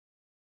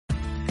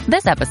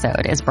This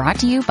episode is brought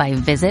to you by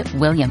Visit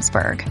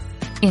Williamsburg.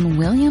 In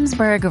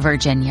Williamsburg,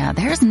 Virginia,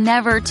 there's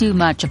never too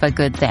much of a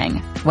good thing.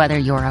 Whether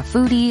you're a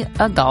foodie,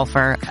 a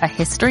golfer, a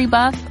history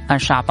buff, a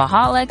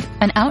shopaholic,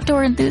 an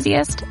outdoor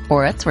enthusiast,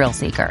 or a thrill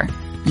seeker,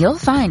 you'll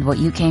find what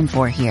you came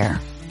for here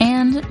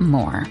and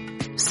more.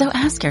 So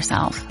ask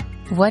yourself,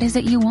 what is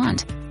it you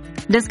want?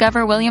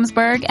 Discover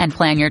Williamsburg and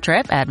plan your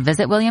trip at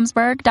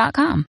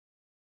visitwilliamsburg.com.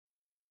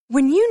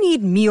 When you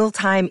need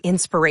mealtime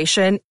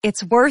inspiration,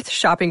 it's worth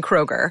shopping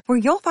Kroger, where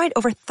you'll find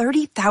over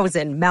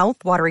 30,000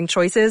 mouth-watering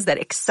choices that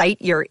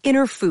excite your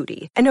inner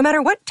foodie. And no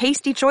matter what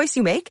tasty choice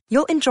you make,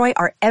 you'll enjoy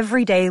our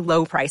everyday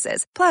low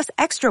prices, plus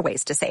extra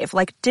ways to save,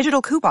 like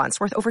digital coupons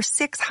worth over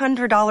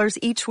 $600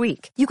 each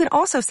week. You can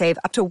also save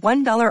up to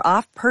 $1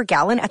 off per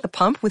gallon at the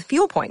pump with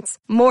fuel points.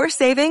 More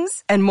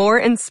savings and more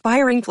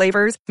inspiring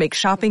flavors make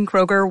shopping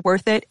Kroger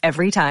worth it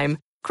every time.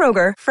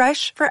 Kroger,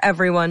 fresh for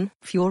everyone.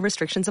 Fuel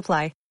restrictions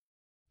apply.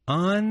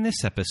 On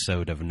this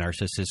episode of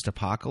Narcissist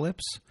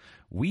Apocalypse,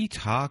 we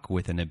talk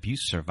with an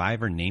abuse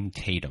survivor named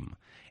Tatum.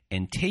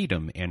 And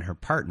Tatum and her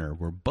partner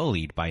were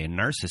bullied by a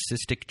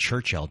narcissistic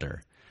church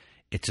elder.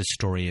 It's a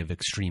story of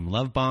extreme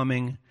love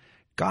bombing,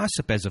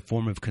 gossip as a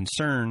form of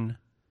concern,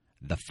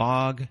 the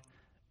fog,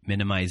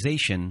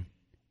 minimization,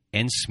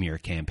 and smear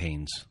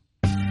campaigns.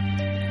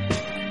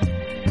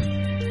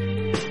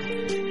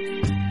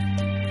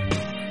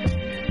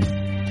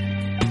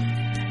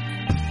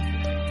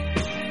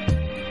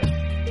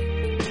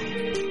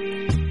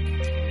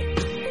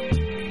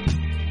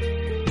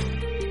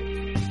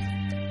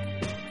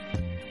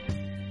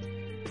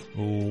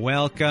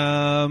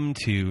 Welcome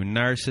to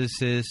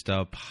Narcissist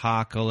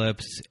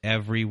Apocalypse,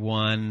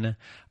 everyone.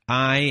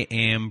 I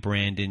am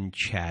Brandon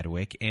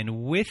Chadwick,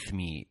 and with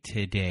me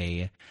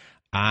today,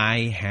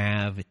 I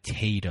have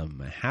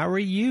Tatum. How are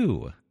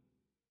you?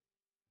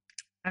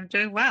 I'm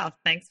doing well.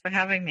 Thanks for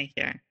having me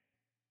here.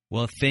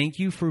 Well, thank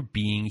you for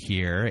being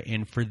here.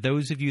 And for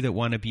those of you that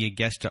want to be a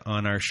guest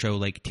on our show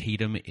like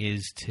Tatum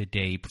is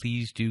today,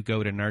 please do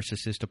go to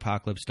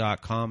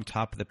narcissistapocalypse.com.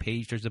 Top of the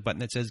page, there's a button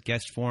that says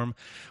guest form.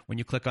 When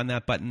you click on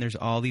that button, there's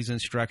all these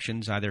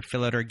instructions. Either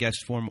fill out our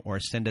guest form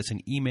or send us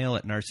an email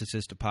at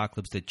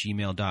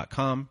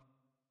narcissistapocalypse@gmail.com.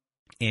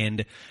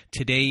 And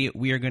today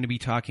we are going to be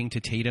talking to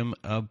Tatum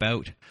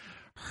about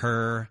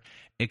her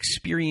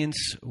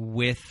experience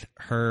with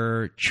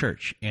her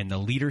church and the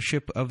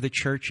leadership of the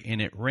church,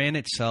 and it ran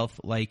itself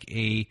like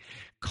a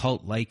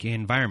cult-like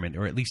environment,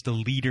 or at least the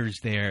leaders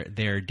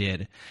there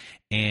did.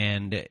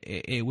 And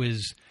it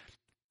was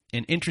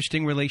an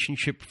interesting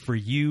relationship for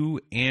you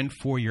and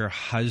for your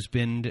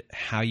husband,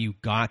 how you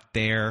got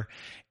there,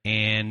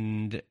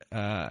 and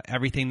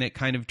everything that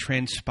kind of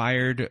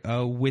transpired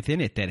within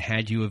it that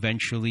had you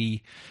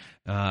eventually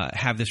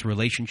have this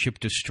relationship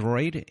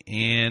destroyed.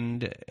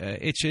 And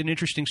it's an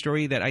interesting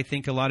story that I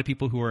think a lot of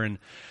people who are in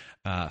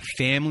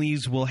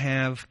families will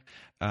have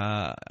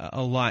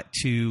a lot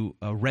to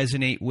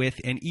resonate with.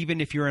 And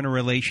even if you're in a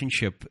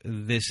relationship,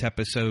 this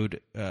episode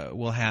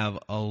will have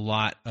a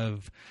lot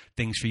of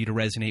things for you to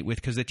resonate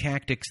with, because the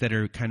tactics that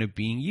are kind of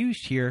being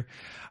used here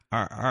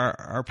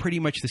are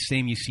pretty much the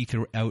same you see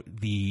throughout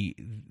the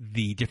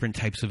different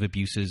types of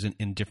abuses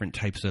and different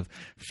types of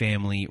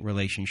family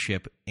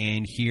relationship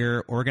and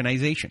here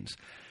organizations.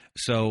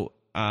 So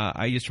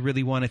I just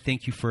really want to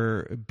thank you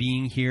for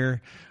being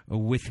here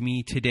with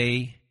me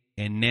today.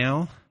 And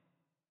now,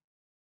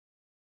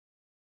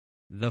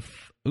 and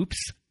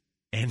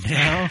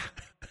now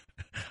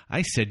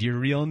I said your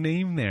real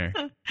name there.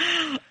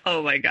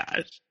 Oh my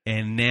gosh.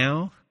 And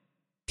now,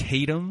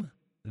 Tatum,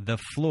 the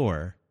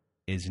floor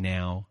is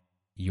now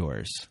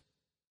yours.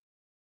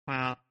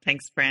 Wow.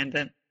 Thanks,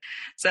 Brandon.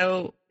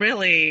 So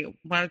really,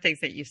 one of the things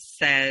that you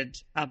said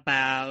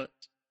about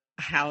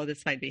how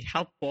this might be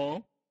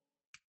helpful,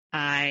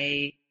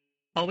 I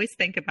always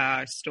think about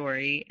our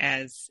story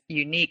as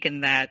unique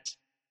in that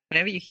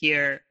whenever you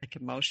hear like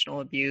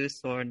emotional abuse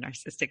or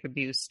narcissistic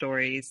abuse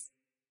stories,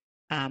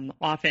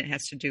 often it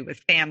has to do with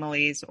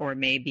families or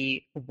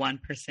maybe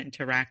one-person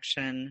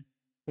interaction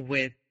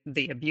with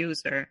the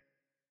abuser.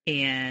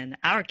 In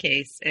our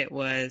case, it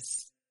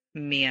was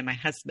me and my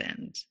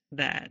husband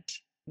that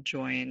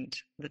joined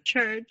the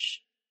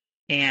church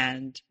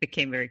and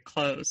became very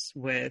close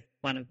with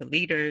one of the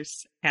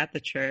leaders at the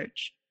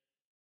church,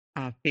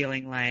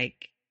 feeling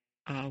like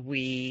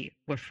we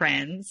were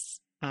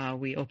friends.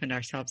 We opened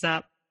ourselves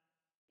up.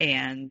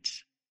 And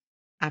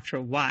after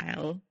a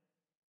while,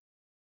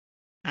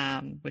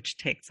 which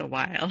takes a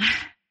while,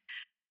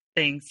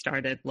 things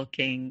started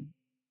looking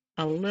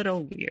a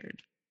little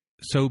weird.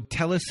 So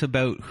tell us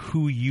about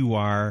who you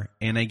are,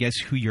 and I guess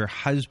who your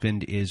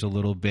husband is a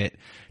little bit,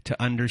 to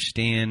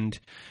understand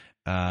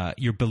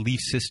your belief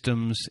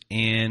systems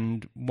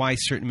and why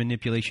certain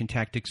manipulation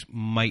tactics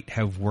might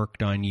have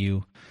worked on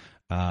you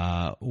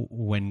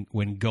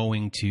when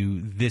going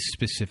to this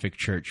specific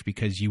church,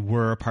 because you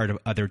were a part of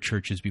other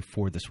churches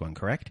before this one,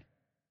 correct?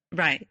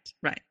 Right.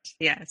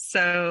 Yeah.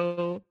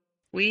 So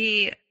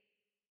we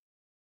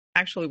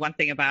actually, one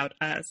thing about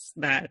us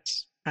that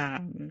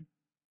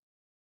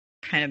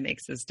kind of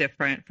makes us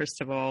different.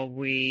 First of all,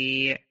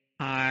 we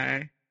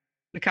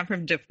come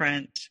from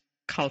different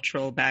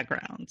cultural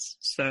backgrounds.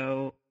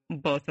 So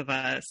both of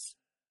us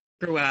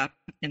grew up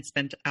and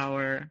spent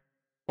our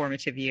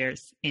formative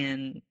years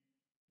in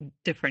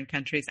different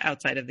countries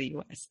outside of the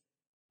US.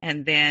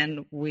 And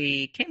then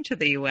we came to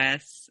the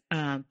US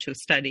to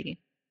study.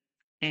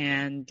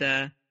 And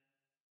then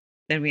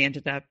we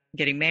ended up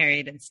getting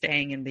married and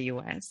staying in the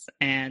US.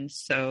 And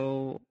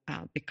so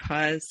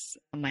because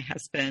my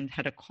husband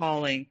had a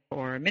calling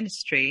for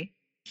ministry,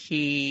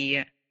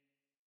 he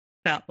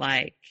felt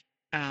like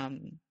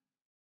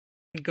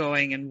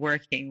going and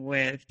working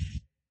with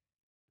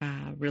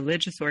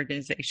religious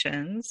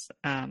organizations.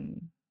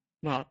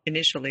 Well,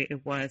 initially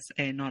it was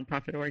a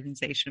nonprofit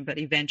organization, but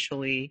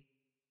eventually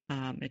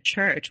a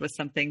church was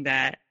something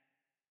that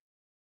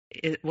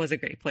it was a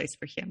great place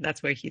for him.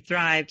 That's where he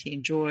thrived. He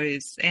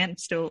enjoyed and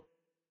still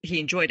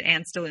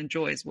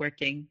enjoys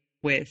working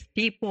with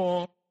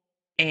people,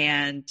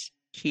 and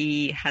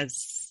he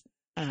has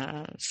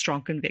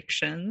strong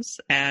convictions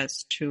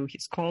as to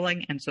his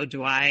calling, and so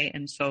do I.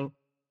 And so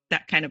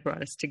that kind of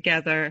brought us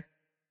together.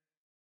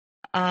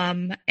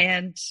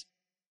 And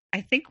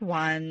I think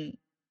one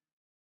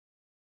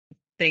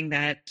thing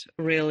that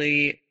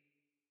really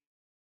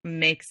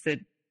makes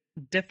it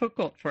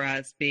difficult for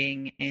us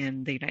being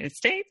in the United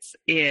States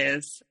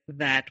is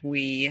that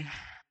we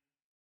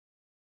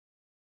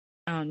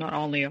not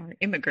only are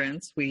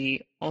immigrants,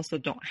 we also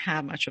don't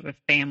have much of a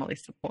family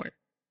support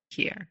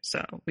here.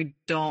 So we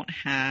don't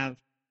have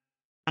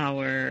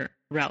our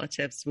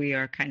relatives. We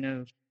are kind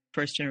of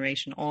first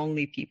generation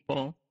only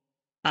people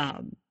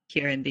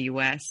here in the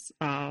US.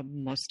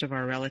 Most of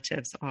our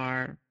relatives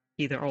are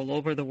either all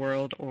over the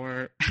world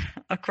or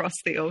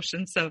across the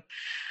ocean. So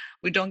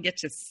we don't get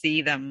to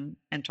see them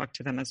and talk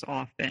to them as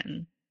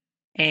often.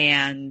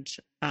 And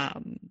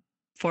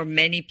for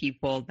many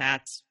people,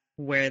 that's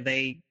where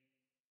they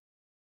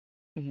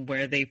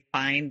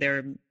find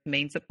their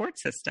main support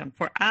system.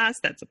 For us,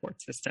 that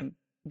support system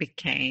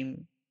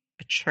became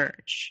a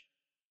church,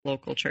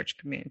 local church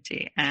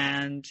community.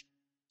 And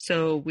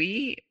so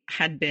we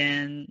had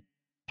been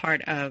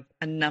part of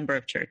a number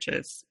of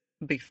churches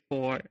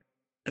before,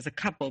 as a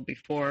couple,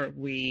 before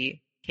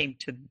we came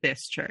to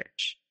this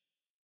church.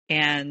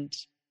 And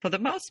for the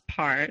most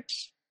part,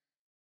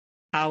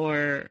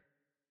 our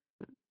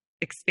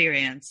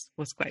experience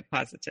was quite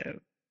positive.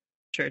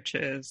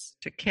 Churches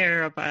took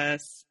care of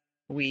us.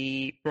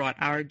 We brought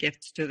our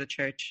gifts to the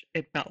church.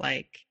 It felt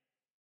like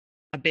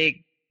a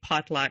big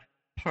potluck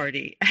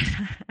party.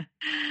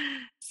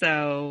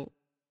 So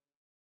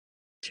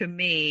to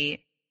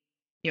me,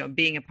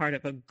 being a part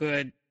of a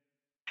good,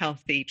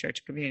 healthy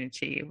church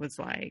community was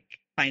like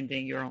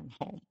finding your own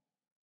home.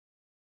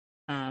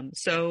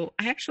 So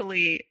I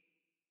actually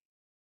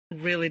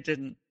really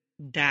didn't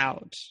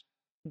doubt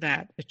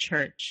that a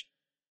church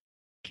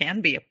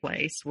can be a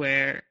place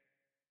where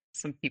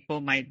some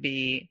people might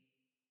be,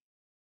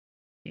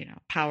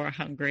 power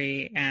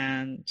hungry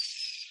and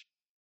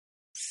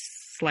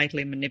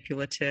slightly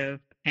manipulative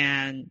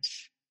and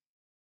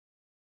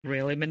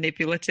really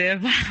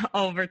manipulative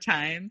over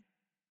time.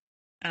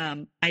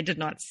 I did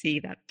not see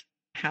that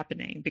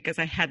happening because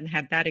I hadn't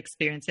had that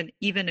experience. And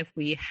even if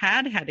we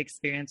had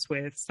experience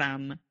with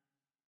some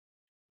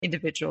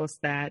individuals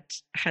that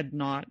had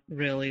not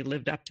really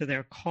lived up to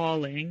their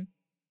calling,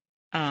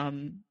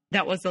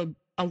 that was a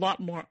lot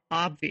more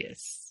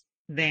obvious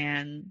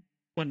than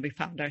when we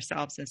found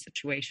ourselves in a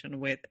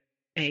situation with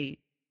a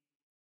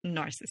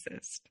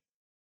narcissist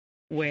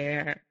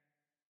where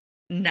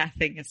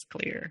nothing is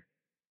clear,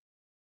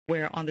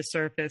 where on the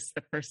surface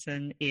the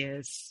person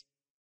is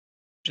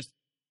just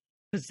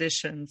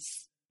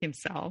positions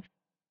himself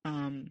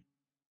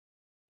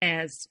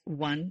as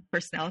one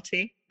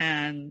personality,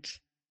 and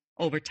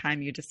over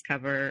time you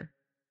discover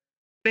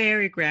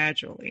very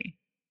gradually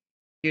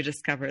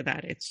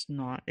that it's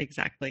not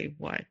exactly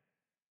what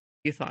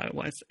you thought it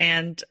was.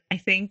 And I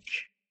think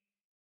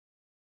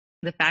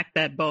the fact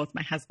that both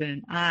my husband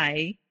and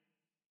I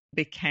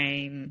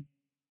became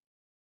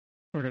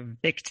sort of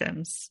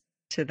victims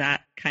to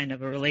that kind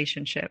of a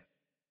relationship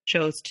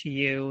shows to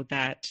you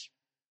that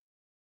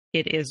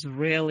it is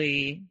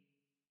really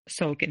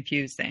so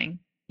confusing.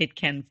 It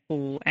can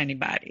fool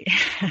anybody.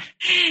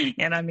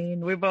 And I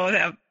mean, we both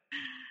have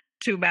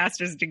 2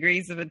 master's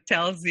degrees if it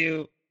tells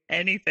you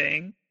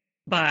anything,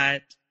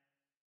 but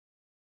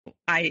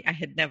I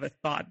had never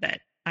thought that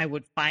I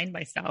would find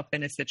myself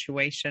in a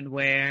situation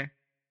where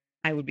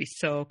I would be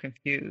so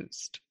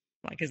confused.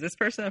 Like, is this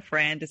person a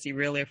friend? Is he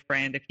really a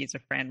friend? If he's a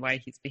friend, why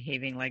he's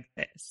behaving like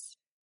this?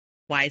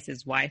 Why is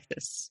his wife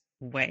this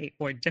way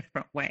or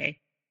different way?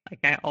 Like,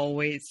 I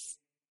always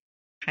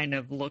kind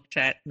of looked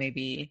at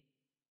maybe,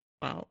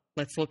 well,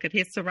 let's look at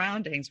his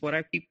surroundings. What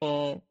are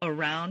people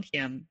around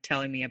him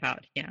telling me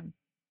about him?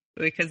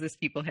 Because these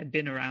people had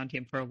been around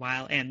him for a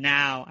while, and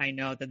now I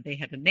know that they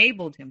had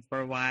enabled him for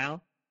a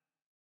while.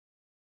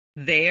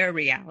 Their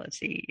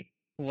reality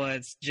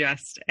was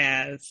just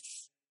as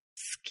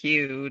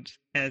skewed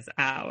as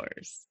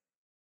ours.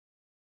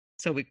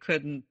 So we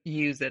couldn't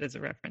use it as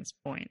a reference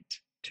point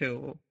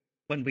to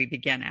when we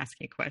began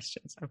asking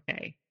questions.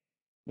 Okay,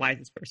 why is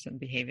this person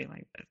behaving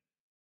like this?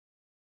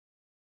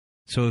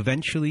 So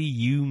eventually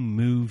you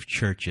move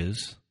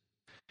churches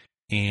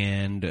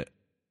and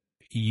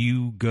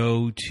you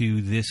go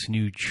to this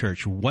new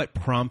church. What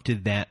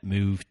prompted that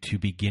move to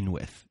begin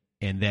with?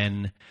 And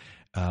then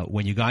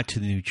when you got to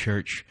the new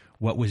church,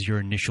 what was your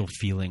initial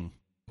feeling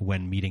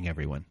when meeting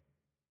everyone?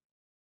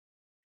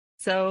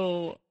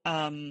 So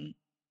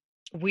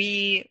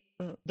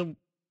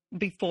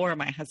before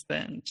my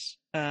husband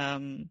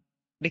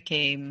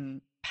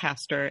became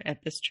pastor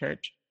at this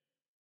church,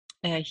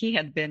 he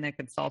had been a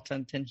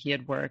consultant and he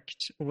had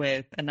worked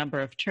with a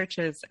number of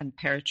churches and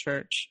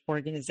parachurch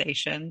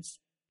organizations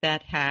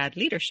that had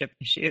leadership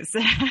issues.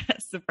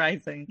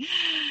 Surprising.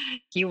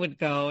 He would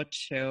go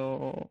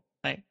to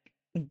like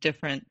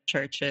different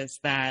churches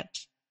that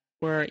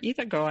were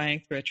either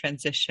going through a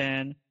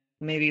transition,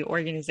 maybe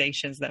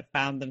organizations that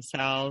found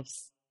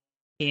themselves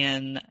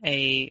in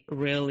a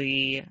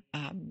really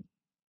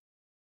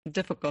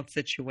difficult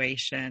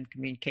situation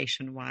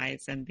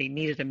communication-wise, and they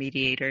needed a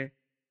mediator.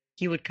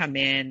 He would come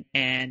in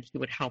and he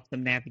would help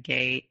them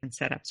navigate and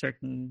set up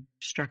certain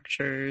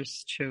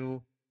structures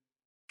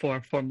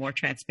for more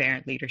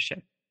transparent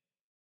leadership.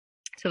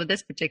 So with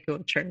this particular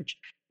church,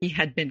 he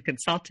had been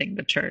consulting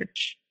the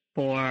church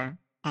for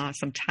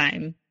some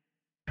time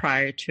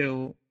prior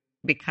to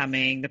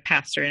becoming the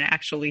pastor. And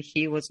actually,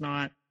 he was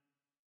not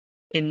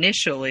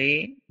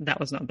initially, that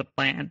was not the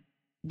plan,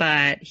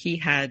 but he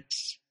had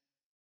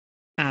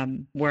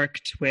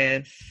worked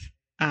with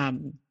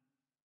one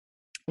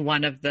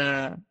of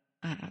the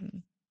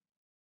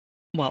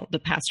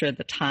pastor at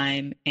the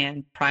time,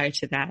 and prior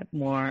to that,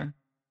 more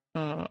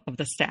of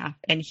the staff.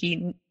 And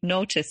he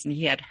noticed and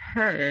he had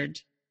heard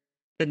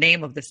the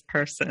name of this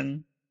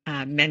person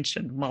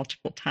mentioned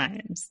multiple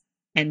times,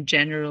 and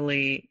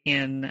generally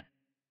in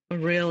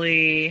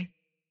really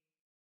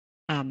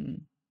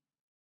in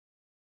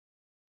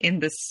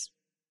this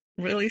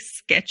really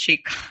sketchy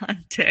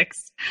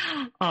context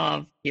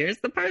of here's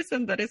the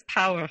person that is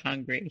power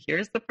hungry,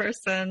 here's the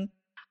person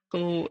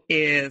who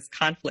is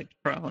conflict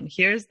prone,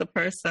 here's the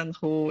person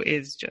who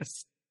is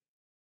just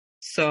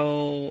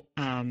so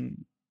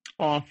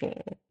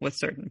awful with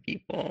certain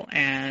people.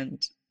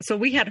 And so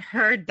we had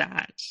heard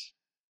that.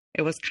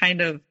 It was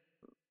kind of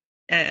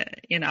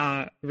in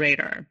our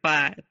radar,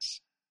 but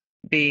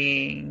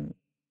being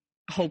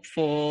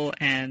hopeful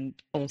and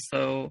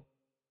also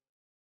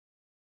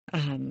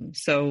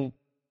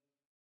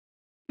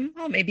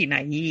maybe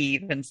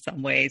naive in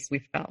some ways, we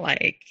felt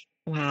like,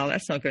 wow,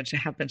 that's not going to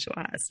happen to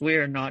us.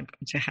 We're not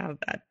going to have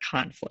that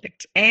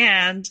conflict.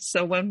 And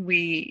so when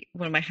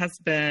my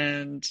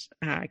husband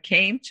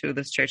came to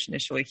this church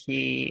initially,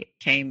 he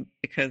came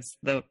because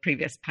the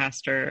previous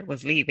pastor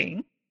was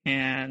leaving,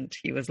 and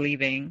he was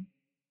leaving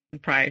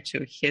prior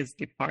to his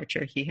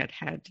departure. He had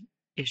had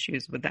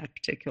issues with that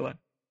particular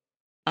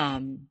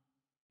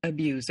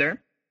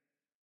abuser,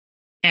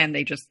 and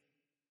they just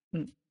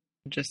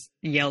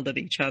yelled at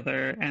each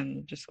other,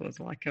 and just was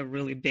like a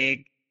really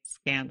big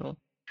scandal.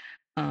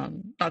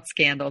 Not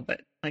scandal,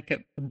 but like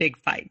a big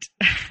fight.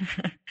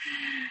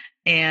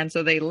 And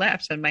so they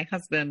left, and my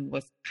husband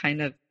was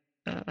kind of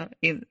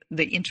in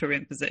the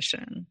interim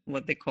position,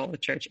 what they call a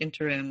church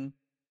interim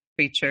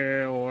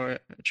preacher or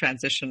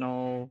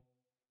transitional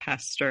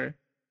pastor.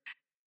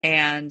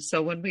 And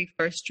so when we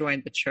first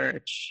joined the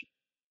church,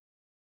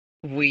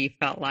 we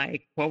felt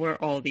like, what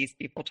were all these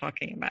people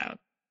talking about?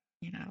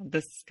 You know,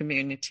 this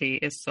community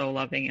is so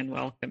loving and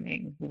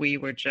welcoming. We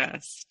were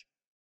just,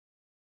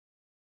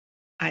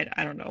 I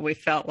don't know, we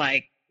felt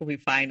like we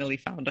finally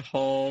found a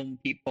home.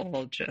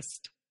 People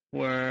just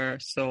were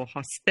so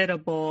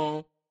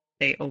hospitable.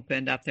 They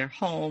opened up their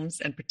homes,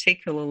 and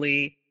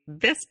particularly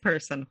this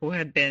person who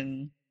had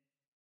been,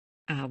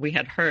 we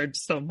had heard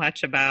so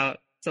much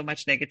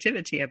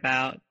negativity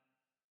about,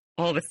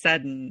 all of a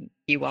sudden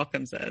he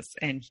welcomes us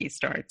and he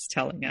starts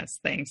telling us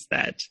things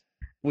that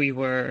we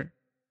were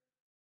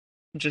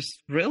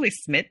just really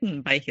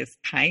smitten by, his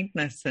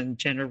kindness and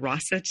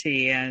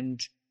generosity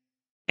and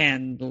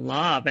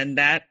love. And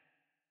that,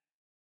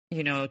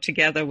 you know,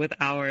 together with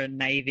our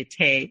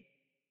naivete,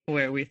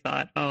 where we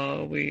thought,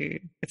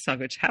 it's not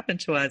going to happen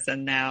to us.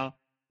 And now,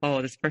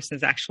 this person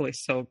is actually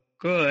so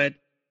good.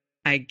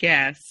 I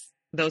guess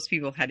those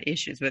people had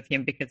issues with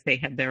him because they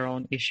had their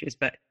own issues.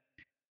 But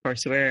of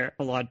course, we're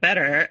a lot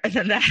better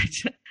than that.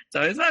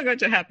 So it's not going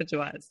to happen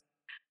to us.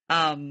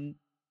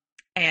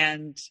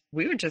 And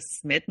we were just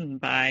smitten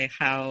by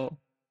how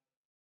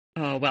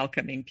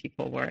welcoming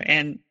people were.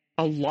 And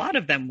a lot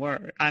of them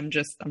were. I'm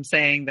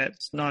saying that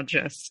it's not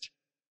just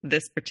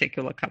this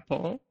particular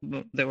couple.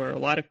 There were a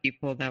lot of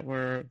people that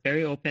were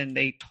very open.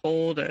 They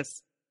told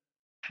us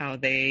how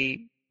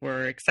they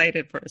were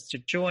excited for us to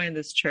join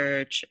this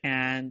church,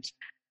 and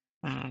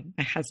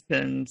my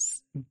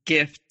husband's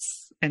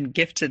gifts and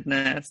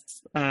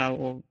giftedness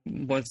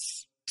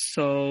was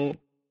so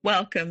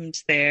welcomed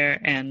there.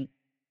 And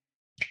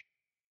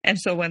And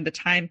so when the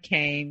time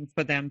came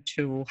for them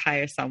to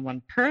hire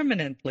someone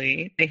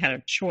permanently, they had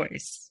a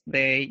choice.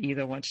 They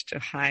either wanted to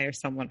hire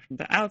someone from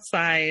the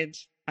outside,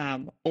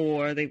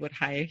 or they would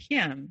hire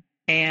him.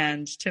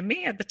 And to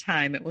me at the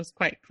time, it was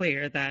quite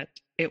clear that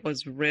it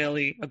was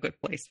really a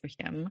good place for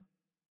him,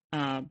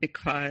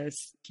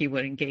 because he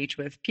would engage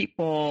with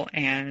people,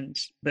 and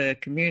the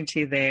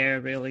community there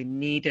really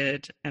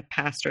needed a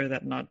pastor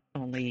that not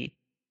only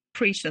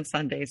preached on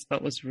Sundays,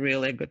 but was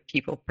really a good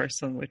people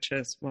person, which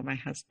is what my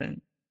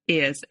husband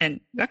is.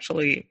 And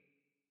actually,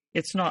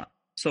 it's not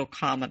so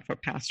common for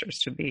pastors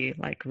to be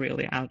like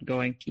really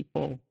outgoing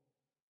people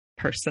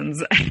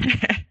persons.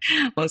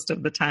 Most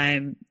of the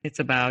time, it's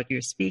about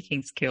your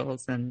speaking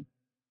skills and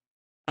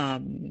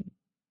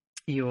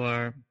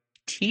your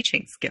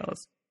teaching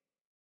skills.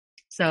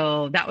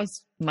 So that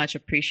was much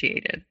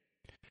appreciated.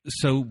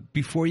 So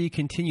before you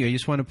continue, I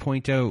just want to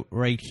point out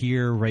right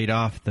here, right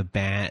off the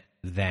bat,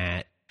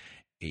 that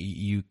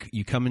you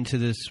come into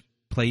this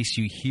place,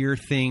 you hear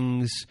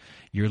things,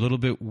 you're a little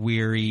bit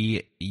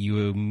weary,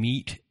 you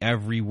meet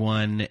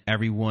everyone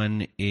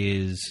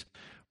is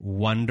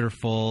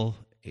wonderful,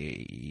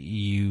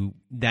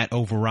 that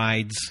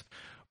overrides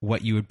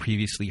what you had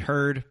previously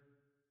heard,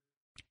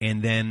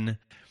 and then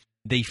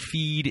they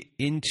feed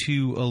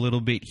into a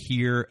little bit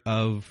here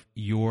of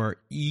your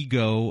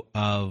ego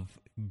of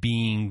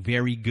being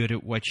very good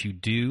at what you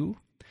do,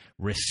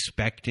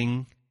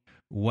 respecting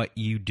what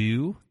you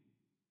do,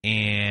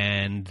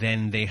 and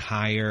then they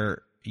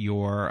hire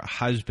your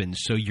husband.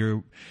 So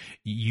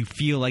you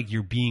feel like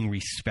you're being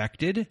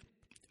respected,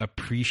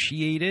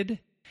 appreciated,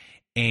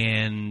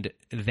 and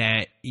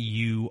that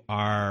you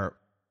are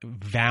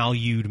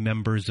valued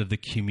members of the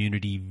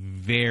community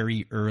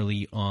very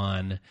early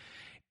on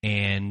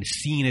and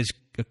seen as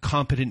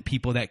competent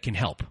people that can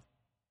help.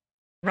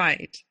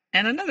 Right.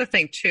 And another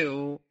thing,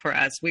 too, for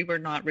us, we were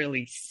not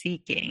really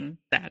seeking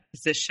that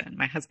position.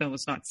 My husband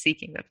was not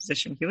seeking that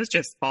position. He was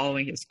just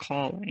following his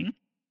calling.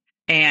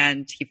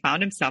 And he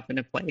found himself in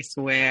a place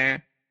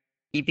where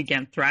he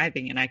began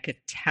thriving. And I could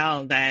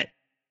tell that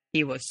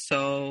he was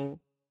so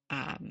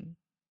at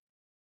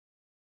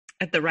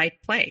the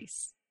right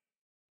place.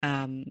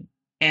 And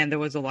there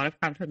was a lot of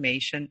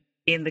confirmation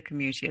in the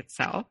community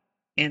itself,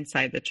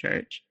 inside the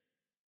church,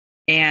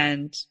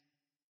 and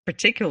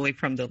particularly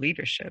from the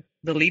leadership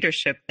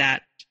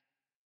that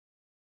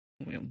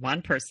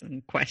one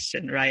person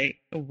questioned, right?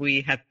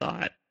 We had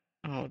thought,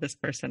 oh, this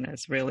person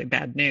is really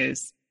bad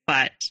news,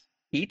 but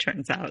he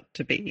turns out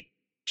to be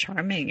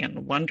charming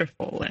and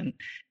wonderful and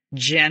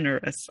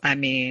generous. I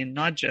mean,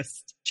 not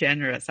just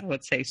generous, I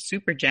would say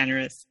super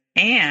generous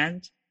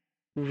and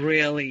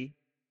really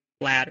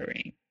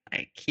flattering.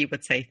 Like he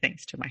would say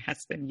things to my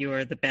husband, you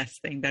are the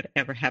best thing that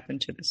ever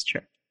happened to this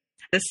church.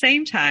 At the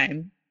same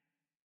time,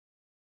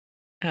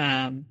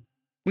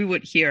 we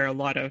would hear a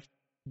lot of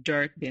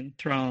dirt being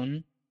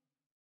thrown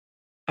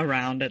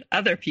around at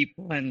other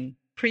people and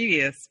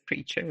previous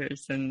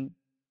preachers and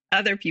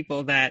other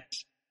people that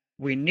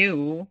we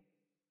knew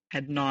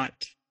had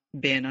not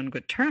been on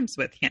good terms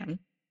with him.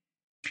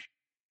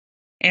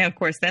 And of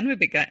course, then we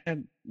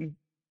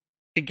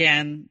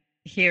began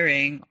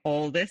hearing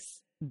all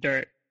this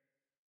dirt,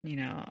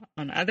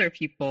 on other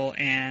people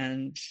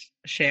and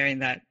sharing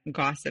that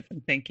gossip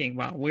and thinking,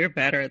 well, we're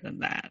better than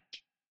that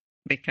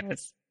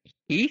because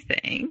he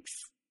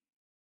thinks.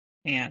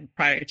 And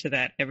prior to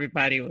that,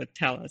 everybody would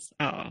tell us,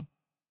 oh,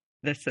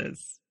 this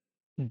is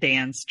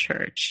Dan's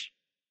church,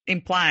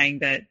 implying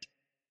that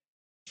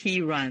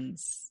he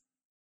runs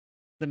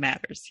the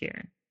matters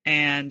here.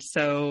 And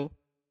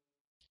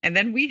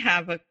then we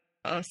have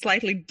a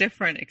slightly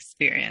different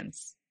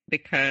experience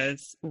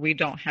because we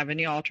don't have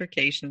any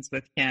altercations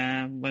with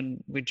him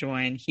when we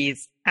join.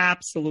 He's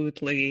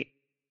absolutely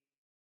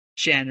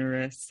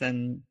generous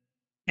and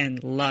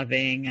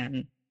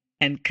loving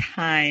and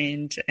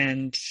kind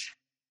and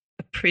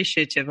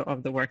appreciative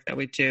of the work that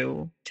we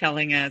do,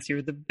 telling us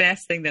you're the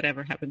best thing that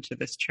ever happened to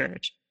this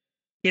church.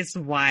 His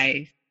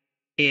wife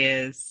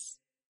is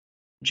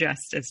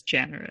just as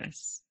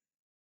generous.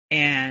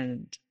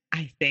 And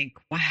I think,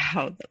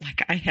 wow,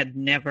 like I had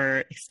never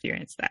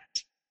experienced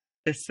that.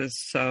 This is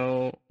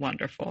so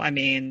wonderful. I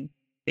mean,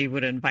 they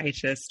would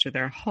invite us to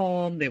their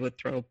home. They would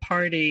throw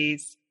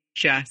parties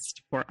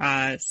just for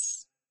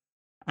us.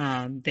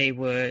 They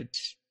would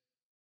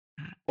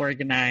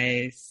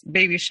organize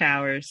baby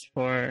showers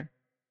for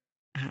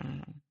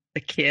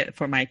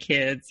my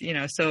kids,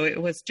 so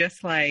it was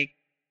just like,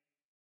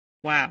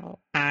 wow,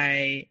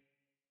 I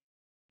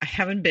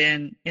haven't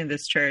been in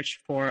this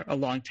church for a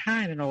long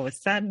time, and all of a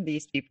sudden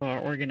these people are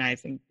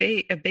organizing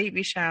a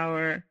baby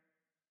shower.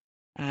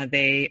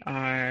 They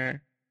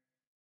are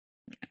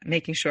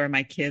making sure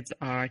my kids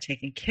are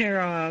taken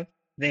care of.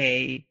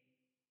 They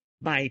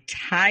buy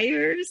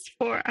tires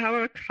for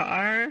our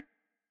car,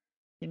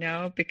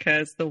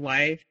 because the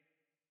wife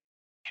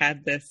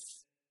had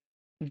this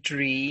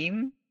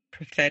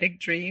prophetic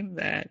dream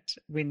that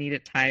we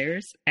needed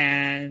tires.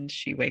 And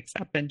she wakes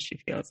up and she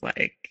feels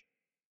like,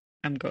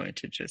 I'm going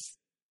to just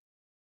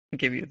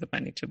give you the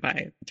money to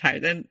buy the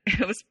tires. And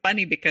it was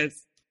funny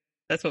because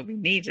That's what we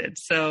needed.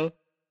 So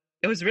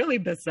it was really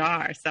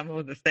bizarre, some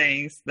of the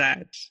things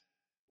that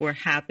were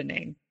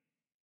happening.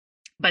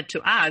 But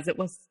to us, it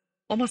was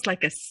almost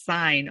like a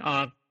sign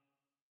of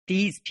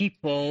these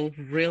people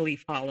really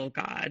follow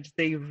God.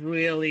 They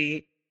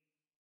really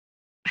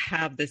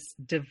have this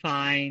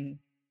divine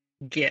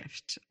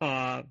gift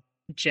of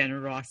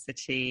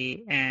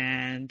generosity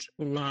and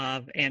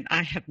love. And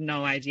I have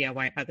no idea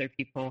why other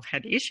people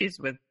had issues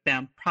with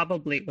them.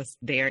 Probably it was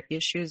their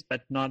issues,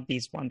 but not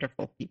these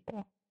wonderful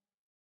people.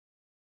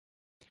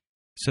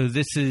 So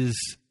this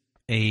is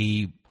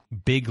a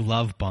big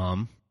love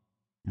bomb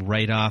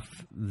right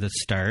off the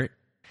start.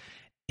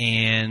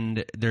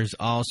 And there's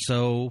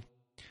also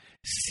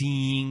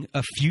seeing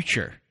a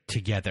future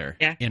together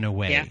in a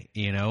way,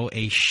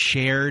 a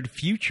shared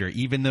future.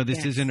 Even though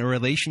this isn't a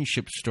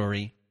relationship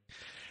story,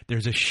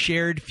 there's a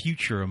shared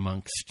future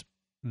amongst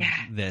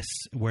this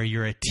where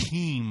you're a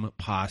team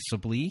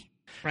possibly,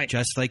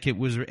 just like it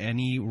was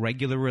any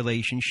regular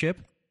relationship.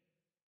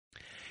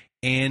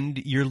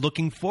 And you're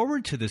looking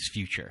forward to this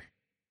future.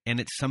 And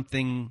it's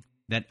something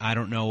that I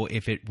don't know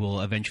if it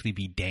will eventually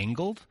be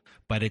dangled,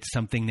 but it's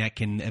something that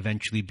can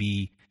eventually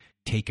be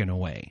taken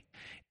away.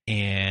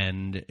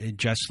 And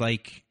just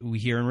like we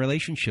hear in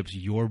relationships,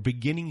 your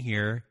beginning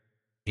here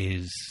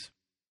is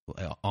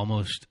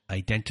almost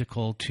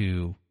identical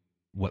to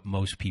what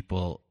most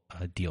people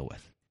deal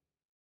with.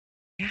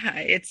 Yeah,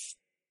 it's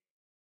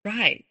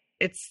right.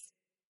 It's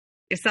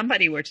if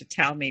somebody were to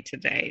tell me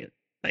today,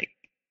 like,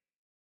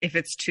 if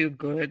it's too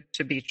good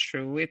to be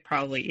true, it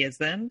probably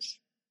isn't.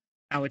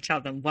 I would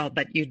tell them, well,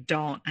 but you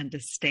don't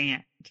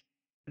understand.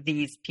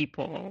 These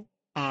people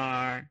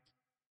are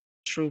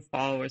true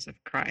followers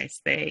of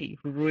Christ. They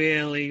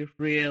really,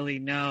 really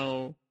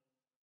know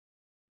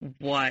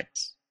what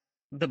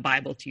the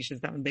Bible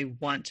teaches them. They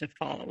want to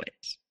follow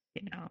it,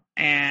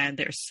 and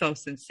they're so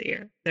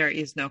sincere. There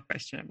is no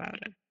question about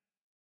it.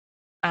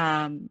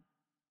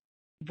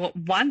 But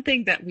one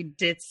thing that we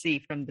did see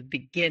from the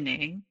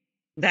beginning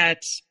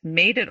that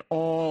made it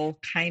all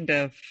kind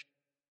of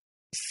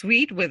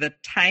sweet with a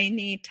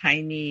tiny,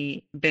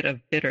 tiny bit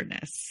of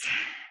bitterness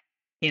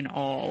in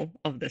all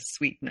of the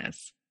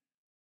sweetness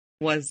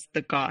was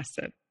the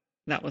gossip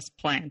that was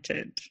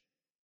planted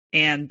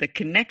and the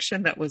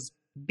connection that was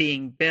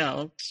being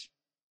built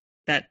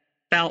that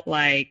felt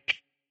like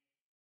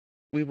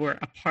we were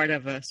a part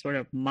of a sort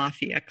of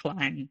mafia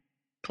clan.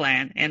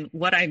 And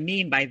what I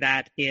mean by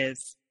that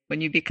is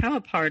when you become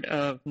a part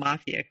of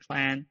mafia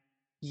clan,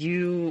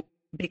 you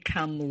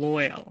become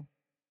loyal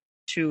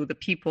to the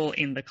people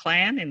in the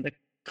clan, in the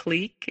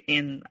clique,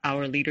 in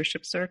our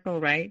leadership circle,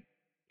 right?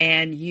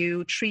 And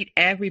you treat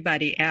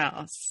everybody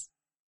else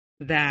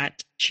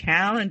that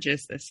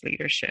challenges this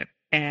leadership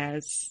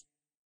as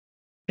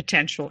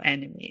potential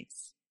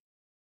enemies.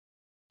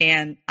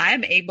 And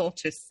I'm able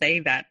to say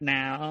that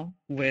now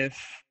with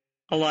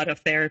a lot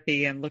of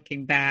therapy and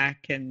looking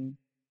back and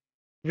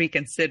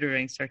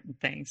reconsidering certain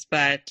things.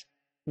 But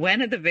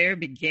when at the very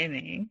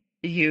beginning,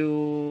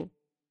 you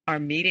are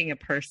meeting a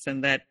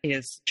person that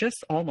is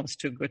just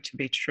almost too good to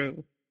be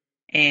true.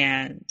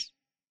 And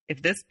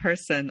if this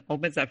person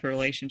opens up a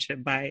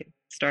relationship by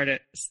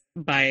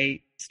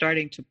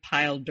starting to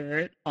pile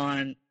dirt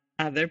on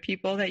other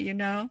people that you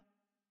know,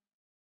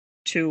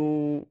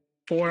 to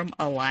form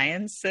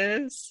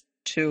alliances,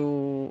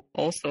 to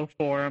also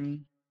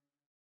form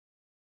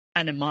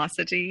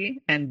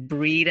animosity and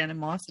breed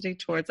animosity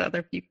towards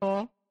other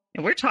people.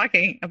 And we're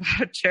talking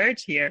about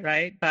church here,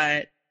 right?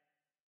 But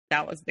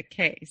that was the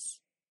case.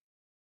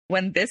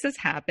 When this is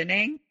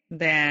happening,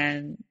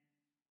 then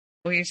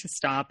we need to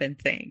stop and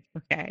think,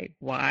 okay,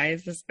 why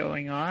is this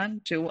going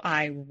on? Do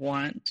I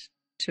want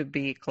to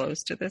be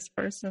close to this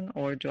person,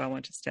 or do I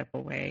want to step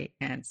away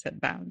and set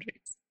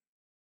boundaries?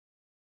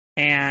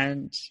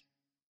 And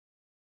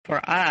for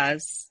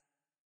us,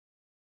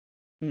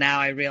 now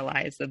I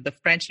realize that the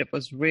friendship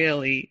was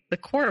really, the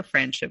core of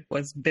friendship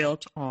was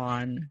built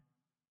on,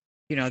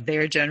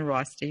 their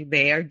generosity.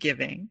 They are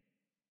giving.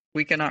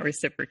 We cannot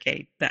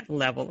reciprocate that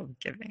level of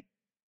giving.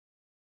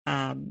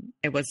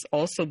 It was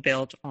also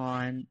built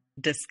on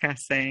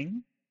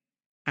discussing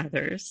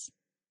others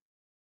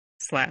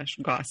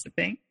 /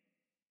 gossiping,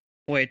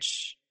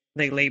 which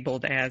they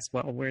labeled as,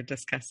 well, we're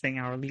discussing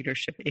our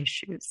leadership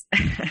issues.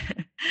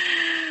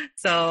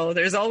 So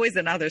there's always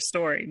another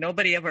story.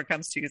 Nobody ever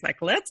comes to you and is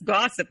like, let's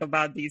gossip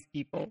about these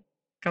people.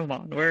 Come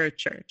on, we're a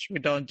church. We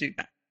don't do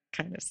that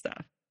kind of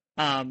stuff.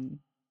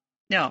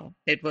 No,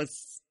 it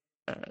was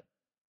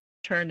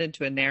turned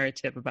into a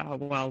narrative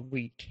about, well,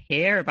 we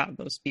care about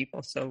those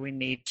people, so we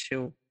need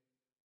to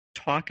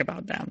talk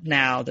about them.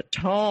 Now, the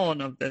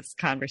tone of this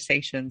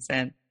conversations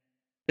and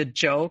the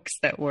jokes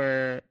that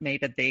were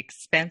made at the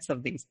expense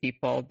of these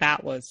people,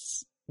 that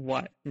was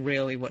what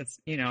really was,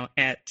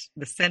 at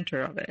the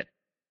center of it.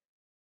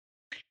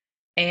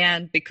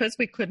 And because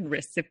we couldn't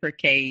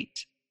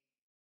reciprocate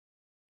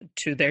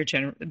to their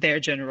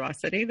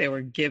generosity, they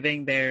were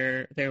giving,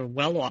 they're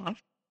well off.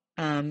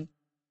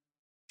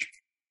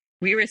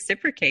 We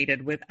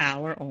reciprocated with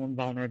our own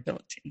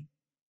vulnerability.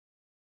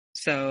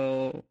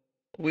 So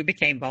we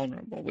became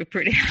vulnerable. We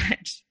pretty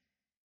much,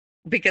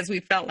 because we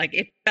felt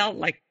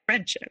like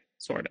friendship,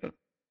 sort of,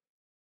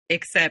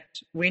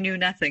 except we knew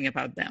nothing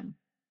about them.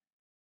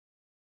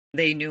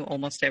 They knew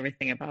almost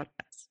everything about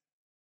us.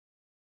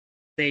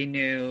 They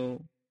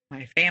knew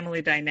my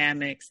family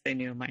dynamics. They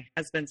knew my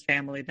husband's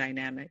family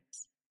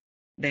dynamics.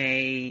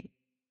 They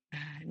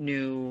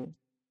knew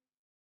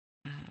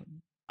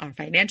our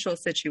financial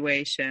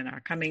situation, our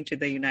coming to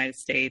the United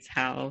States,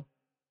 how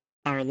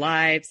our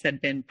lives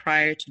had been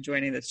prior to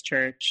joining this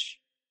church,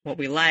 what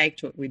we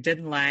liked, what we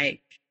didn't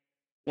like,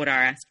 what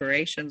our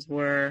aspirations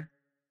were.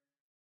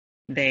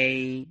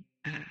 They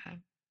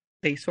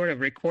sort of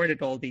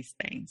recorded all these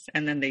things,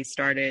 and then they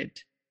started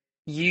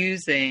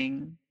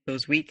using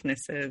those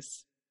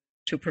weaknesses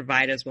to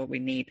provide us what we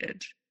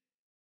needed.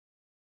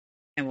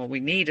 And what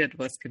we needed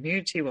was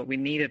community. What we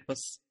needed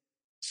was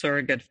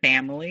surrogate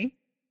family,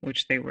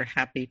 which they were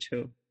happy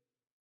to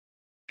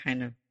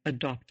kind of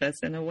adopt us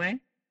in a way.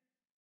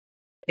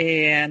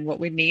 And what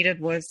we needed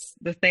was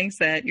the things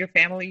that your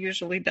family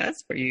usually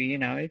does for you. You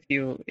know,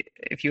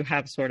 if you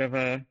have sort of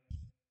a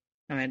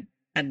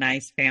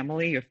nice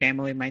family, your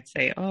family might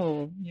say,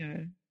 "Oh, you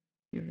know,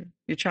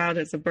 your child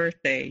has a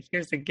birthday.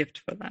 Here's a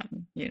gift for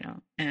them." You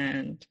know,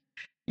 and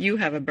you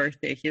have a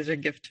birthday. Here's a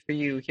gift for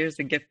you. Here's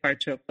a gift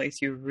card to a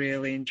place you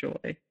really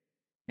enjoy,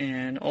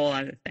 and all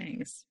other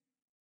things.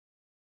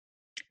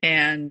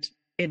 And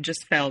it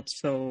just felt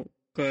so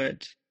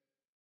good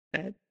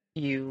that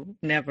you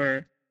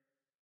never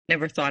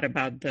thought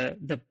about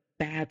the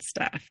bad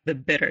stuff, the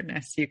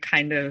bitterness. You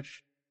kind of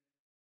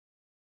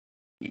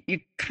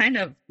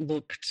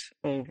looked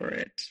over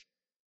it.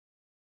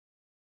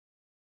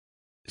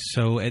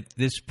 So at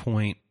this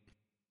point,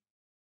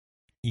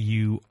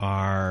 you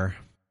are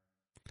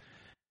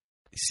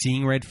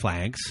seeing red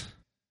flags.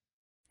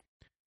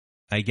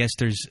 I guess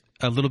there's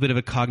a little bit of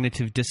a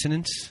cognitive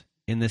dissonance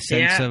in the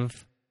sense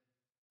of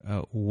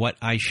what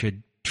I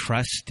should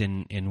trust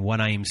and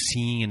what I am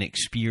seeing and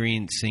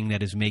experiencing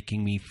that is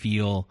making me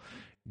feel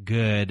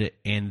good.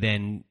 And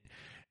then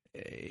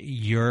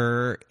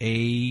you're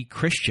a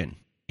Christian,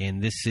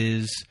 and this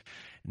is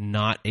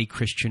not a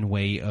Christian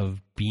way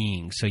of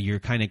being. So you're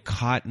kind of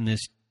caught in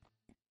this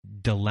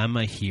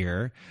dilemma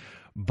here,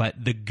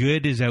 but the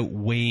good is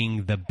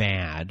outweighing the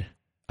bad,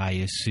 I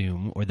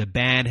assume, or the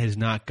bad has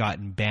not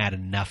gotten bad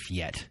enough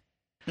yet.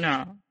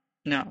 No.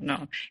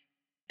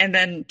 And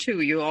then,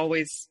 too, you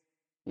always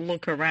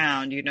look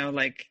around, you know,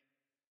 like,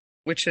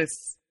 which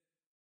is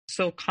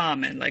so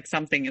common, like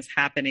something is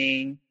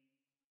happening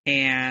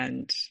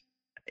and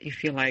you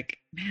feel like,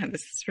 man,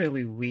 this is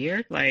really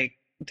weird. Like,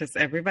 does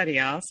everybody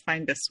else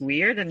find this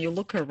weird? And you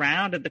look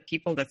around at the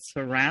people that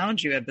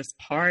surround you at this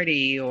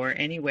party or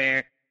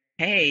anywhere.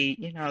 Hey,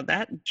 you know,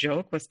 that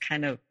joke was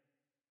kind of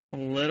a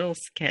little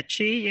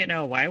sketchy. You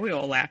know, why are we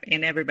all laughing?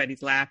 And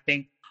everybody's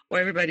laughing, or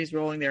everybody's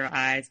rolling their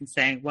eyes and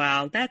saying,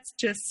 well, that's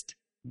just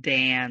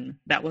Dan.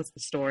 That was the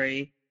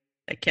story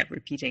that kept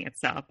repeating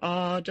itself.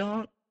 Oh,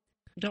 don't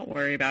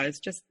worry about it. It's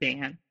just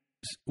Dan.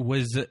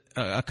 Was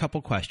a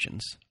couple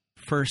questions.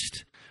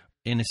 First,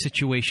 in a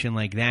situation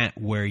like that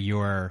where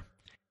you're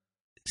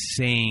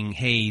saying,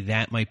 hey,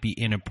 that might be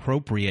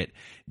inappropriate,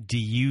 do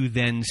you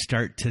then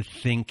start to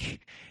think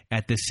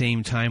at the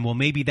same time, well,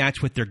 maybe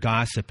that's what their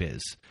gossip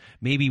is.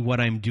 Maybe what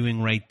I'm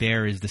doing right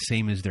there is the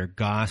same as their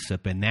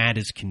gossip, and that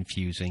is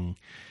confusing,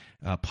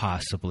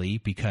 possibly,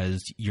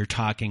 because you're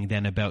talking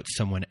then about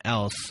someone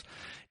else,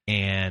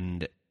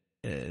 and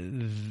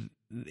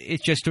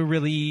it's just a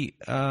really,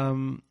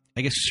 I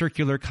guess,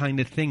 circular kind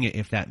of thing,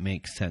 if that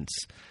makes sense.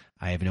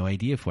 I have no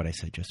idea if what I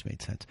said just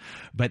made sense.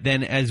 But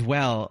then as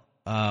well,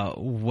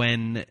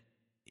 when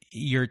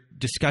you're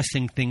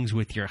discussing things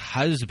with your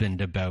husband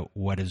about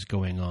what is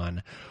going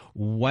on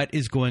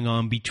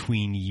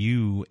between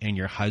you and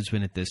your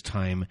husband at this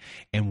time,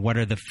 and what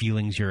are the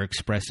feelings you're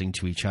expressing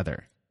to each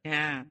other?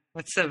 Yeah,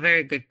 that's a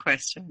very good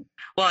question.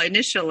 Well,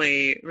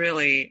 initially,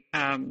 really,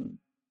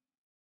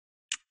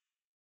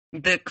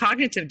 the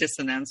cognitive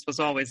dissonance was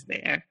always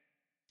there.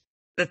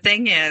 The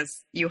thing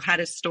is, you had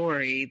a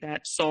story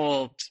that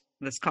solved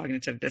this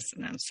cognitive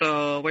dissonance.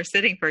 So we're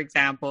sitting, for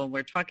example,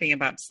 we're talking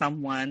about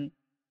someone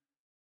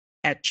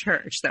at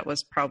church that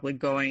was probably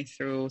going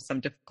through some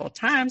difficult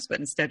times, but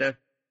instead of,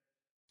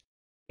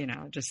 you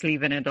know, just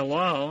leaving it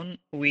alone,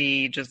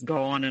 we just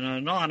go on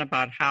and on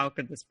about how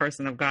could this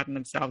person have gotten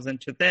themselves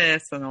into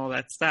this and all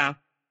that stuff.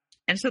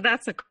 And so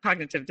that's a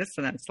cognitive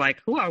dissonance. Like,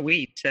 who are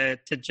we to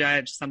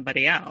judge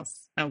somebody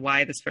else and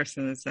why this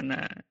person is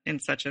in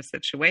such a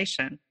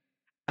situation?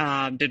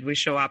 Did we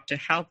show up to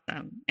help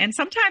them? And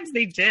sometimes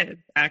they did,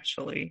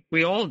 actually.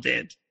 We all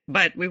did.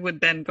 But we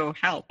would then go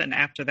help. And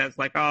after that, it's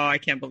like, oh, I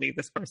can't believe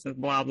this person is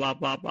blah, blah,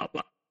 blah, blah,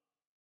 blah.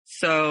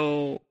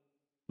 So,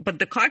 but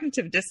the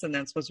cognitive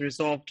dissonance was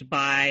resolved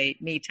by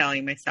me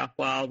telling myself,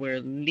 well,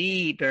 we're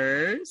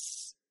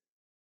leaders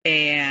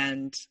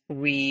and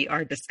we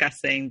are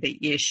discussing the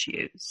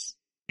issues.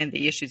 And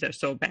the issues are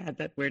so bad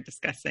that we're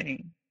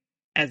discussing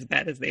as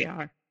bad as they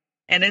are.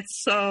 And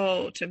it's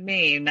so, to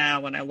me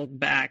now, when I look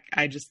back,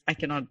 I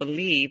cannot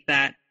believe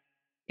that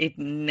it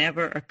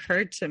never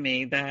occurred to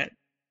me that,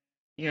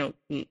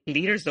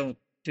 leaders don't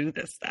do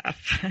this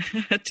stuff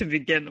to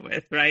begin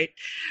with, right?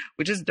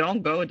 We just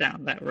don't go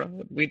down that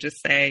road. We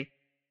just say,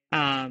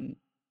 the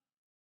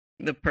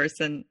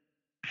person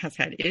has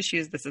had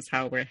issues. This is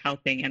how we're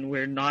helping. And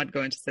we're not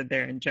going to sit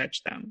there and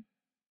judge them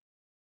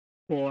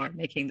for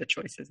making the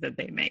choices that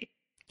they made.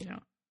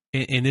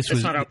 And this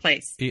was not our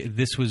place.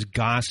 This was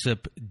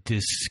gossip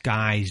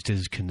disguised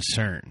as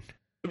concern.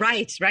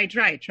 Right.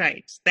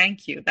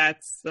 Thank you.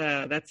 That's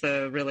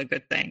a really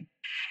good thing.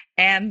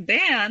 And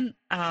then,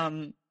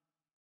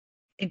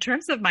 in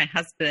terms of my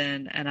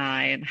husband and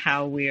I and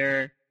how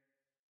we're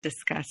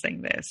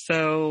discussing this.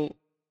 So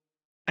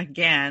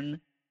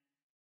again,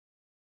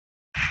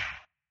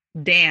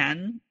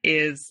 Dan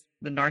is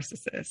the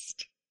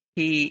narcissist.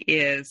 He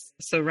is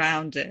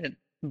surrounded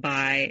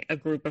by a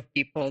group of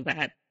people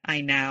that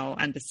I now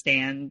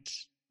understand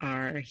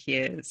are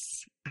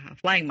his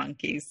flying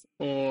monkeys,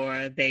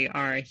 or they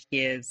are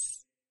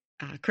his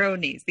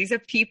cronies. These are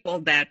people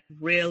that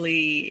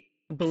really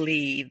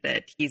believe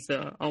that he's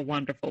a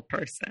wonderful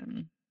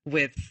person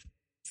with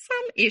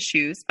some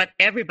issues, but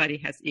everybody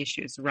has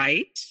issues,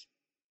 right?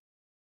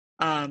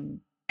 And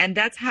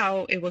that's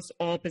how it was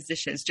all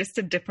positioned. It's just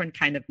a different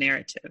kind of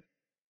narrative.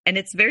 And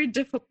it's very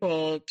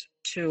difficult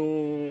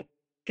to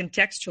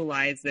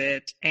contextualize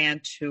it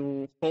and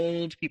to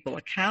hold people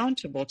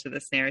accountable to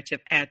this narrative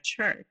at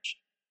church.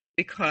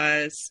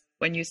 Because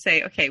when you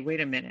say, okay,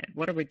 wait a minute,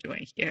 what are we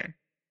doing here?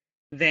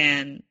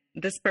 Then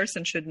this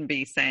person shouldn't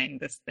be saying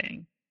this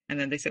thing. And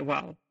then they say,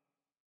 well,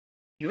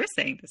 you're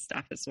saying this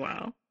stuff as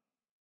well.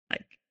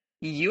 Like,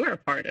 you're a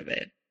part of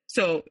it.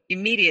 So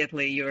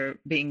immediately you're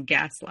being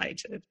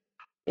gaslighted,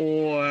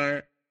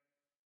 or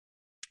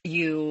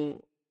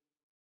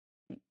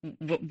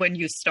when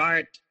you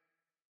start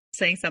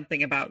saying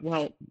something about,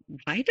 well,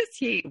 why is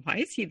he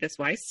this?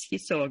 Why is he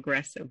so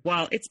aggressive?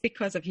 Well, it's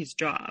because of his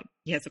job.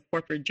 He has a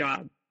corporate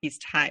job. He's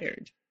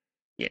tired,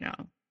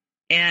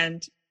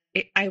 And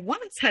I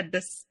once had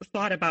this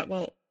thought about,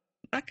 well,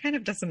 that kind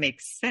of doesn't make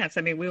sense.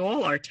 I mean, we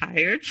all are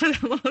tired for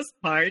the most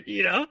part,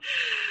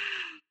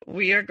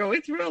 We are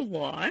going through a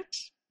lot.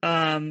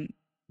 But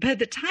at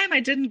the time, I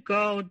didn't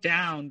go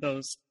down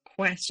those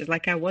questions.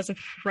 Like, I was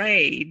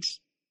afraid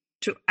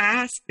to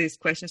ask these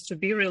questions, to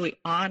be really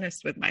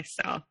honest with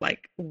myself.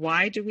 Like,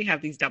 why do we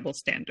have these double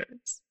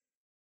standards?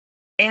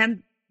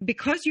 And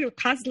because you're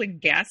constantly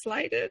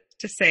gaslighted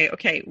to say,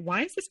 okay,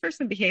 why is this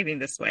person behaving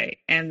this way?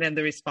 And then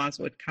the response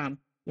would come,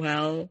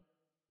 well,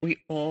 we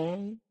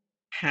all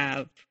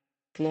have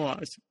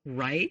flaws,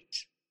 right?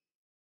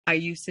 Are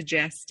you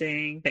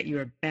suggesting that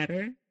you're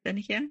better than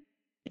him?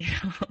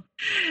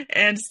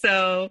 And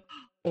so,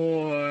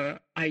 or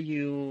are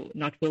you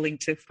not willing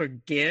to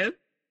forgive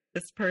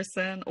this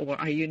person? Or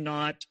are you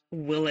not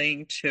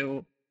willing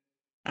to,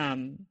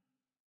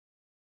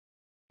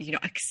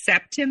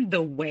 accept him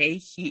the way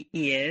he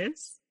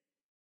is?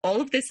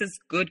 All of this is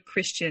good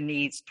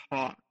Christianese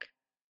talk.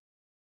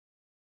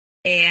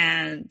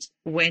 And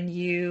when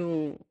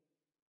you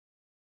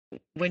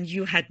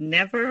had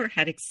never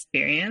had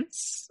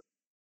experience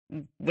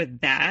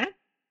with that,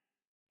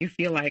 you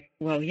feel like,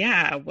 well,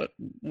 yeah, what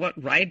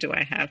right do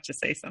I have to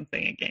say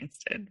something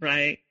against it,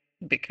 right?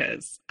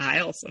 Because I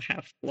also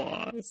have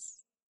flaws.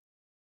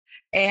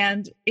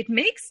 And it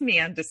makes me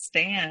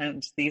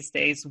understand these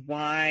days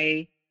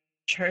why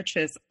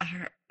churches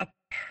are a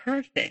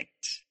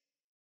perfect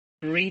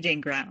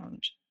breeding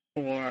ground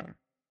for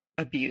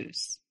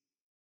abuse.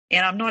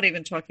 And I'm not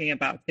even talking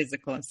about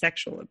physical and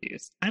sexual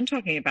abuse. I'm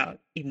talking about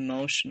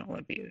emotional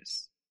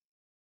abuse.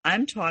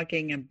 I'm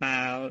talking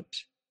about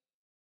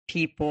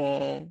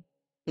people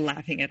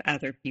laughing at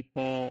other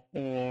people,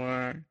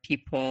 or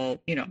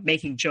people,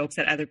 making jokes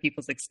at other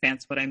people's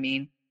expense, what I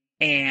mean,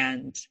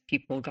 and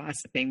people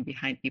gossiping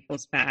behind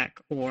people's back,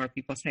 or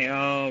people say,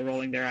 oh,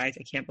 rolling their eyes,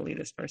 I can't believe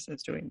this person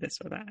is doing this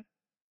or that.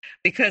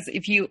 Because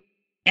if you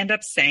end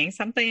up saying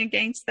something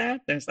against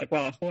that, there's like,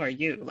 well, who are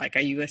you? Like,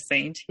 are you a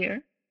saint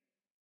here?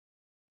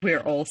 We're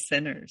all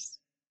sinners.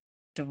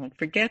 Don't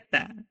forget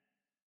that.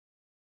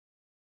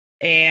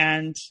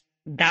 And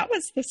that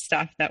was the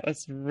stuff that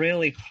was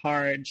really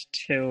hard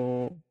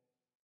to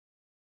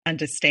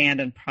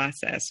understand and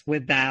process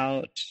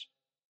without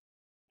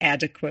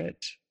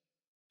adequate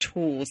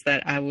tools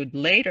that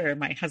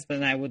my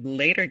husband and I would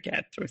later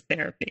get through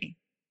therapy.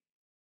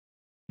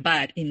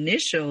 But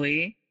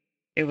initially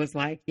it was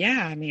like,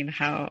 yeah, I mean,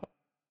 how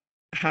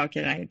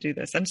can I do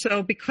this? And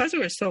so because we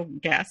were so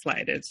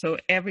gaslighted, so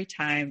every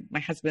time my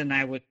husband and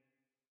I would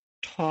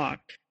talk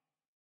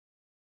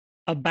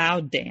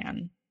about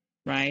Dan,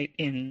 right,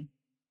 in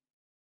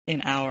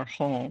our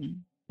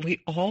home,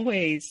 we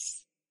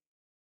always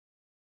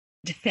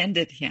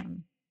defended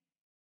him.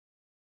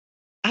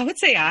 I would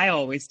say I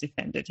always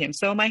defended him.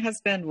 So my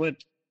husband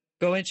would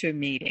go into a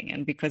meeting,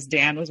 and because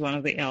Dan was one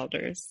of the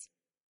elders,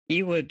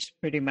 he would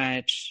pretty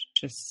much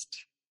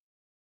just,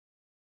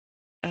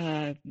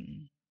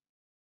 he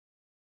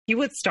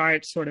would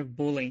start sort of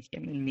bullying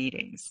him in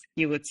meetings.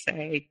 He would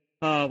say,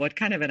 oh, what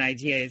kind of an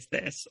idea is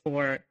this?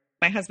 Or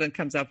my husband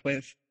comes up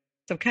with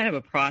some kind of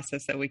a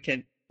process that we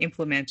can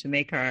implement to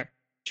make our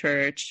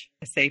church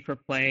a safer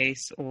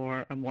place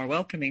or a more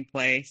welcoming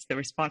place, the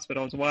response would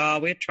always,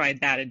 well, we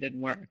tried that, it didn't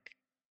work.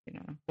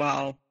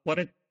 Well, what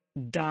a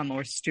dumb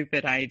or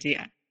stupid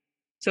idea.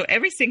 So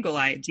every single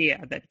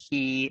idea that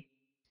he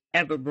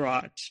ever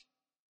brought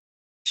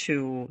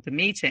to the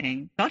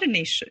meeting, not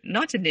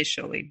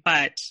initially,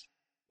 but,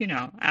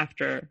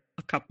 after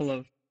a couple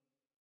of,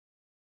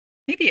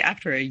 maybe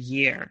after a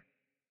year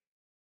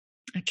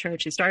at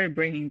church, he started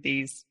bringing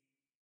these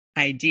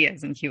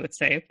ideas, and he would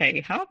say,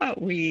 okay, how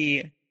about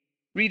we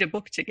read a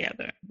book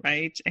together,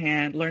 right?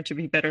 And learn to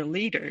be better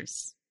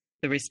leaders.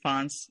 The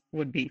response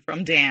would be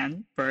from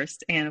Dan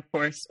first. And of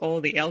course, all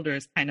the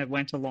elders kind of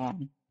went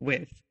along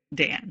with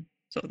Dan.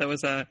 So there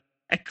was a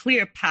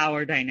clear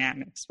power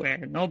dynamics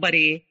where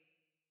nobody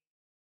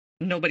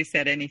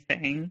said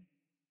anything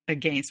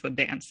against what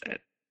Dan said.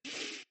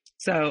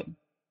 So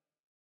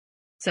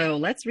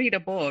let's read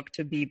a book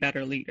to be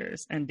better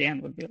leaders. And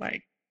Dan would be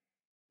like,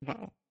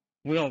 well,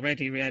 we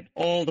already read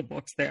all the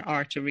books there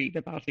are to read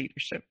about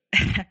leadership.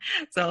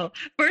 So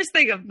first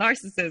thing of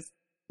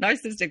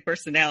narcissistic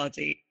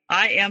personality,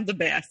 I am the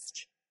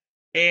best.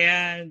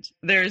 And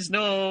there's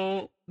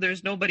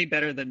nobody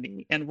better than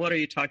me. And what are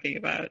you talking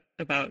about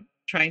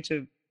trying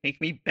to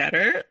make me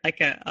better? Like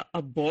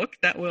a book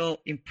that will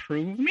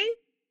improve me?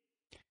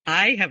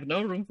 I have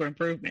no room for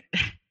improvement.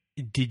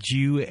 Did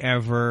you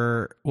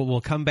ever, well,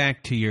 we'll come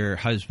back to your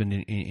husband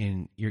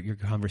in your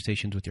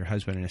conversations with your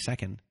husband in a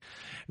second,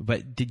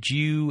 but did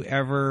you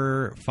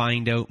ever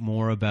find out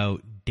more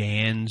about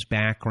Dan's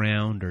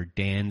background or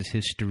Dan's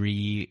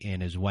history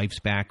and his wife's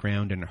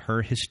background and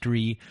her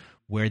history,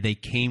 where they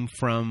came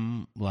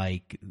from,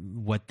 like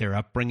what their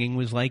upbringing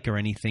was like or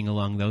anything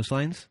along those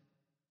lines?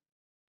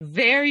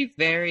 Very,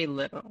 very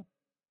little.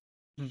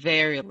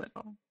 Very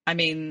little. I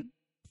mean,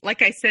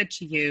 like I said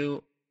to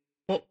you,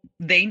 what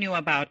they knew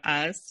about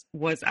us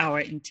was our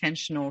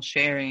intentional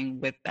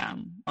sharing with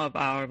them of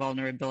our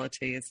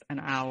vulnerabilities and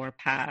our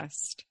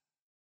past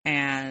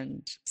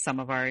and some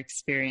of our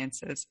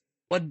experiences.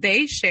 What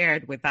they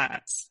shared with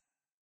us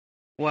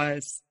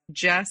was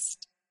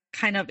just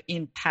kind of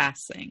in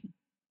passing.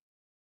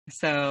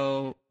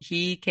 So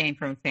he came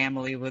from a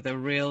family with a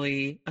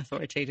really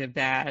authoritative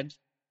dad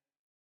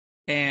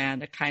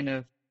and a kind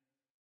of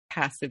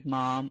passive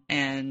mom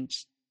and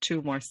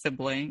two more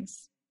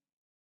siblings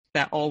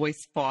that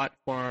always fought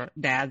for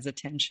dad's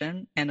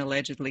attention, and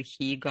allegedly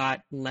he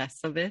got less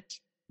of it.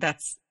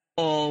 That's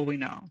all we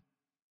know.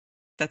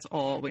 That's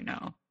all we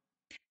know.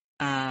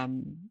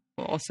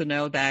 We'll also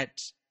know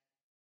that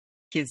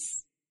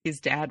his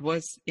dad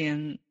was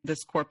in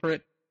this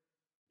corporate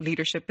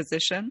leadership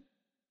position,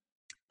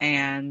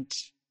 and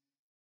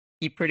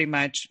he pretty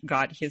much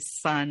got his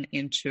son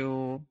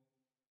into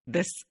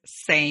this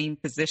same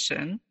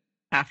position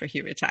after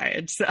he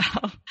retired.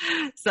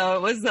 So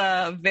it was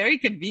very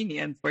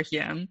convenient for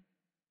him,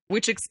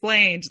 which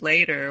explained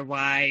later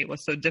why it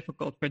was so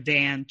difficult for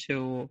Dan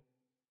to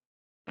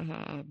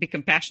be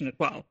compassionate.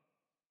 Well,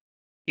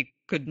 he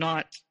could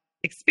not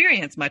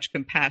experience much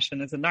compassion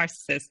as a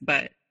narcissist,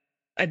 but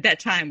at that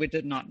time we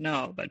did not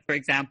know. But for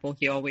example,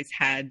 he always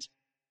had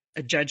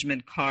a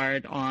judgment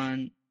card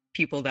on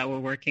people that were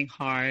working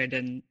hard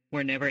and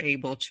were never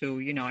able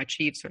to,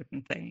 achieve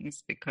certain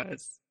things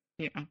because,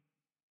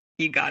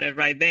 he got it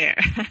right there.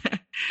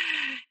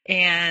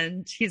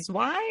 And his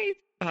wife,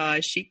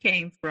 she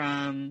came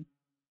from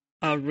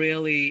a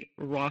really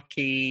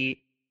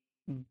rocky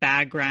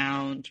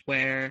background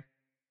where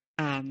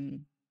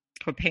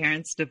her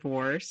parents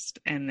divorced,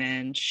 and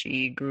then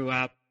she grew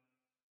up.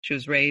 She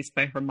was raised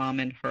by her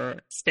mom and her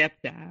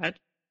stepdad.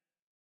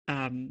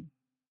 And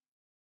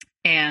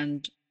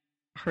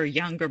her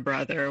younger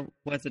brother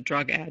was a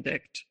drug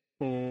addict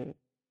who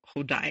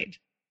died.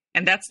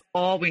 And that's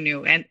all we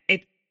knew. And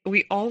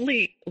we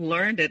only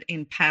learned it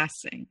in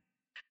passing.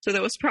 So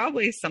there was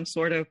probably some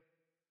sort of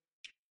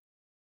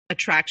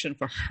attraction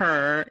for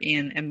her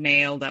in a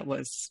male that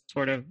was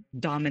sort of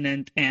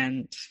dominant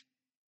and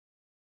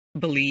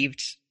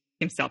believed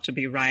himself to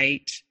be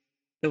right.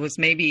 There was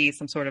maybe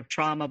some sort of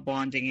trauma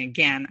bonding.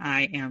 Again,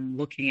 I am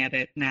looking at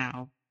it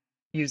now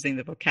using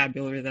the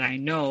vocabulary that I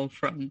know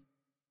from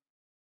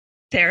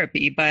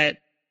therapy, but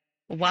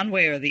one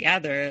way or the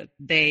other,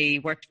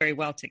 they worked very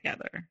well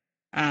together.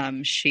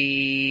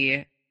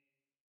 She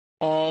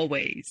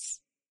always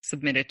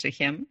submitted to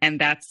him, and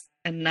that's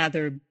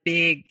another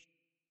big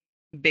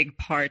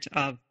part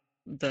of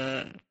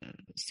the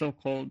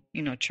so-called,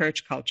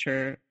 church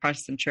culture,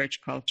 Protestant church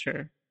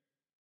culture.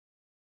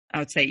 I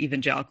would say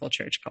evangelical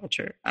church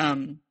culture,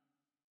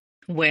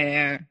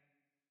 where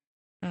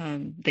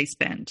they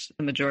spent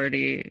the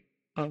majority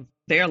of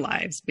their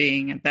lives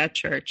being at that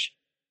church,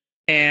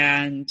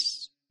 and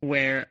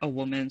where a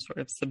woman sort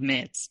of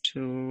submits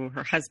to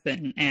her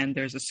husband, and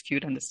there's a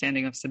skewed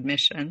understanding of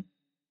submission.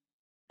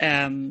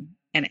 And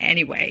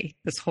anyway,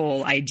 this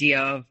whole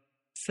idea of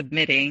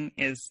submitting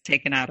is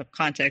taken out of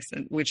context,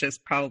 which is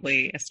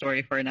probably a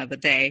story for another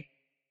day.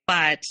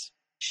 But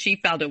she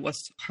felt it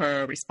was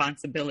her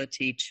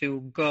responsibility to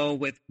go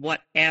with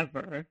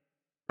whatever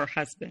her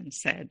husband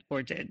said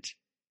or did.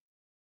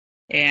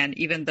 And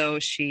even though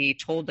she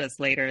told us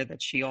later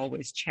that she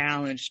always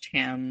challenged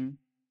him,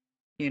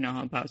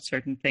 about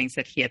certain things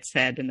that he had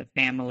said in the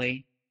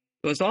family,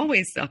 there was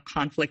always a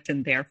conflict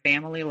in their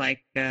family,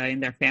 like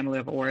in their family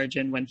of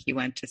origin, when he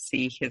went to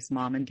see his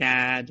mom and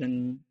dad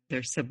and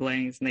their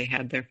siblings, and they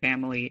had their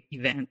family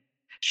event.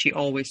 She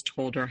always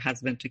told her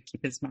husband to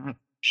keep his mouth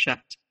shut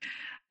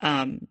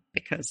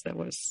because there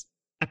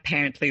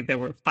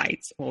were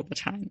fights all the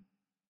time.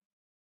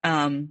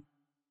 And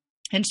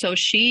so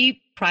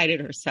she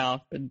prided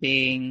herself in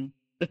being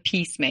the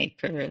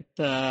peacemaker,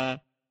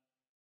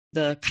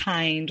 the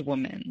kind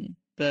woman,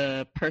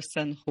 the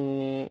person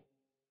who,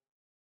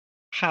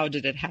 how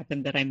did it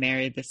happen that I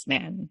married this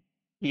man?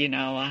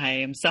 I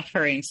am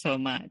suffering so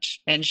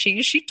much. And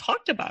she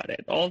talked about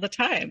it all the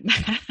time.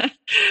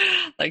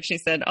 Like she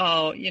said,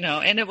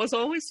 and it was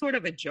always sort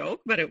of a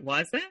joke, but it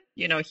wasn't.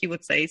 He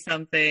would say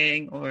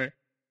something, or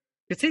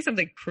could say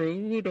something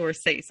crude, or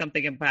say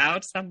something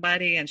about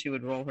somebody, and she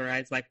would roll her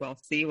eyes like, well,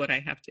 see what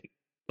I have to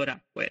put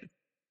up with.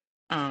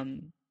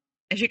 And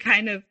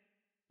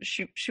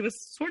she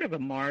was sort of a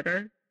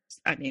martyr.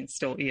 I mean,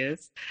 still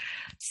is.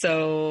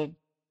 So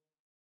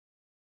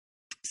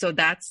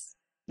that's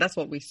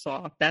what we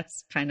saw.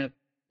 That's kind of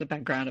the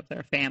background of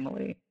their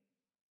family.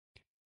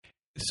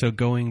 So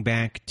going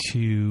back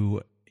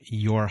to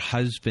your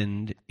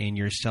husband and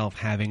yourself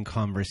having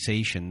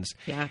conversations,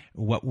 yeah.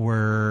 What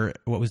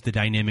was the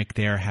dynamic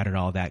there? How did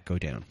all that go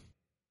down?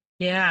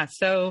 Yeah.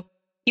 So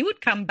he would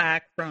come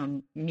back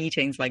from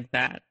meetings like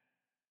that,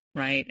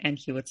 right? And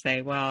he would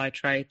say, well, I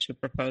tried to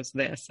propose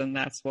this, and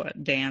that's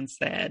what Dan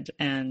said.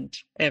 And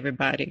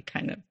everybody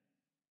kind of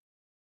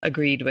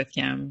agreed with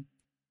him.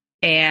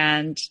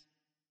 And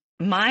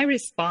my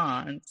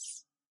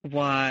response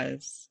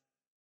was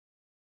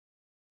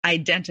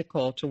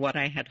identical to what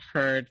I had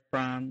heard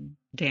from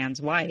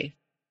Dan's wife,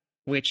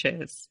 which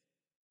is,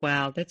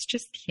 well, that's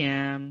just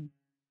him.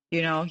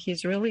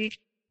 He's really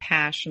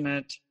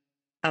passionate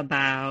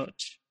about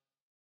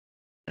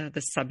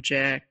the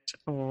subject,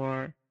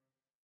 or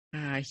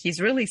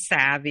he's really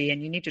savvy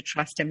and you need to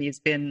trust him. He's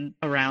been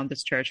around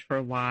this church for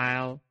a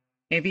while.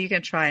 Maybe you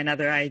can try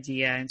another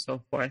idea, and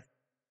so forth.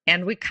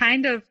 And we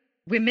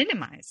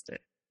minimized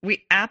it.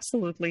 We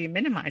absolutely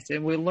minimized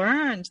it. We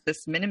learned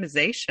this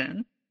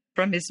minimization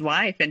from his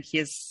wife and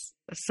his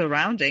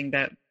surrounding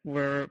that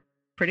were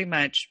pretty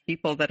much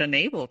people that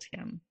enabled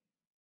him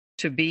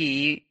to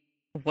be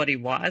what he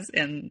was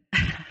and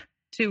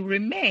to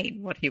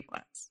remain what he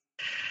was.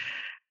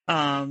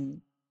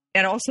 And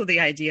also the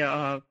idea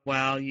of,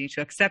 well, you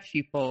should accept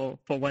people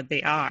for what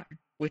they are,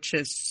 which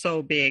is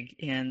so big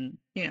in,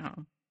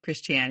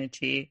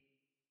 Christianity,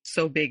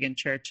 so big in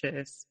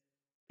churches.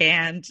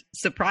 And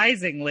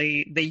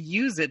surprisingly, they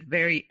use it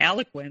very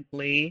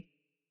eloquently,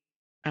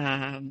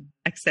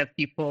 accept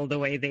people the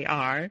way they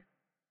are.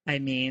 I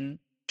mean,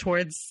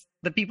 towards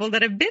the people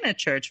that have been at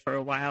church for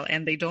a while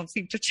and they don't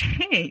seem to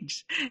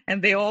change.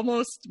 And they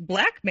almost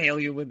blackmail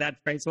you with that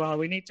phrase, well,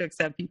 we need to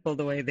accept people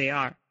the way they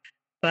are.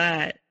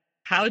 But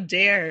how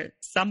dare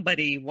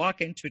somebody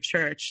walk into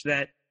church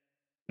that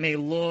may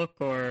look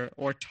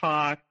or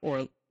talk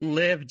or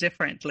live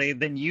differently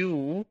than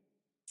you,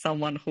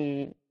 someone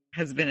who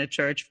has been at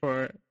church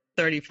for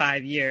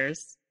 35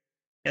 years,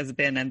 and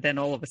then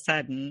all of a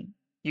sudden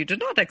you do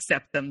not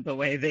accept them the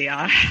way they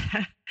are.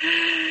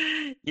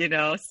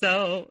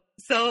 So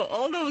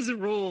all those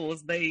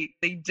rules, they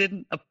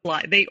didn't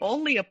apply. They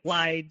only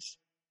applied,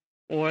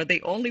 or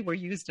they only were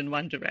used in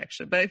one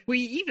direction. But if we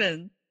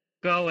even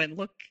go and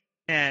look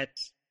at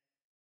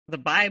the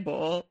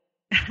Bible,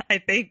 I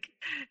think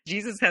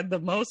Jesus had the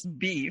most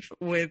beef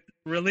with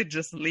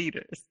religious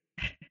leaders.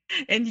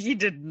 And he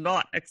did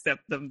not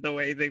accept them the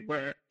way they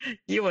were.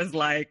 He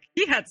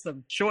had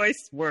some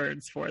choice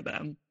words for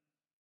them.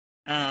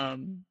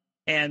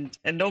 And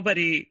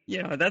nobody,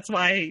 that's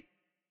why,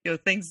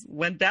 things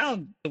went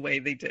down the way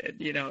they did.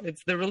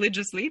 It's the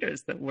religious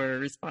leaders that were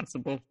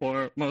responsible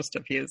for most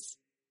of his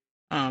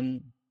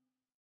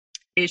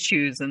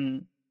issues.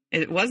 And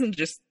it wasn't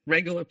just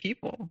regular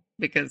people,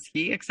 because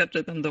he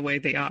accepted them the way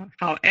they are.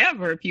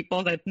 However,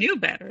 people that knew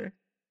better,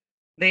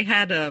 they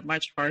had a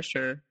much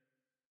harsher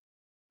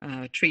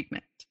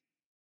treatment.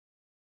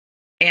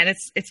 And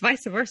it's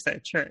vice versa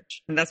at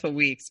church. And that's what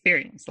we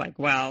experience. Like,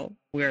 well,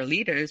 we're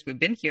leaders. We've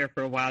been here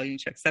for a while. You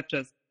should accept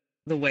us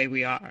the way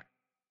we are.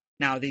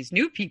 Now, these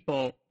new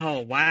people, oh,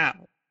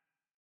 wow.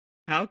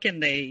 How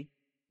can they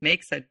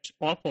make such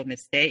awful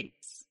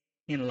mistakes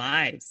in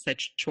lives,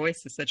 such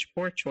choices, such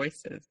poor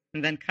choices,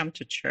 and then come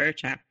to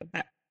church after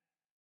that?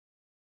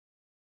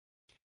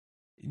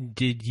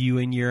 Did you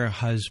and your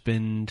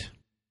husband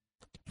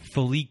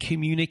fully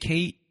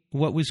communicate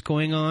what was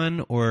going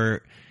on,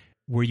 or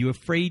were you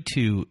afraid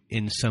to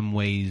in some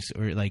ways,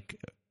 or like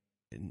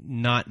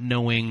not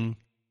knowing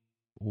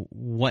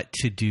what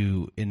to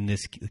do in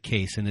this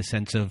case, in the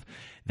sense of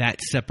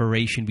that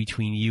separation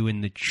between you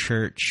and the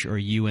church, or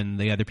you and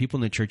the other people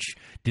in the church?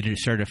 Did it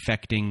start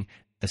affecting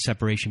the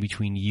separation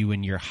between you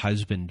and your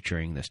husband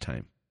during this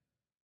time?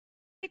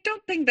 I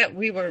don't think that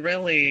we were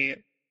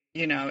really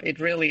it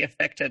really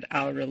affected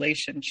our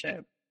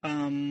relationship.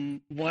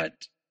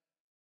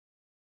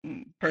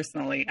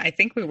 Personally, I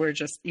think we were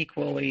just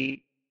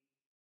equally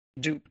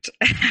duped.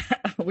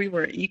 We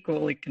were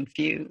equally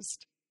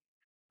confused.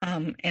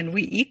 And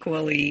we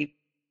equally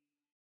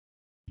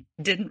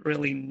didn't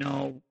really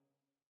know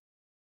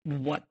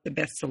what the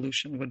best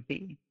solution would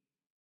be,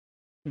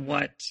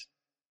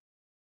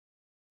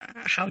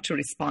 how to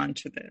respond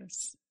to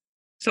this.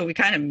 So we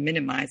kind of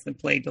minimized and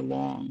played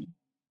along.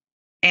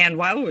 And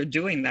while we were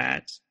doing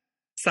that,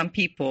 some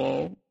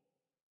people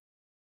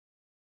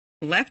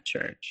left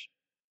church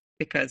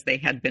because they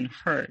had been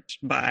hurt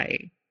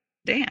by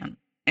Dan.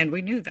 And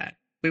we knew that.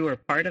 We were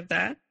part of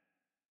that.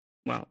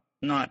 Well,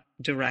 not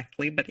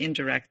directly, but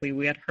indirectly.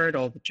 We had heard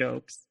all the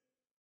jokes.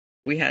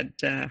 We had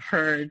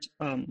heard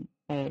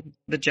all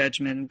the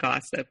judgment,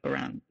 gossip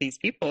around these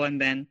people. And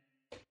then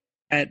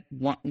at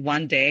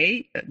one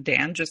day,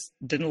 Dan just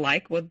didn't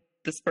like what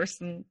this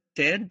person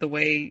did, the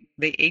way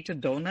they ate a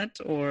donut,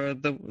 or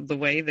the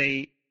way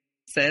they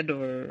said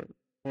or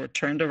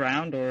turned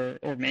around or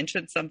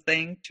mentioned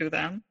something to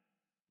them.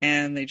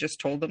 And they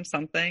just told them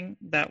something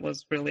that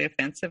was really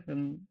offensive,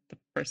 and the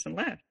person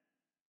left.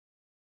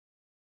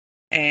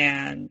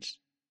 And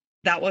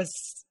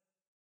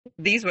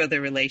these were the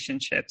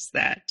relationships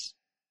that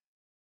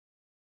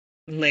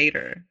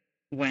later,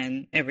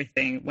 when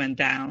everything went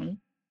down,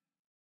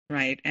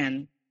 right?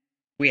 And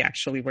we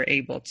actually were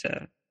able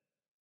to,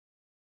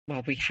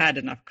 we had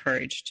enough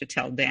courage to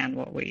tell Dan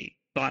what we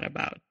thought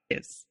about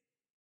his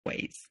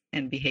ways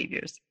and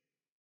behaviors.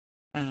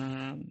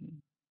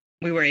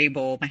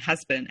 My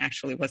husband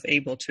actually was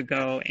able to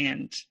go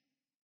and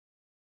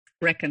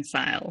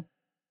reconcile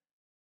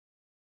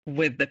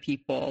with the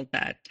people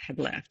that had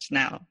left.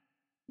 Now,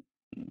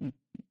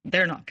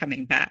 they're not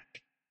coming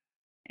back.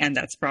 And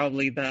that's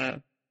probably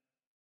the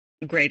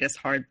greatest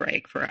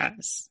heartbreak for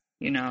us,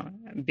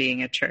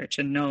 being at church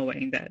and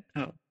knowing that,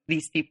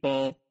 these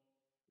people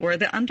were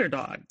the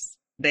underdogs.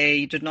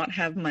 They did not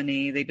have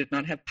money. They did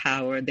not have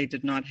power. They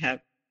did not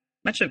have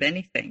much of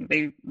anything.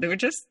 They were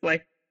just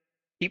like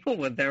people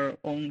with their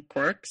own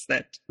quirks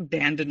that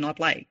Dan did not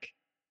like.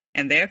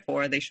 And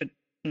therefore, they should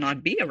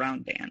not be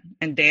around Dan.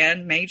 And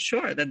Dan made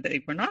sure that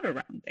they were not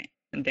around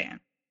Dan.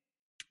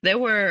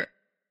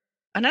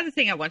 Another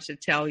thing I wanted to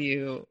tell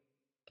you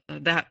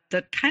that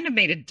kind of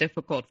made it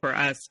difficult for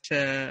us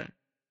to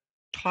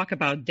talk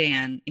about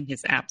Dan in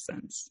his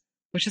absence,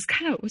 which is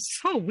it was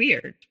so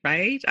weird,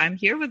 right? I'm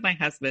here with my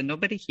husband.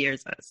 Nobody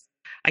hears us.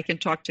 I can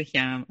talk to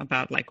him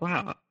about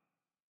wow,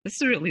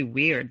 this is really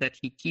weird that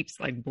he keeps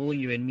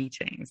bullying you in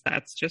meetings.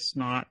 That's just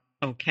not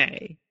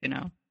okay,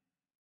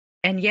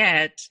 And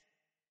yet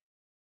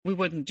we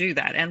wouldn't do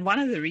that. And one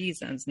of the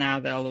reasons now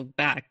that I look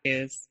back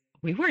is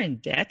we were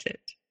indebted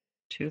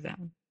to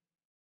them.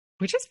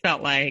 We just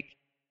felt like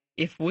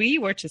if we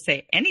were to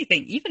say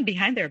anything, even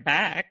behind their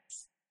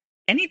backs,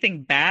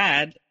 anything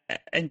bad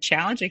and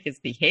challenging his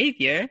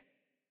behavior,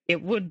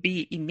 it would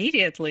be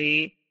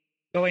immediately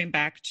going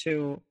back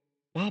to,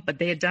 but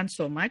they had done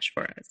so much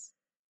for us.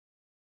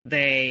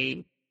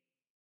 They,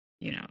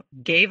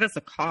 gave us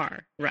a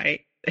car,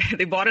 right?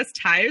 They bought us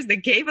tires. They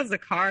gave us a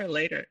car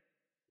later.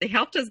 They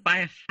helped us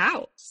buy a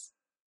house.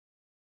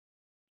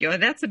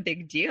 That's a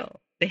big deal.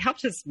 They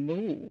helped us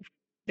move.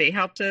 They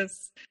helped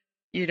us,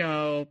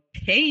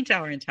 paint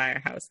our entire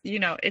house.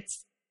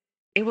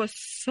 It was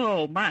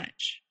so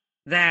much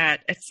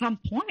that at some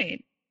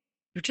point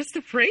you're just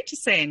afraid to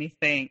say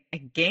anything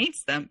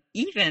against them,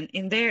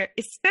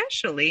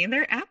 especially in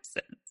their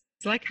absence.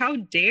 It's like, how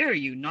dare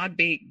you not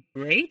be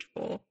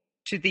grateful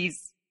to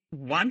these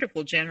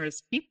wonderful,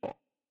 generous people?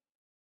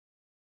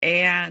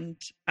 And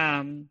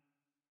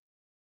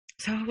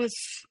so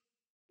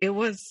it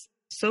was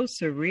so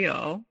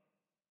surreal,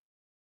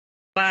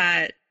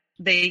 but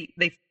he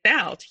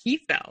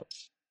felt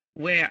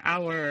where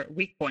our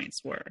weak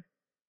points were.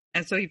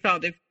 And so he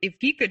felt if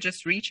he could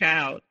just reach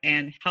out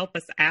and help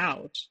us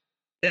out,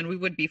 then we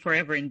would be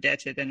forever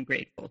indebted and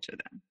grateful to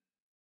them.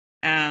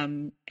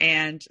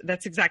 And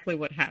that's exactly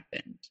what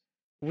happened.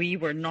 We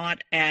were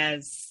not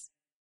as,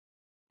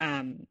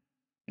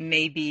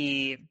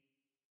 maybe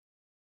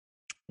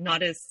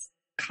not as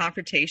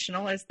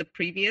confrontational as the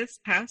previous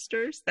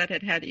pastors that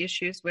had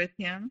issues with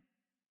him.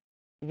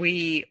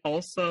 We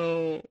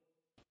also,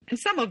 and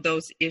some of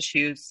those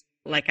issues,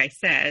 like I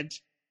said,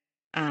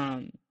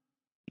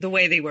 the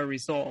way they were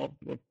resolved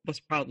was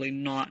probably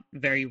not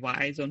very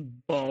wise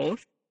on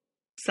both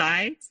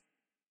sides.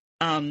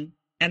 And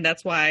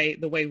that's why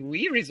the way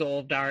we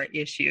resolved our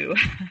issue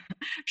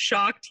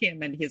shocked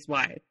him and his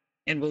wife.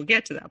 And we'll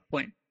get to that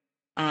point.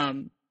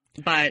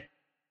 But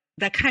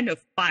that kind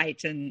of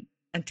fight and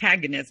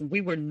antagonism,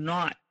 we were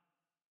not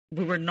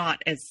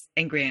as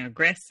angry and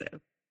aggressive.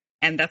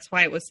 And that's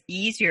why it was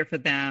easier for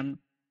them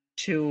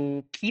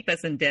to keep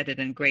us indebted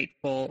and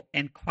grateful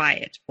and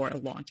quiet for a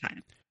long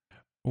time.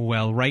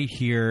 Well, right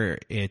here,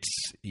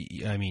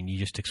 you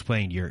just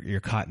explained you're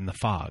caught in the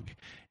fog,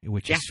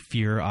 which is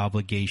fear,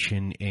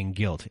 obligation, and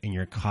guilt. And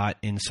you're caught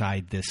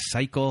inside this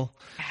cycle.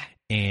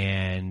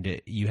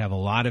 and you have a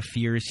lot of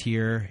fears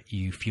here.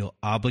 You feel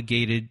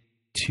obligated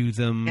to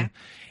them. Yeah.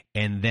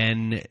 And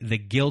then the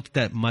guilt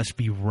that must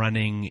be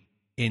running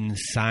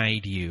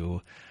inside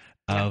you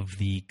of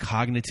the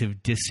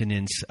cognitive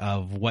dissonance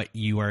of what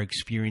you are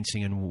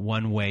experiencing in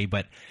one way,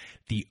 but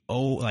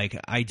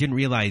I didn't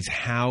realize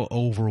how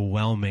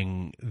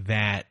overwhelming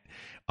that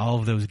all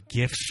of those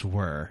gifts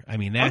were. I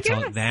mean,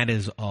 that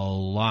is a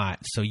lot.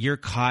 So you're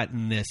caught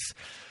in this,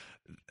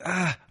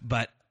 look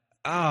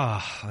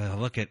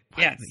at,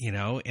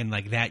 and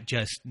like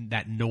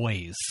that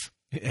noise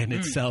in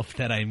itself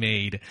that I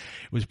made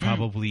was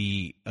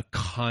probably a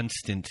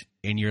constant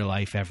in your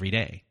life every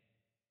day.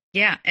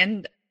 Yeah.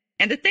 And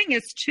the thing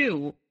is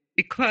too,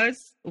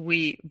 because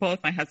both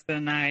my husband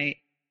and I,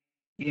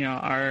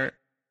 are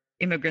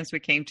immigrants, we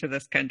came to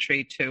this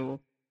country to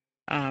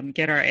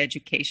get our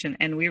education,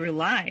 and we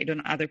relied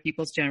on other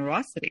people's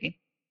generosity.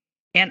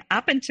 And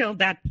up until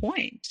that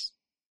point,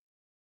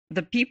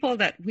 the people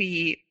that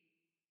we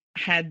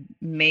had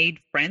made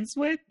friends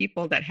with,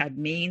 people that had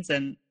means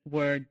and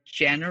were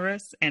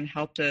generous and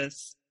helped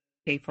us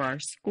pay for our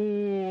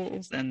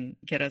schools and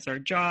get us our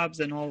jobs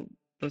and all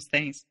those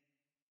things,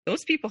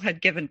 those people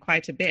had given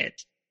quite a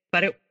bit.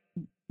 But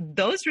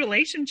those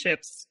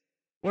relationships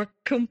were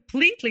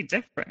completely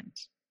different.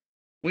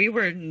 We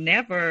were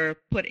never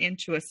put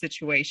into a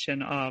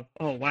situation of,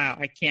 oh, wow,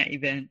 I can't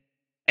even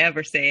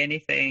ever say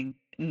anything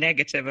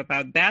negative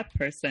about that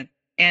person.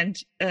 And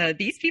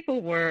these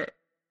people were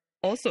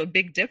also, a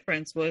big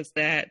difference was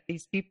that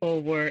these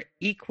people were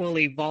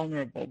equally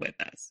vulnerable with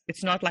us.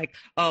 It's not like,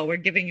 oh, we're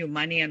giving you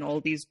money and all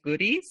these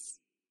goodies,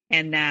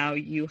 and now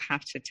you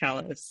have to tell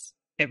us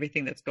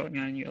everything that's going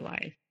on in your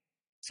life.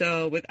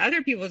 So with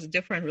other people, it's a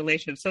different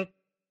relationship.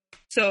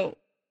 So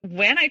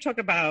when I talk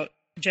about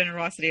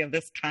generosity of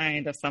this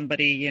kind, of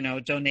somebody,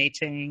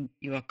 donating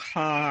you a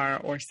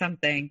car or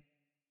something,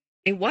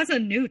 it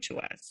wasn't new to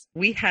us.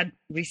 We had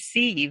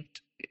received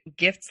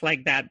gifts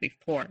like that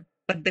before,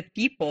 but the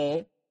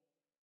people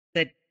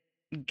that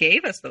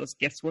gave us those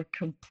gifts were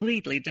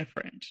completely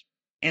different,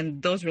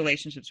 and those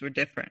relationships were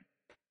different.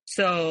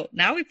 So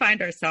now we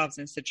find ourselves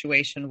in a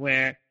situation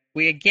where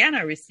we again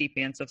are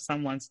recipients of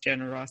someone's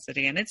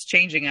generosity, and it's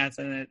changing us,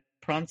 and it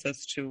prompts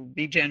us to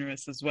be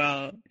generous as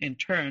well in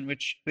turn,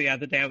 which the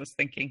other day I was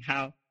thinking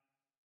how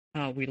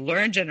we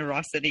learn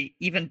generosity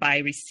even by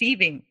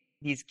receiving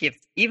these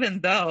gifts,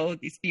 even though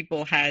these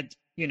people had,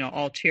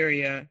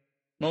 ulterior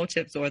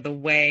motives, or the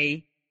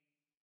way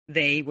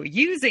they were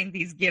using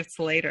these gifts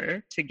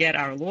later to get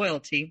our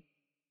loyalty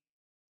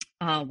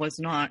was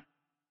not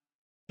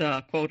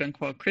the quote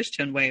unquote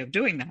Christian way of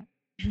doing that.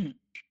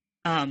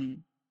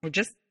 We're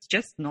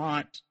just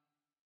not,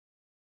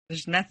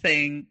 there's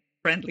nothing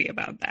friendly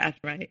about that,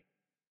 right?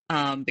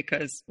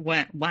 Because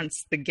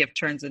once the gift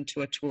turns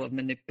into a tool of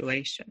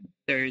manipulation,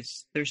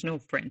 there's no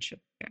friendship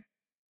there.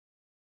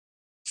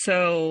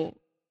 So,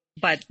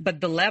 but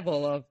the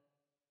level of,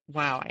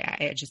 wow,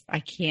 I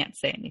can't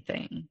say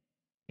anything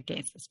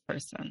against this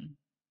person.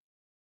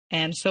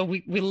 And so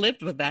we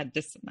lived with that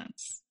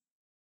dissonance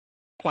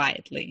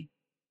quietly,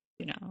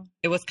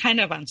 It was kind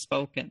of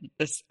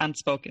this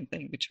unspoken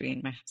thing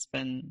between my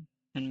husband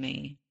and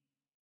me.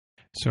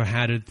 So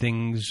how did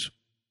things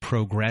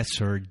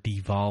progress or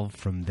devolve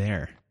from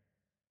there?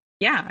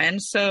 Yeah,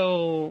 and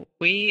so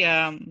it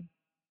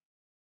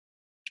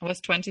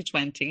was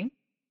 2020,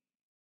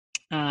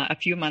 a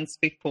few months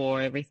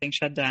before everything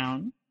shut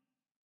down,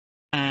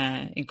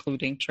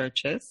 including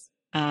churches.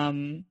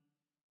 And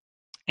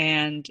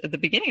at the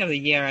beginning of the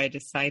year, I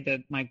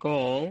decided my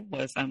goal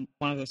was, I'm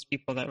one of those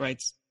people that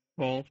writes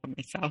goal for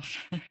myself.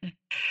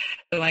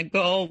 So my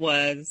goal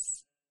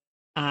was,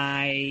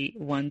 I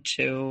want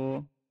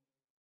to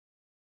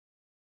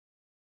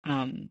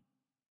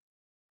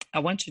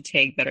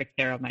take better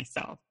care of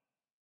myself.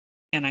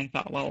 And I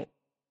thought, well,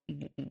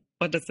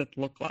 what does it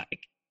look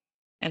like?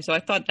 And so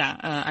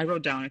I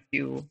wrote down a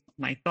few of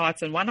my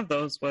thoughts. And one of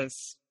those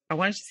was, I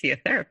wanted to see a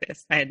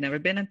therapist. I had never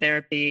been in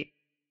therapy.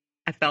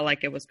 I felt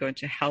like it was going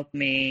to help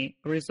me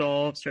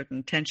resolve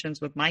certain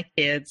tensions with my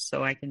kids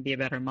so I can be a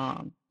better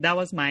mom. That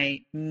was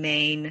my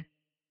main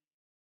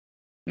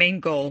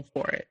goal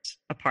for it,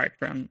 apart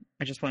from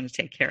I just wanted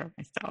to take care of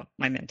myself,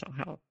 my mental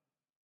health.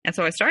 And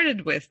so I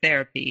started with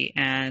therapy,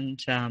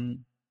 and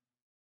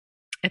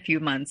a few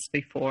months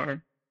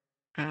before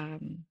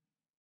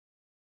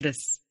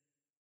this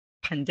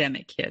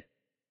pandemic hit.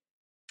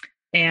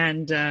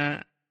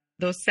 And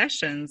those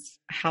sessions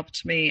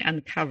helped me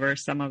uncover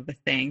some of the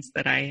things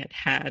that I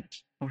had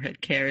or had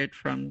carried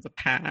from the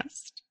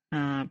past,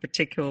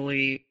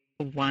 particularly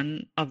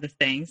one of the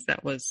things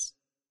that was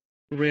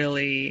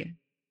really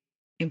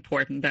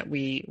important that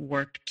we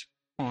worked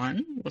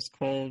on was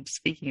called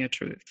speaking a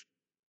truth.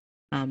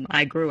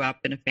 I grew up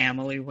in a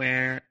family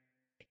where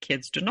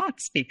kids do not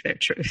speak their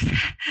truth.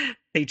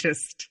 They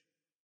just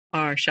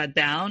are shut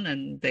down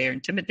and they're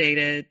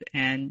intimidated,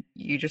 and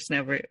you just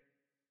never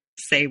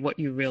say what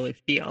you really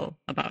feel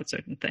about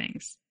certain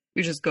things.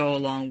 You just go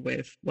along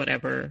with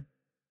whatever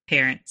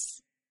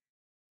parents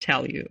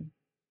tell you,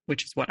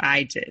 which is what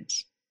I did.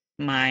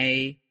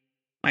 My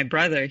my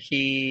brother,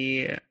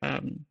 he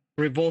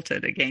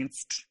revolted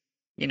against,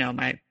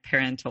 my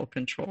parental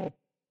control.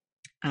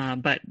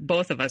 But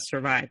both of us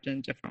survived in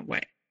a different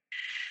way.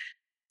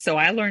 So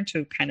I learned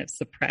to kind of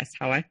suppress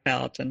how I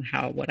felt and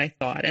what I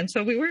thought. And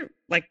so we were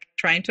like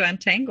trying to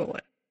untangle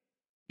it.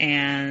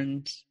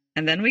 And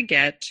then we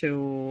get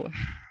to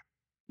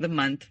the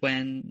month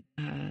when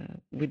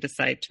we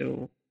decide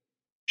to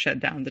shut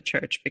down the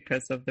church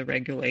because of the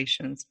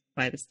regulations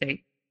by the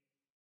state.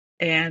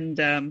 And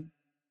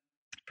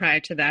prior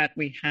to that,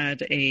 we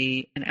had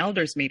an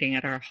elders meeting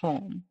at our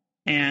home.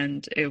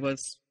 And it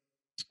was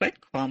quite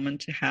common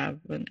to have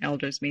an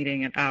elders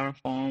meeting at our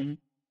home,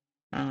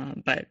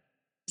 but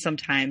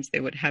sometimes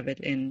they would have it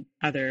in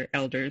other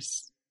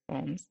elders'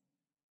 homes.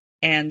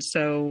 And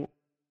so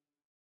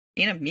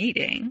in a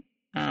meeting,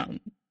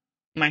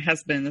 my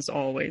husband, as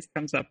always,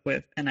 comes up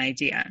with an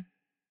idea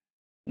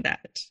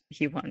that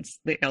he wants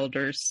the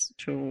elders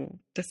to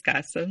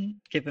discuss and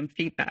give him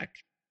feedback.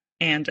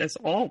 And as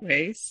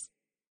always,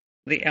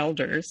 the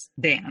elders,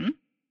 Dan,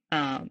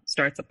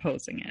 starts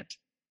opposing it.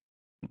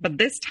 But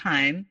this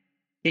time,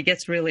 he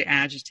gets really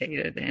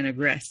agitated and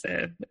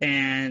aggressive,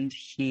 and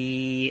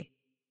he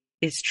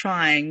is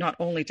trying not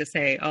only to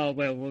say, oh,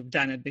 well, we've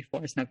done it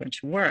before, it's not going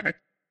to work.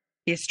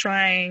 He's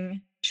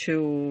trying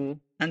to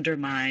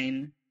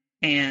undermine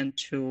and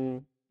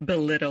to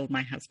belittle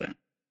my husband.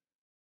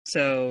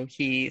 So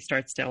he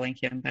starts telling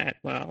him that,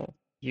 well,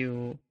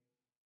 you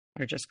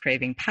are just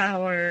craving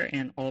power,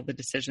 and all the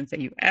decisions that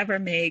you ever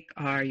make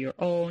are your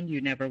own.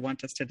 You never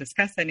want us to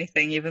discuss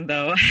anything, even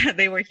though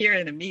they were here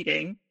in a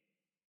meeting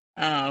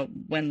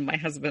when my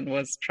husband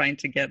was trying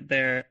to get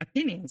their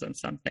opinions on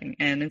something.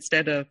 And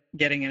instead of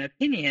getting an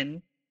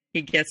opinion,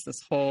 he gets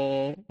this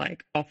whole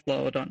like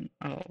offload on,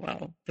 oh,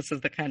 well, this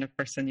is the kind of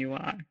person you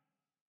are,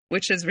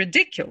 which is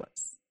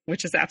ridiculous,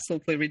 which is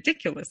absolutely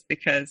ridiculous,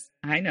 because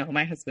I know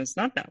my husband's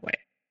not that way.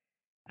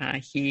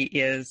 He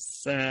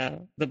is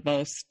the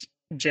most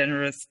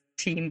generous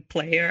team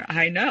player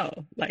I know.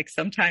 Like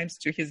sometimes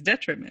to his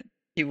detriment,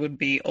 he would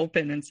be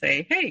open and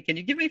say, hey, can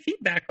you give me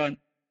feedback on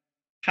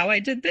how I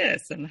did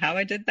this and how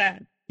I did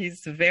that?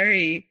 He's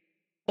very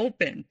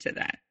open to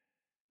that.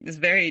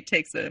 It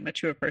takes a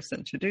mature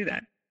person to do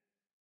that.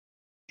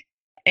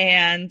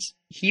 And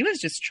he was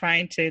just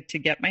trying to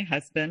get my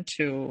husband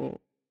to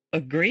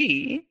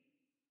agree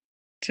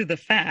to the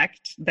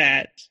fact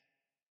that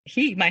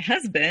my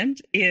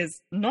husband,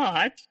 is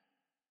not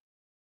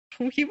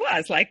who he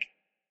was. Like,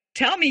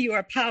 tell me you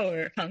are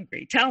power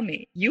hungry. Tell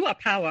me you are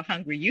power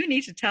hungry. You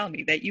need to tell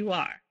me that you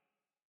are.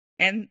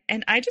 And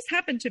I just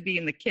happened to be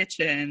in the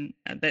kitchen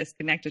that's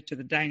connected to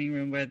the dining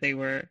room where they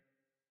were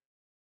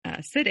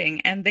sitting,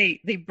 and they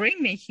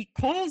bring me. Dan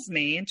calls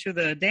me into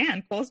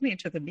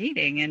the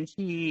meeting, and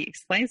he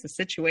explains the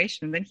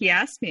situation. Then he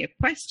asked me a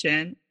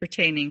question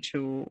pertaining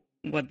to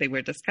what they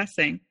were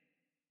discussing.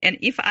 And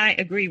if I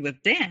agree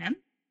with Dan,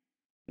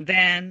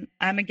 then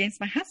I'm against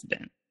my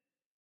husband.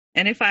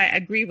 And if I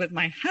agree with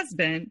my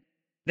husband,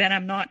 then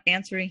I'm not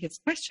answering his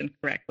question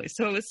correctly.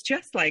 So it's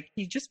just like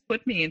he just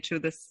put me into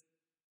this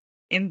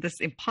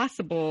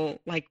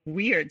impossible, like,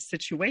 weird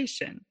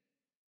situation.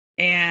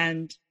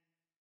 And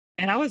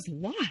I was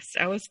lost.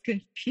 I was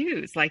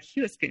confused. Like,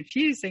 he was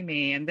confusing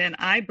me. And then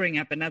I bring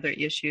up another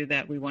issue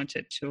that we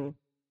wanted to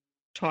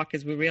talk,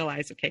 as we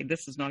realized, okay,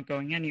 this is not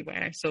going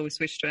anywhere. So we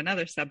switched to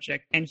another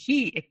subject. And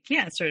he,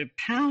 again, started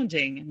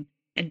pounding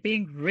and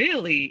being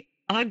really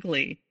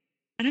ugly.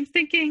 And I'm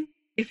thinking,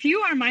 if you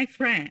are my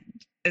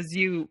friend, as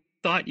you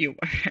thought you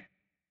were,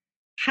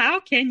 how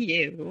can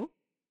you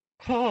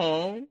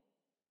call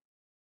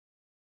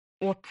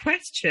or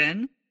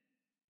question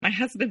my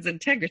husband's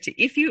integrity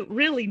if you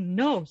really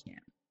know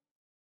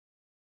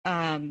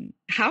him?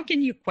 How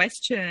can you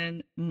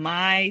question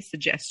my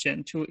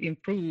suggestion to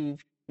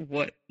improve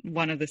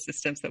one of the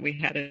systems that we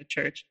had at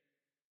church?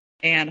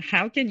 And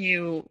how can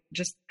you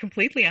just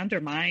completely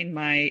undermine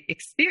my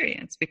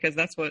experience? Because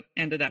that's what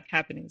ended up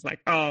happening. It's like,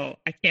 oh,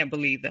 I can't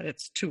believe that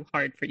it's too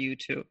hard for you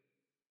to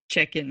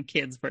check in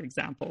kids, for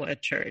example,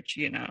 at church,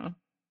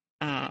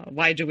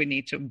 why do we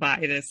need to buy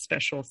this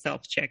special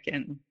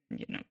self-check-in,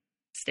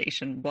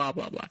 station, blah,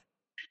 blah, blah.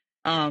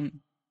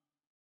 And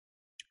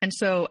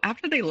so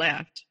after they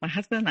left, my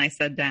husband and I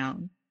sat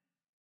down,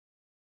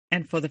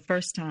 and for the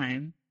first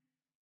time,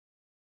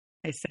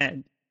 I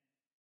said,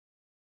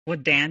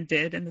 what Dan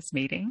did in this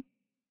meeting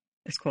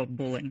is called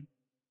bullying.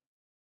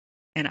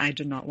 And I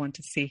do not want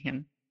to see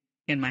him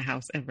in my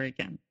house ever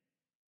again.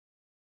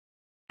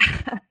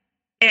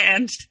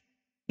 And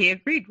he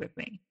agreed with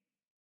me.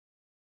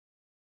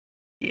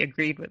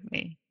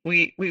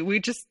 We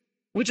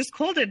just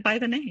called it by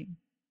the name.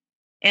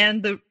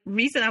 And the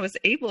reason I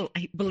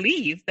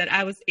believe that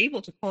I was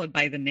able to call it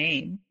by the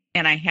name,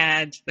 and I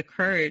had the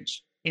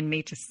courage in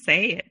me to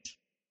say it,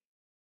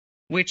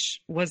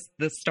 which was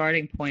the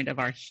starting point of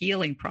our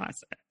healing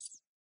process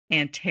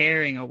and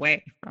tearing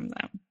away from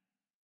them,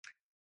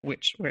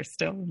 which we're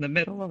still in the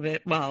middle of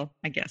it. Well,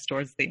 I guess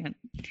towards the end.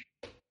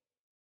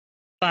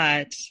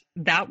 But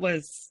that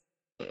was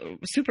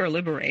super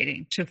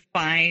liberating, to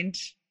find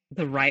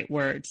the right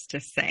words to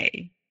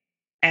say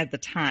at the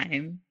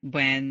time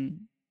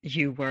when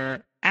you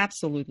were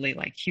absolutely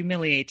like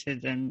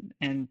humiliated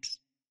and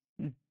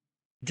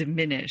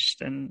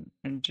diminished and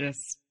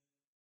just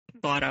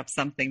thought of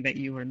something that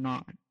you were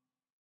not.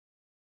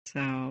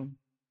 So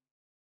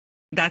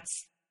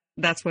that's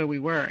where we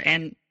were.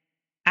 And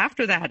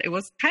after that, it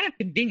was kind of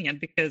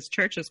convenient because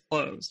churches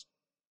closed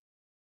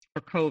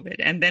for COVID,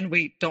 and then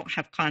we don't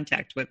have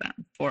contact with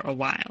them for a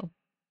while.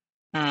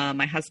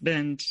 My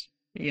husband,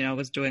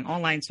 was doing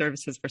online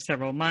services for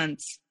several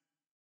months,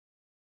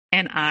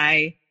 and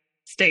I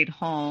stayed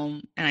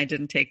home and I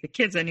didn't take the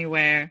kids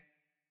anywhere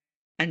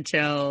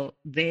until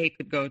they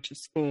could go to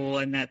school.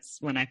 And that's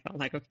when I felt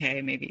like,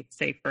 okay, maybe it's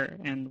safer,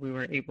 and we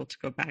were able to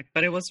go back.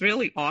 But it was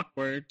really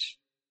awkward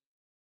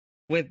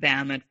with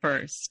them at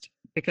first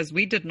because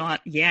we did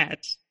not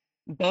yet,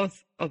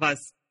 both of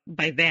us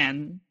by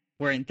then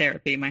were in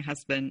therapy, my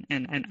husband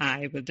and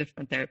I with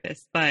different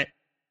therapists, but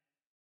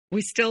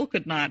we still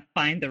could not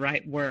find the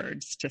right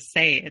words to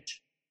say it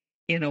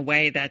in a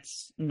way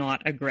that's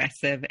not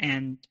aggressive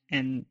and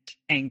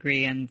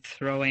angry and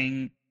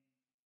throwing,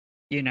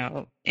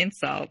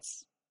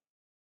 insults.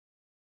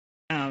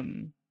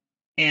 And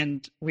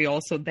we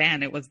also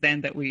it was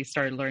then that we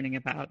started learning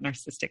about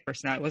narcissistic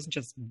personality. It wasn't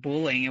just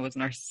bullying, it was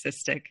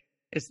narcissistic.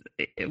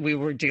 We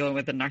were dealing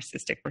with a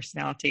narcissistic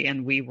personality,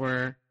 and we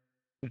were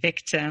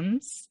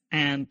victims.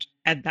 And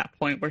at that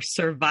point, we're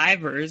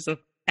survivors of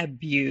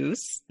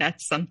abuse.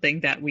 That's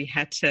something that we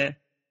had to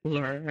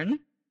learn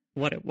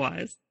what it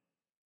was.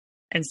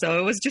 And so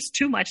it was just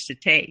too much to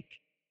take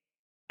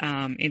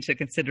into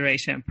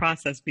consideration and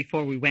process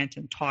before we went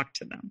and talked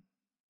to them.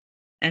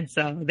 And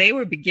so they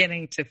were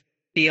beginning to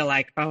feel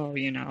like, oh,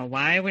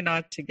 why are we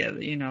not together?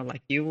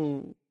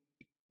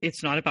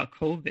 It's not about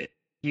COVID,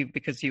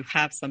 because you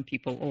have some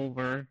people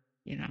over,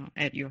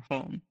 at your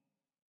home.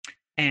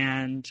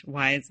 And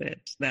why is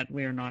it that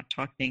we're not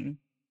talking?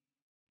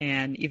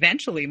 And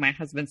eventually my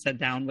husband sat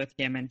down with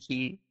him and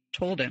he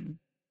told him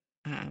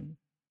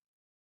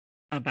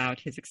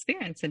about his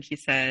experience. And he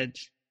said,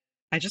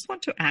 I just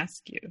want to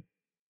ask you,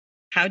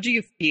 how do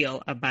you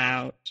feel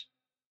about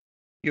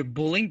your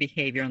bullying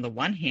behavior on the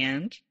one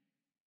hand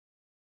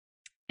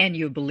and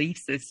your belief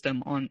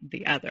system on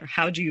the other?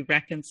 How do you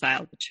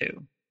reconcile the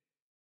two?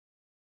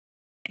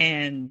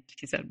 And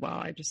he said, well,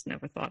 I just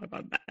never thought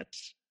about that.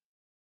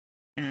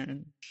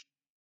 And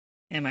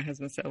my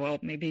husband said, well,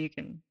 maybe you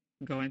can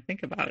go and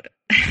think about it.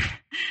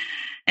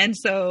 And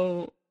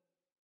so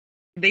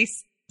they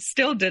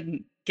still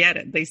didn't get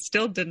it. They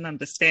still didn't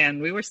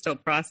understand. We were still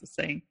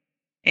processing.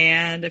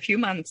 And a few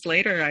months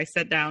later, I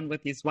sat down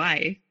with his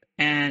wife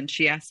and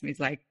she asked me,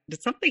 like,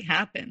 did something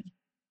happen?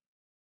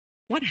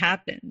 What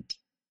happened?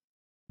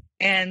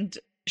 And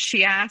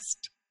she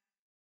asked,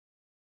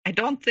 I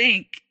don't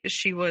think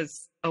she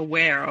was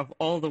aware of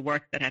all the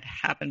work that had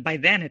happened. By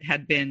then, it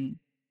had been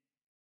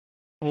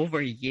over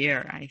a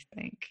year, I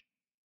think,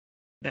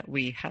 that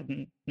we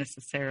hadn't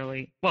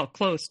necessarily,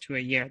 close to a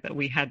year that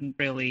we hadn't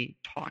really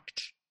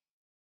talked.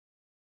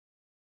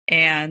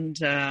 And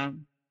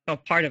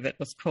part of it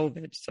was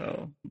COVID,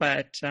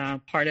 but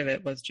part of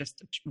it was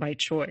just by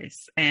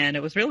choice. And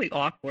it was really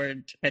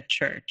awkward at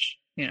church,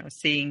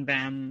 seeing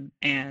them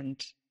and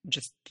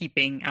just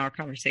keeping our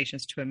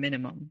conversations to a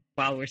minimum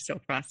while we're still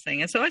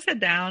processing. And so I sat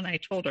down, I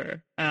told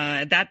her,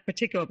 at that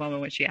particular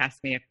moment when she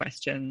asked me a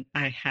question,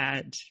 I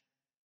had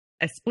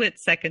a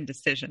split-second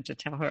decision to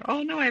tell her,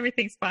 oh, no,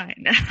 everything's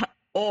fine,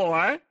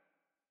 or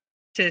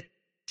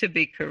to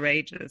be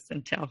courageous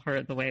and tell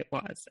her the way it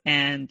was.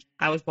 And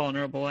I was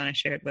vulnerable, and I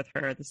shared with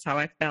her, this is how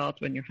I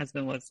felt when your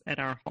husband was at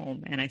our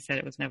home, and I said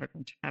it was never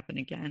going to happen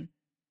again.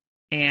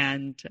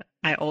 And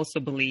I also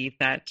believe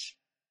that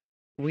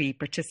we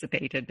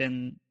participated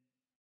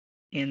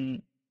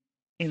in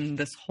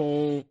this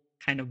whole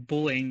kind of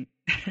bullying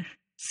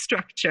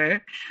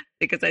structure,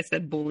 because I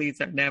said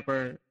bullies are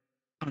never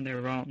on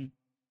their own.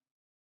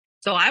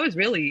 So I was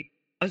really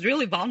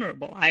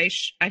vulnerable. I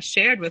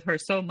shared with her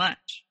so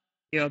much.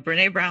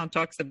 Brené Brown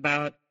talks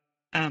about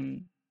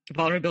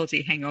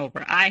vulnerability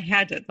hangover. I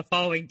had it the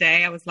following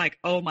day. I was like,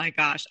 oh my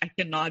gosh, I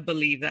cannot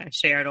believe that I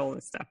shared all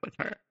this stuff with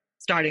her,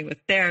 starting with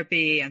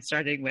therapy and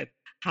starting with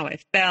how I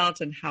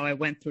felt and how I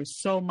went through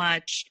so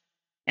much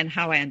and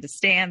how I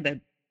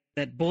understand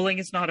that bullying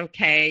is not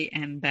okay,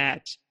 and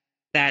that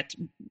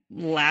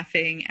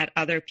laughing at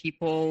other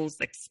people's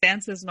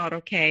expense is not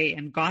okay,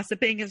 and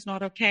gossiping is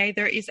not okay.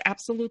 There is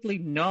absolutely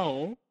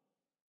no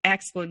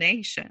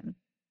explanation.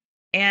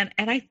 And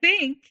I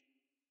think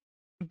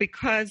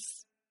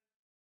because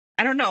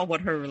I don't know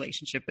what her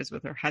relationship is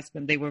with her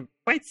husband. They were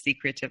quite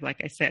secretive.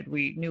 Like I said,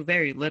 we knew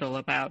very little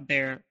about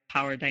their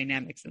power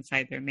dynamics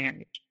inside their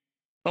marriage.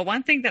 But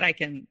one thing that I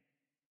can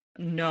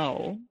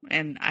know,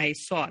 and I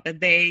saw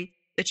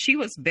that she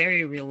was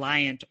very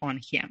reliant on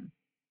him.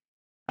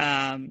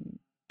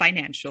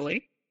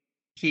 Financially,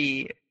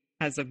 he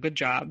has a good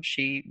job.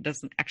 She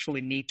doesn't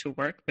actually need to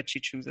work, but she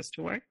chooses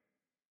to work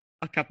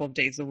a couple of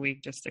days a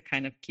week just to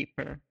kind of keep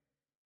her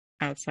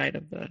outside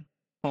of the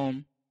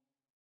home.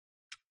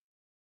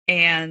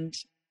 And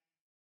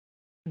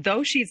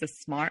though she's a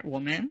smart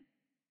woman,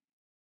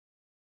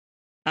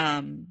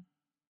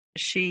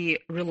 she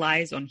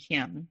relies on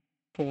him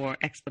for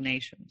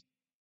explanations.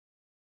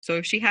 So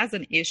if she has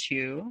an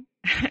issue,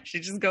 she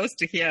just goes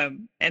to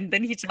him, and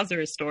then he tells her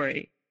a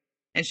story,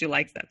 and she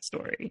likes that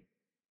story,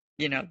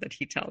 that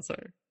he tells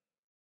her.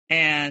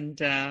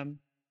 And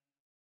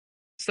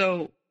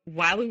so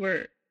while we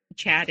were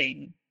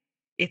chatting,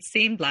 it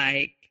seemed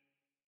like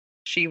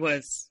she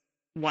was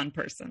one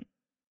person.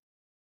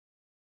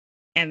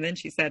 And then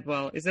she said,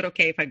 well, is it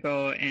okay if I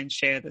go and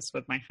share this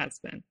with my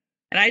husband?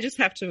 And I just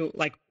have to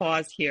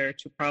pause here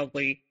to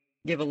probably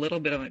give a little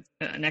bit of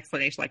an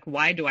explanation.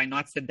 Why do I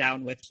not sit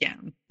down with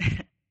him?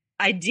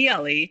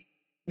 Ideally,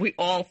 we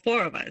all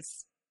four of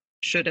us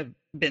should have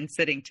been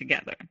sitting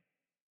together.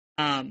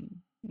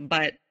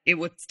 But it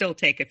would still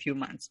take a few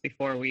months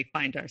before we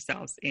find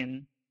ourselves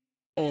in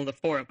all the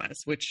four of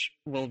us, which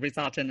will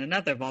result in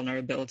another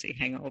vulnerability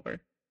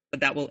hangover. But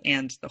that will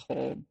end the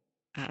whole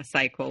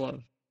cycle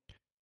of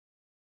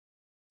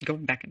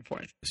going back and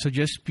forth. So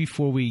just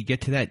before we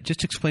get to that,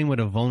 just explain what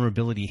a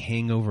vulnerability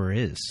hangover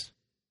is.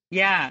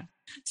 Yeah.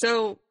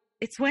 So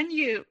it's when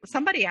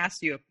somebody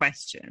asks you a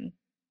question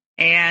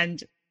and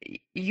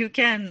you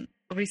can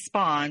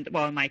respond.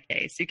 Well, in my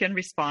case, you can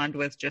respond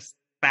with just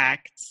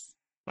facts,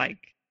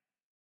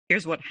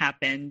 here's what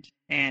happened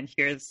and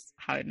here's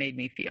how it made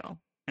me feel,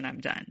 and I'm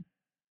done.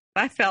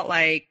 But I felt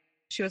like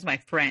she was my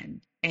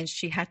friend and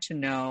she had to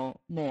know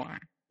more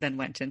than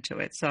went into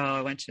it. So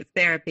I went to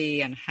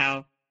therapy and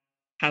how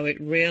it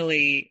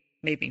really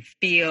made me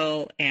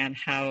feel and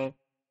how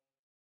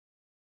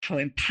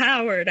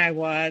empowered I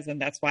was.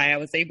 And that's why I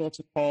was able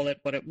to call it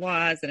what it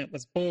was. And it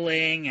was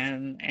bullying,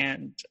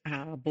 and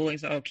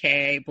bullying's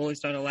okay.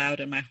 Bully's not allowed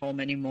in my home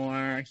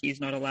anymore. He's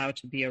not allowed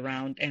to be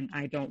around. And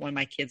I don't want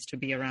my kids to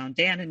be around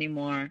Dan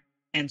anymore,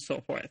 and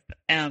so forth.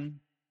 And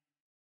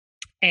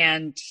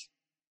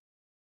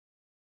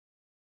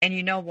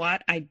you know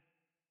what? I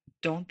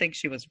don't think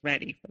she was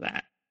ready for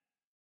that.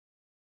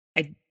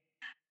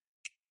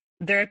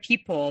 There are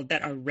people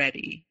that are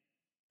ready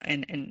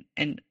and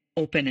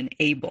open and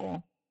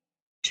able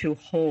to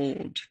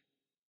hold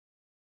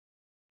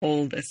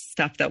all the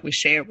stuff that we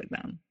share with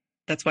them.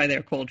 That's why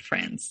they're called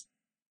friends.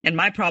 And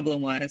my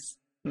problem was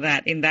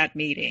that in that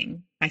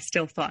meeting, I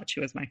still thought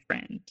she was my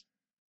friend.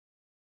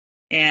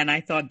 And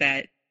I thought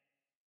that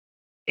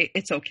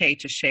it's okay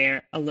to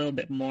share a little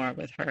bit more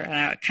with her. And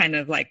I kind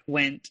of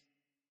went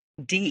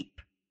deep,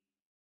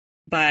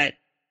 but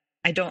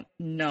I don't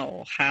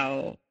know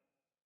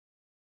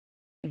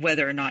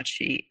whether or not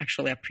she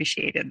actually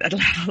appreciated that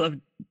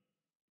level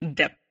of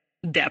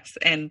depth.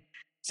 And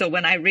so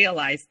when I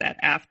realized that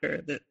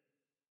after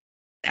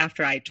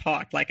I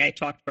talked, I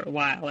talked for a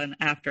while, and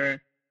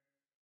after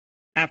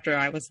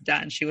I was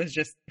done, she was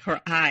just,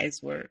 her eyes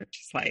were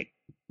just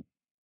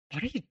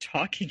what are you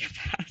talking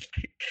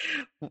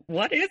about?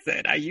 What is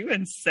it? Are you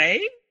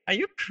insane? Are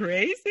you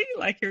crazy?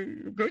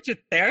 You go to a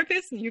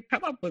therapist and you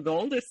come up with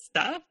all this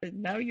stuff,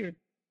 and now you're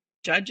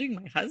judging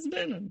my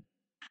husband? And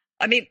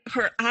I mean,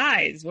 her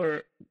eyes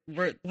were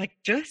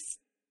just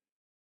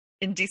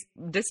in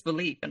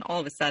disbelief. And all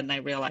of a sudden I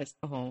realized,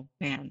 oh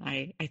man,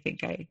 I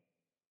think I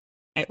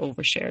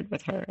overshared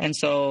with her. And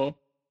so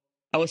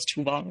I was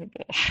too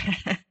vulnerable.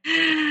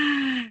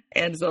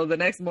 And so the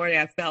next morning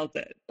I felt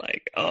it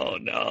oh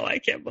no, I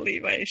can't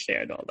believe I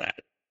shared all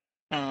that.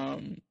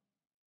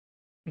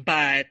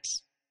 But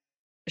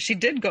she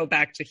did go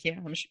back to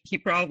him. He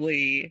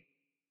probably,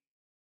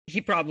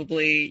 gave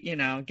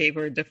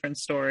her a different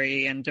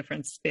story and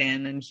different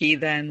spin. And he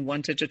then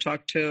wanted to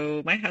talk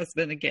to my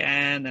husband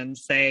again and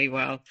say,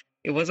 well,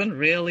 it wasn't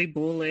really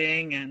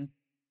bullying, and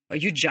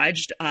you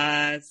judged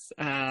us.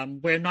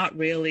 We're not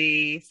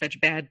really such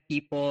bad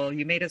people.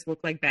 You made us look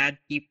like bad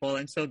people.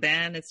 And so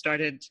then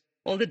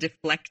all the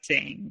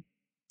deflecting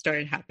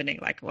started happening.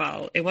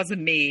 Well, it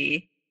wasn't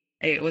me.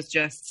 It was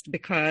just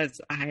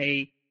because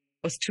I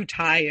was too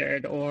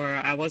tired, or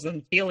I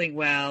wasn't feeling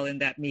well in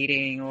that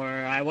meeting, or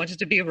I wanted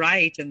to be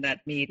right in that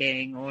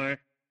meeting, or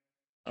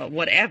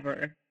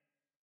whatever.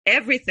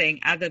 Everything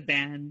other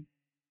than,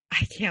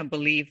 I can't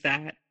believe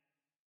that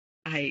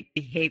I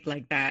behaved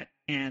like that,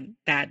 and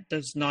that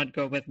does not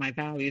go with my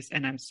values,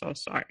 and I'm so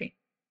sorry.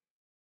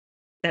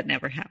 That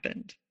never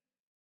happened.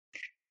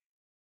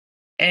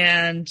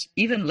 And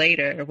even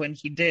later, when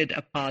he did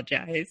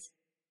apologize,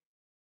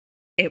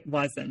 it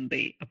wasn't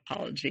the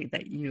apology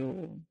that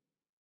you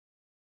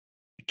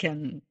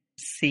can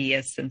see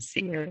as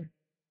sincere,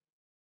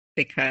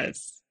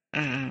 because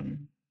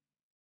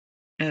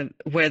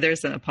where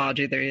there's an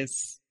apology, there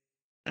is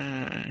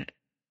the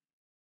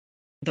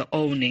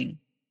owning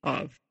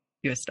of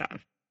your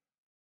stuff.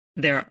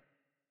 There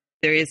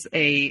is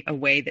a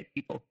way that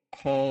people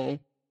call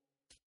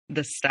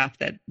the stuff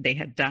that they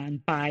had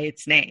done by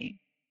its name.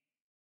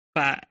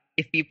 But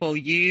if people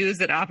use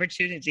an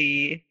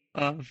opportunity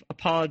of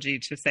apology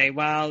to say,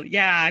 well,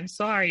 yeah, I'm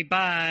sorry,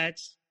 but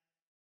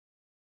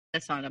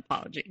that's not an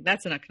apology.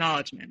 That's an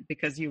acknowledgement,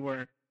 because you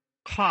were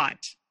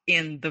caught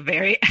in the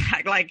very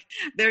act.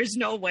 There's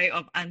no way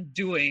of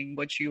undoing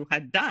what you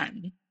had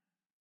done.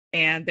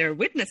 and they're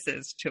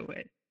witnesses to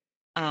it.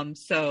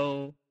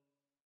 So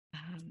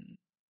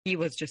he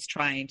was just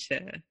trying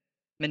to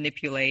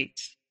manipulate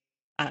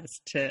us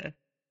to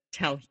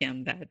tell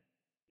him that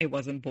it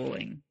wasn't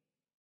bullying,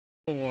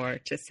 or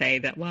to say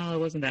that, well, it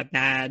wasn't that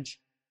bad.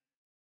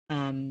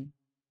 And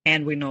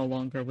we no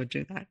longer would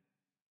do that.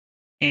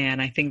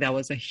 And I think that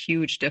was a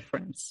huge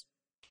difference.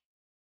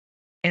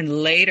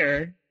 And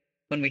later,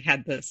 when we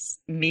had this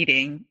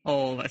meeting,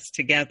 all of us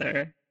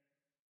together,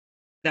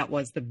 that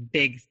was the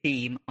big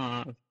theme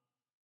of,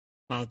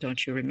 well,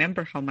 don't you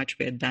remember how much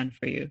we had done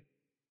for you?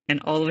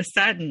 And all of a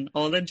sudden,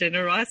 all the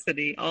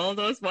generosity, all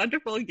those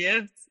wonderful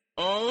gifts,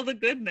 all the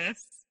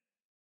goodness,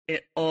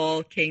 it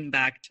all came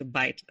back to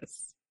bite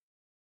us.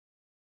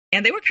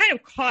 And they were kind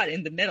of caught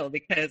in the middle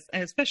because,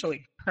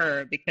 especially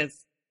her,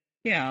 because,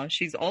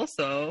 she's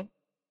also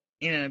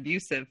in an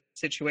abusive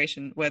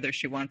situation, whether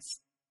she wants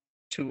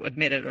to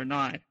admit it or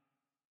not.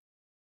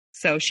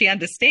 So she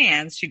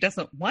understands she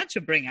doesn't want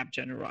to bring up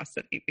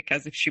generosity,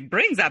 because if she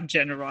brings up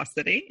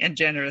generosity and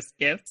generous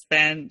gifts,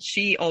 then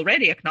she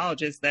already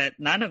acknowledges that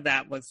none of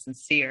that was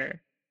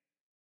sincere.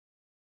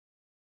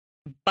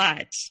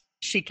 But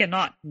she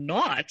cannot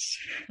not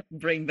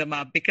bring them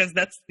up, because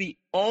that's the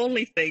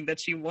only thing that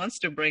she wants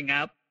to bring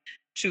up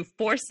to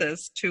force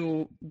us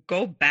to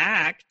go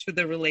back to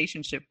the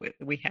relationship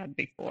we had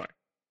before,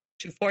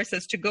 to force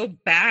us to go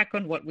back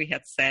on what we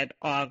had said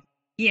of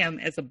him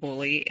as a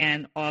bully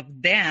and of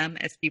them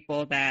as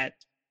people that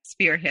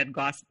spearhead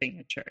gossiping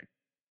at church.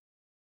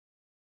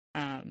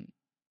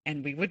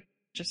 And we would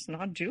just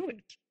not do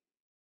it.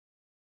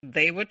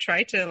 They would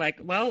try to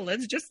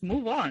let's just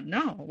move on.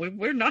 No,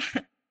 we're not.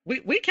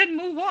 We can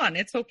move on.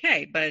 It's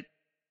okay. But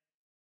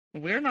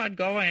we're not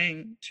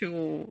going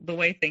to the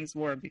way things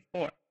were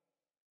before.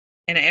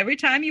 And every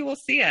time you will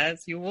see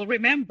us, you will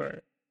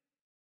remember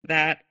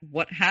that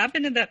what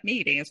happened in that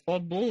meeting is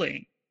called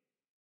bullying.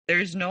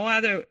 There's no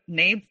other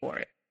name for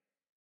it.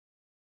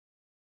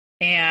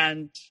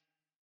 And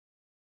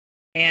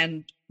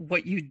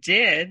what you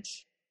did,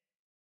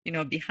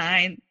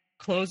 behind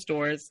closed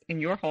doors in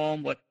your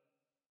home, what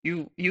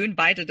you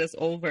invited us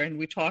over and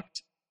we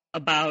talked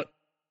about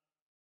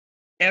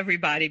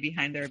everybody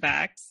behind their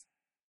backs,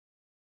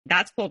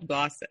 that's called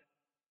gossip.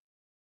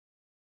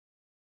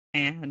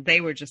 And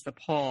they were just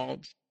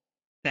appalled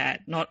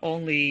that not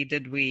only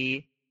did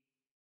we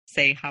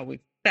say how we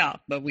felt,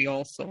 but we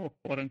also,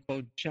 quote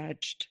unquote,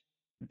 judged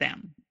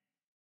them.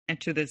 And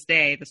to this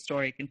day, the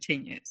story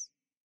continues.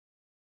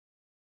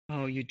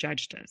 Oh, you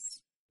judged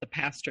us. The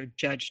pastor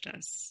judged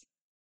us.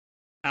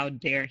 How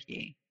dare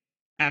he,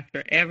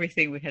 after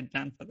everything we had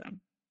done for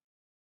them.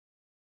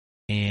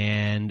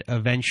 And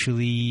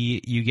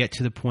eventually you get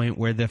to the point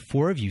where the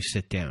four of you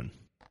sit down.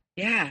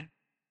 Yeah.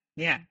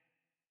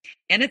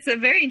 And it's a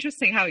very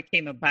interesting how it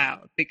came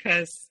about,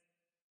 because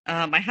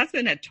my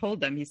husband had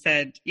told them, he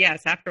said,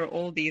 yes, after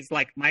all these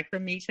micro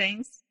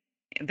meetings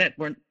that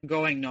were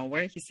going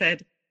nowhere, he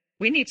said,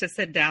 we need to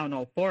sit down,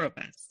 all four of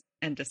us,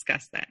 and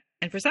discuss that.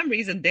 And for some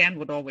reason, Dan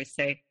would always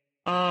say,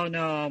 oh,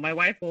 no, my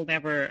wife will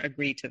never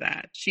agree to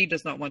that. She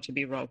does not want to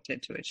be roped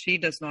into it. She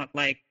does not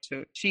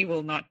she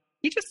will not.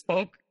 He just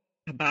spoke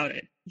about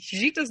it.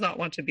 She does not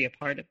want to be a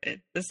part of it.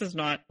 This is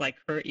not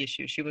her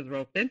issue. She was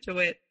roped into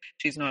it.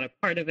 She's not a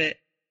part of it.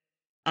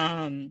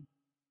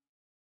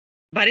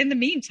 But in the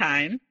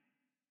meantime,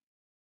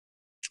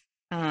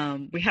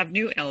 we have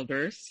new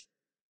elders,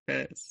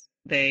 because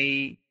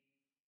they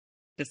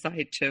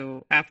decide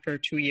to, after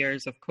 2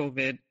 years of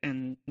COVID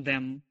and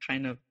them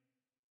kind of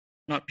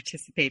not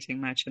participating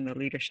much in the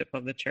leadership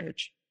of the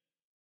church,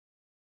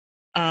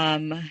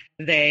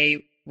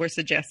 they were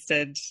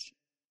suggested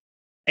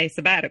a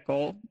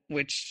sabbatical,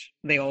 which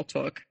they all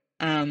took.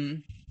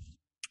 And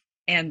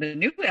the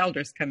new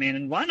elders come in,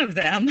 and one of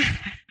them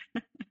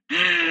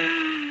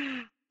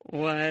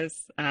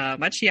was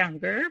much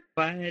younger,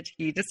 but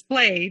he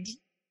displayed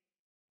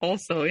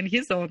also in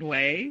his own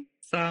way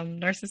some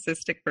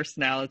narcissistic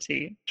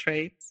personality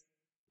traits,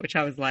 which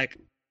I was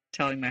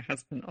telling my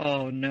husband,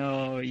 oh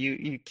no,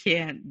 you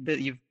can't,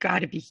 you've got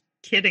to be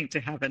kidding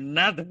to have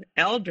another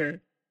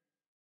elder.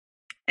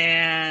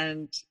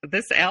 And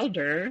this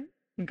elder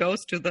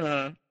goes to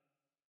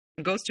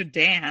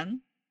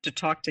Dan to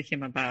talk to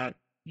him about,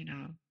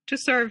 to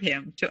serve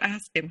him, to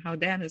ask him how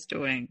Dan is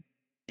doing.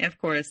 And of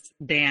course,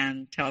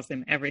 Dan tells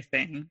him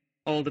everything,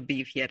 all the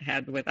beef he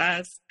had with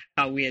us,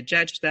 how we had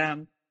judged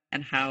them,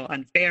 and how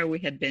unfair we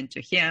had been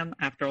to him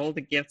after all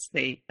the gifts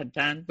they had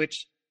done,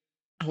 which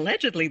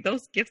allegedly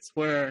those gifts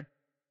were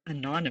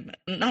anonymous,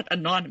 not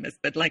anonymous,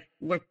 but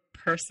were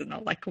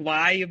personal.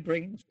 Why are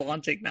you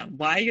flaunting them?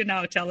 Why are you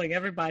now telling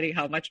everybody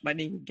how much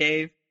money you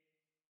gave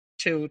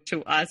to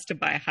us to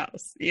buy a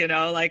house?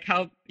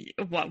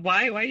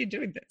 Why are you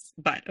doing this?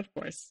 But of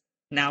course,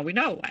 now we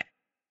know why.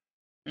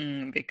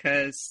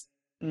 Because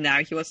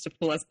now he wants to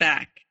pull us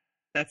back.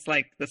 That's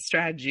the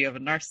strategy of a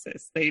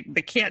narcissist. They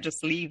can't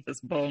just leave this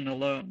bone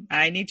alone.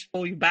 I need to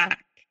pull you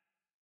back.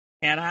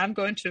 And I'm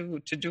going to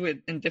do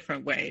it in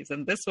different ways.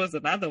 And this was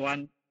another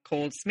one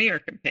called smear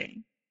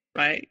campaign.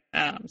 right?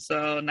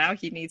 So now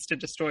he needs to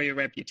destroy your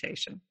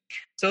reputation.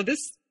 So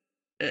this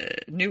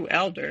new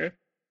elder,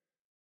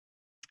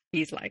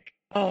 he's like,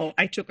 oh,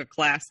 I took a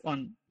class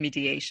on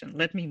mediation.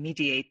 Let me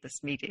mediate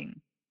this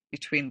meeting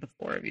between the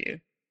four of you.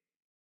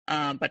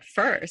 But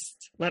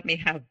first, let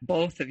me have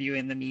both of you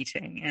in the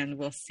meeting, and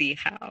we'll see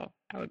how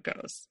it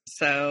goes.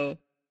 So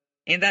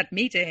in that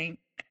meeting,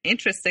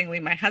 interestingly,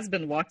 my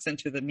husband walks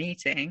into the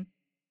meeting,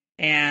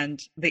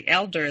 and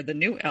the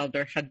new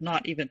elder, had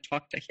not even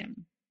talked to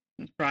him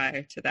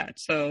prior to that.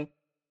 So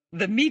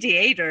the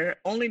mediator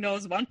only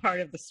knows one part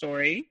of the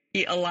story.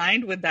 He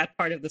aligned with that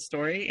part of the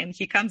story, and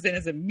he comes in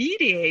as a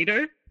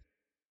mediator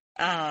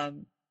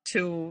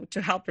to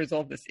help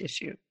resolve this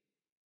issue.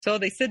 So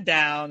they sit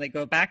down, they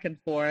go back and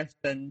forth,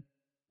 and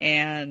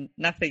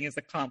nothing is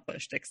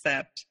accomplished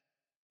except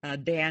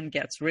Dan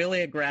gets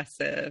really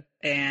aggressive,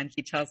 and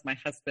he tells my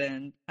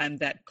husband, I'm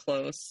that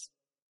close.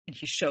 And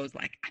he shows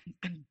like,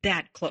 I'm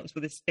that close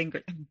with his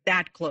finger. I'm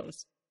that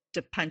close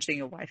to punching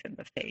your wife in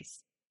the face.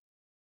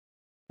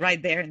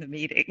 Right there in the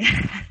meeting.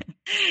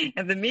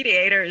 And the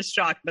mediator is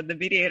shocked, but the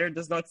mediator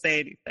does not say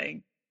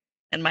anything.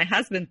 And my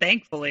husband,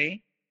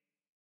 thankfully,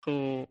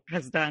 who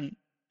had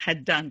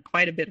done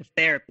quite a bit of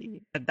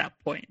therapy at that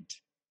point,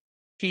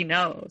 he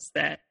knows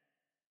that,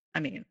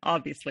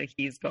 obviously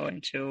he's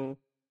going to,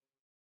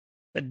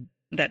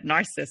 that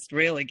narcissists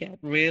really get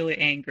really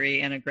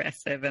angry and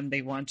aggressive, and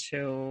they want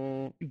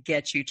to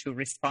get you to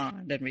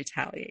respond and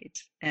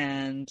retaliate.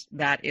 And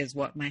that is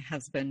what my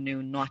husband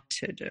knew not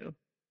to do.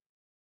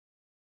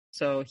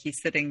 So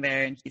he's sitting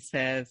there and he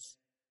says,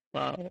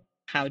 well,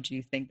 how do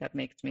you think that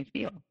makes me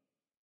feel,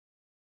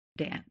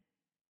 Dan?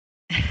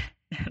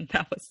 And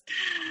that was,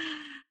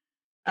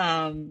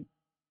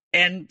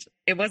 and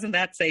it wasn't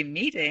that same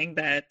meeting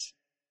that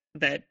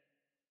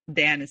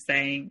Dan is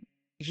saying,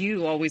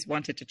 you always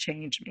wanted to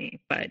change me,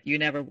 but you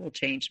never will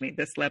change me.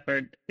 This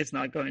leopard is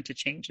not going to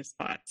change his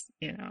spots,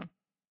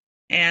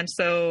 And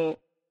so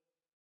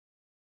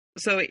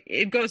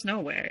it goes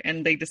nowhere.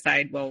 And they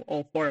decide, well,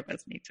 all four of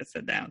us need to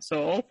sit down.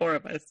 So all four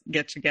of us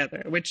get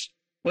together, which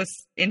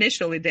was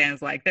initially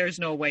Dan's like, there's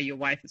no way your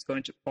wife is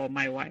going to call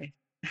my wife.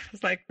 I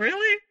was like,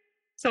 really?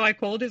 So I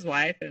called his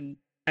wife and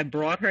I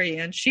brought her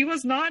in. She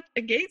was not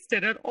against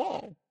it at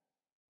all.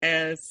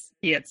 As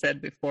he had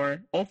said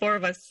before, all four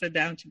of us sit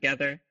down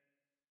together.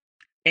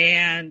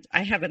 And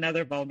I have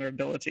another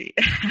vulnerability.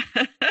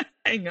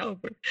 I know,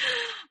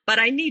 but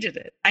I needed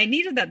it. I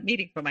needed that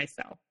meeting for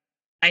myself.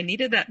 I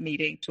needed that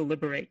meeting to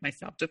liberate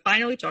myself, to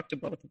finally talk to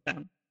both of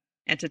them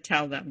and to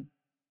tell them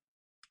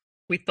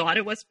we thought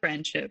it was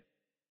friendship,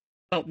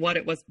 but what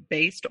it was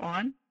based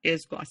on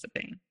is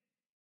gossiping.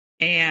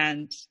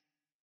 And,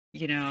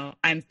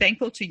 I'm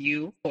thankful to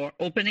you for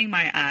opening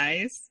my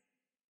eyes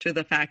to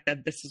the fact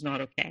that this is not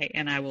okay.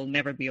 And I will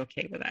never be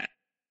okay with that.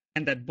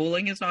 And that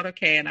bullying is not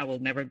okay, and I will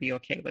never be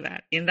okay with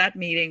that. In that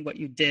meeting, what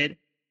you did,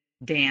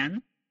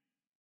 Dan,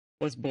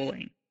 was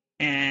bullying.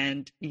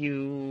 And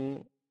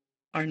you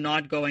are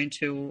not going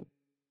to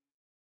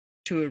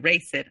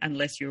erase it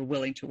unless you're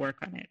willing to work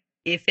on it.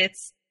 If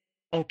it's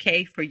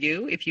okay for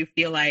you, if you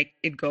feel like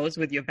it goes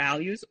with your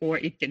values or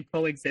it can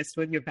coexist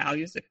with your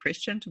values as a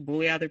Christian to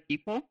bully other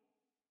people,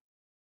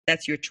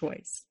 that's your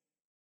choice.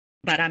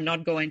 But I'm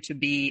not going to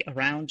be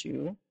around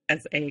you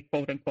as a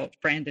quote-unquote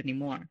friend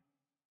anymore.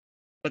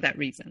 For that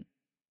reason,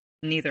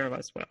 neither of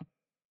us will.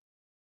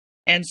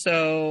 And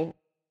so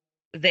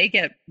they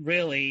get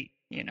really,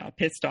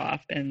 pissed off,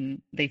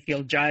 and they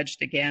feel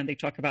judged again. They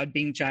talk about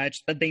being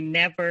judged, but they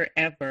never,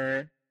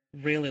 ever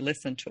really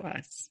listen to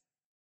us.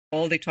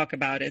 All they talk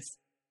about is,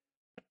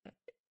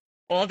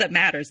 all that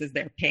matters is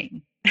their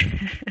pain,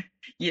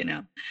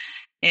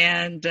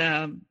 And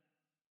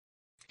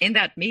in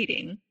that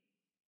meeting,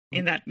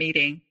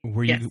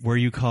 were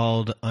you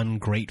called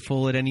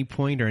ungrateful at any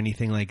point or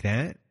anything like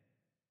that?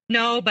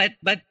 No, but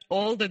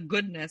all the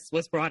goodness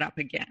was brought up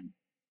again,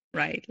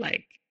 right?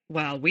 Like,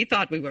 well, we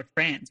thought we were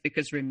friends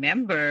because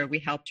remember we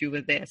helped you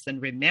with this,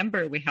 and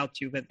remember we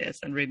helped you with this,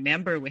 and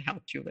remember we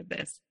helped you with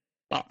this.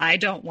 Well,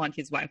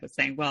 his wife was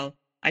saying, well,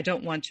 I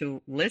don't want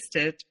to list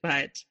it,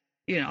 but,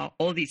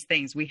 all these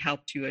things we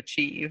helped you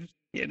achieve,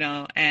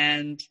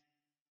 and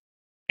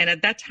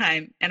at that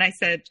time, and I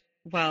said,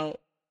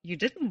 well, you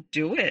didn't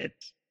do it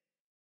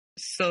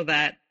so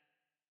that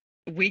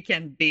we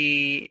can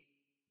be,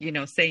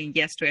 saying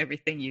yes to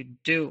everything you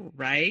do,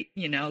 right?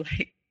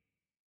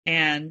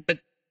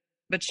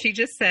 But she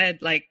just said,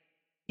 like,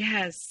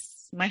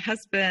 yes, my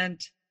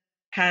husband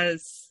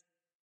has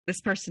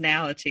this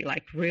personality,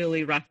 like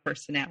really rough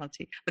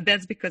personality, but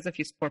that's because of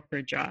his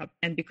corporate job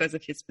and because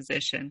of his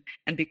position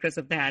and because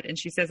of that. And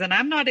she says, and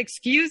I'm not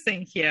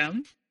excusing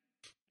him.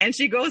 And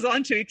she goes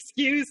on to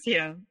excuse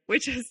him,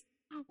 which is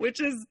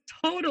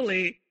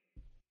totally,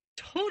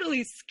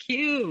 totally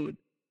skewed.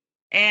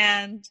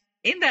 And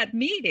in that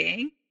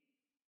meeting,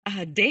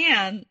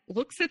 Dan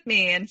looks at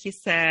me and he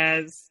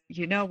says,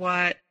 you know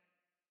what?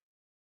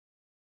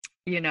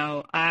 In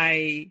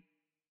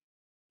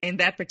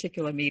that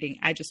particular meeting,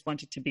 I just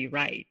wanted to be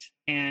right.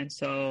 And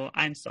so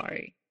I'm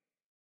sorry.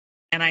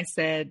 And I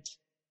said,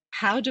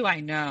 how do I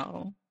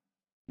know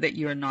that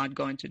you're not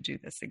going to do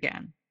this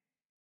again?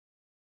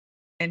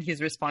 And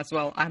his response,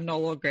 well, I'm no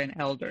longer an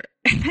elder.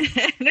 And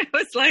it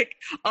was like,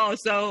 oh,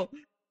 so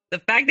the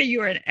fact that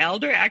you're an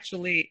elder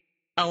actually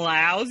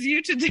allows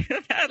you to do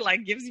that,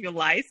 like gives you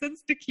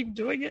license to keep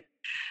doing it.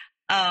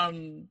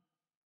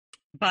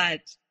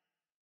 But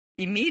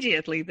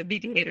immediately the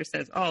mediator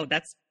says, oh,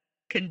 that's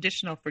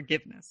conditional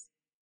forgiveness.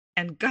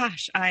 And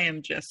gosh, I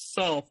am just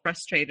so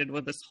frustrated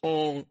with this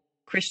whole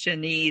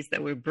Christianese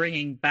that we're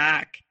bringing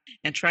back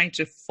and trying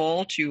to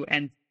fault you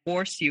and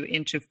force you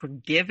into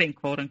forgiving,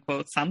 quote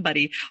unquote,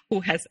 somebody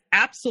who has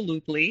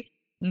absolutely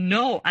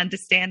no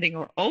understanding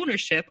or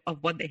ownership of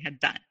what they had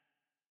done.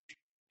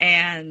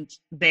 And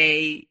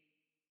they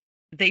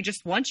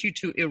just want you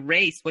to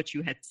erase what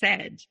you had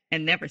said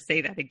and never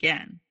say that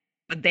again.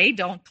 But they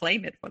don't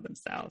claim it for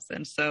themselves.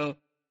 And so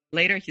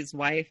later his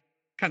wife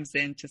comes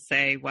in to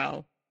say,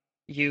 well,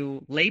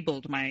 you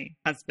labeled my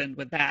husband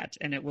with that,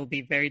 and it will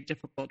be very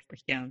difficult for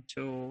him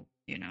to,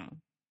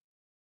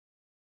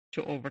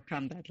 to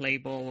overcome that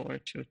label or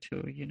to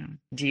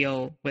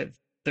deal with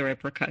the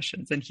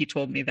repercussions. And he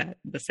told me that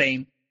the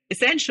same,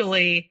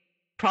 essentially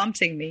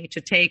prompting me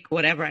to take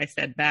whatever I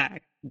said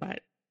back,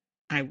 but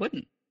I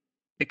wouldn't,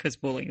 because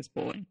bullying is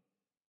bullying.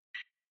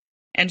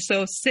 And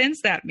so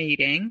since that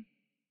meeting,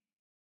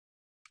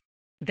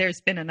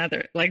 there's been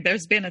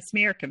a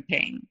smear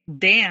campaign.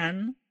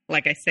 Dan,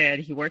 like I said,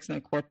 he works in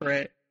a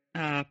corporate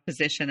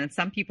position, and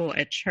some people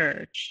at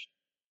church,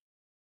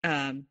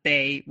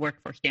 they work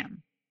for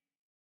him.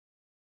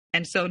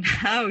 And so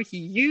now he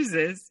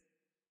uses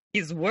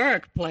his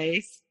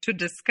workplace to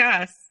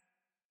discuss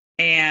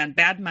and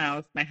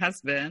badmouth my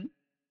husband,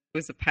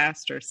 who's a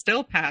pastor,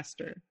 still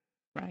pastor,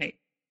 right?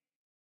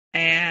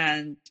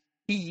 And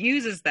he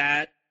uses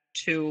that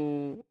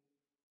to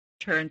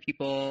turn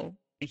people,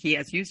 he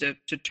has used it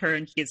to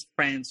turn his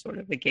friends sort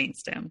of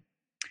against him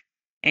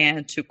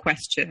and to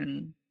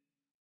question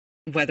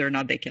whether or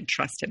not they can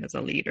trust him as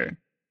a leader.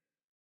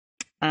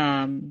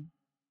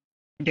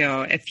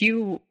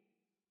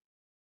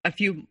 A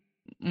few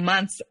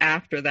months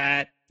after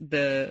that,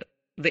 the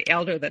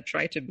elder that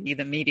tried to be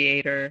the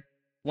mediator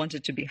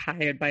wanted to be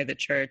hired by the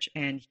church,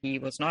 and he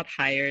was not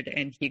hired,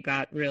 and he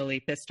got really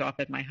pissed off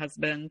at my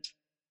husband,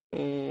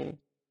 who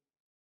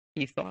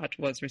he thought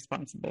was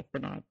responsible for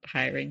not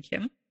hiring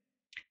him.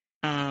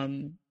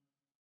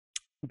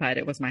 But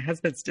it was my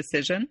husband's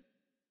decision.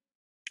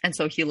 And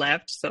so he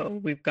left. So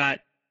we've got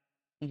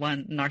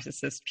one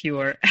narcissist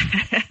pure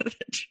at the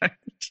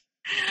church.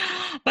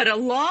 But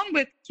along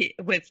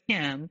with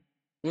him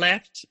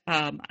left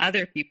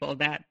other people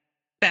that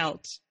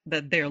felt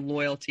that their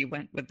loyalty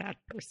went with that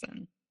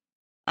person.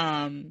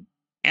 And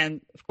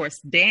of course,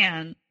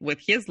 Dan, with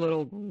his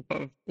little group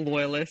of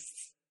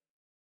loyalists,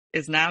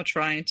 is now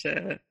trying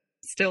to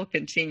still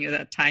continue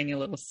that tiny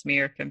little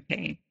smear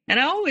campaign. And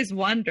I always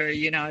wonder,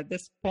 at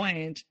this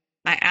point,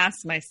 I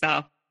ask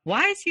myself,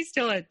 why is he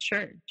still at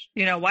church?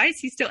 Why is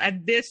he still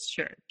at this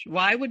church?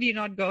 Why would he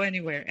not go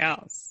anywhere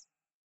else?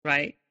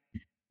 Right?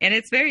 And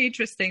it's very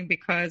interesting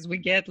because we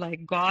get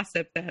like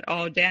gossip that,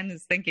 oh,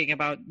 Dan's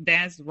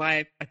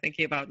wife are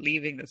thinking about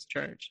leaving this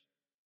church.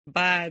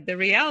 But the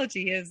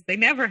reality is they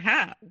never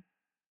have.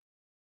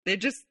 They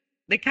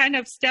kind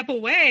of step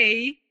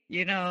away,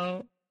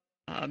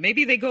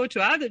 maybe they go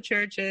to other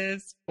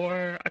churches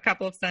for a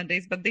couple of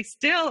Sundays, but they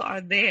still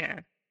are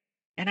there.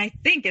 And I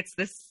think it's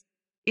this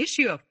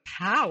issue of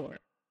power.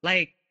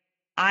 Like,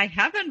 I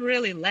haven't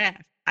really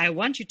left. I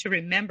want you to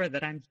remember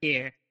that I'm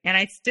here. And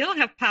I still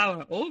have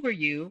power over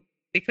you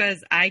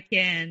because I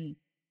can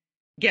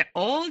get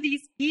all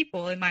these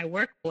people in my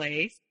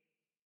workplace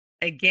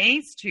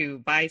against you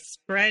by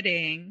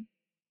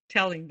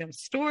telling them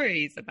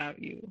stories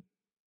about you.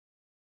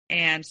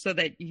 And so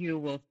that you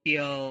will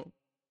feel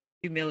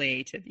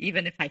humiliated,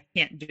 even if I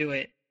can't do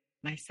it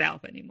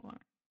myself anymore,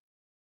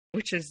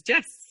 which is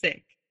just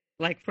sick.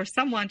 Like, for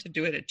someone to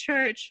do it at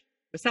church,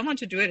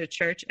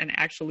 and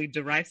actually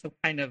derive some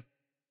kind of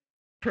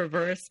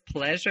perverse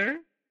pleasure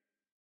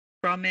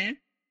from it.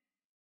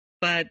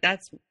 But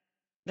that's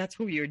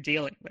who you're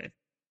dealing with.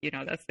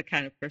 That's the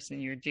kind of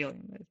person you're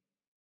dealing with.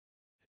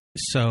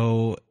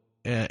 So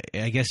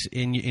I guess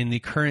in the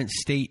current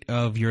state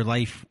of your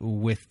life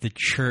with the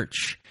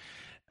church,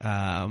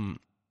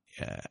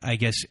 I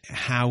guess,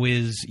 how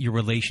is your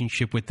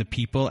relationship with the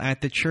people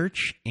at the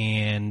church,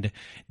 and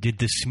did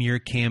the smear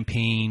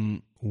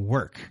campaign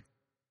work?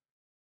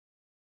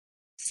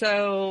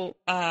 So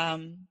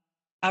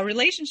our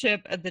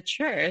relationship at the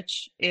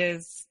church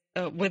is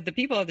with the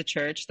people of the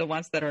church, the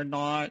ones that are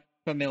not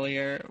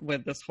familiar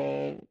with this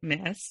whole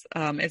mess,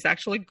 is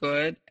actually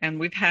good. And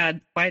we've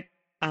had quite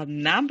a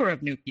number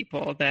of new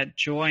people that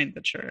joined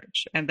the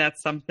church. And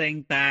that's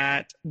something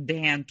that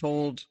Dan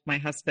told my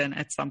husband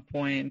at some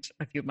point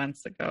a few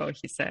months ago.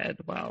 He said,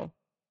 well,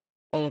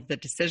 all of the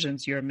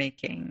decisions you're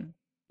making,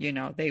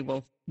 they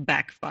will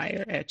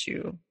backfire at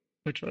you,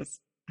 which was,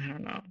 I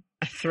don't know,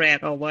 a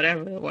threat or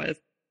whatever it was.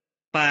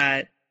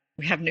 But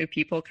we have new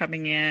people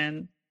coming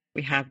in.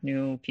 We have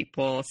new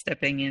people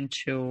stepping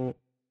into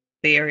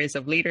the areas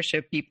of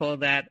leadership, people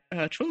that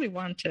truly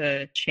want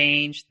to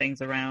change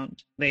things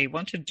around. They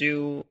want to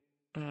do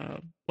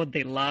what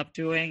they love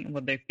doing and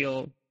what they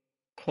feel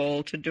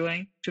called to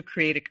doing, to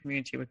create a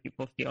community where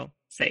people feel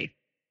safe.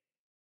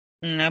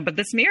 But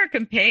the smear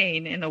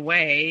campaign, in a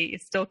way,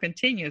 it still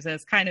continues. And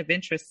it's kind of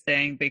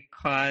interesting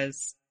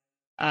because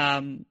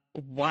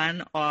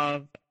one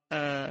of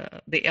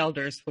the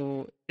elders,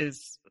 who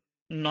is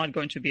not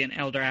going to be an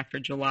elder after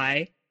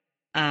July,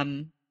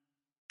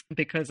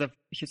 because of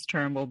his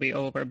term will be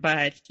over,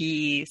 but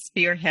he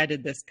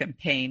spearheaded this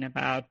campaign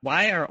about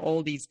why are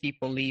all these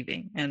people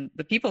leaving? And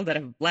the people that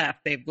have left,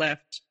 they've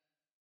left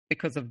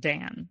because of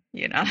Dan,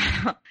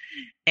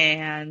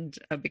 and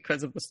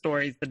because of the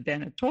stories that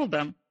Dan had told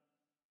them.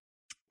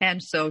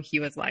 And so he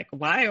was like,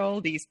 why are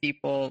all these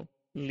people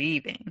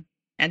leaving?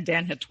 And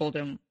Dan had told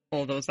him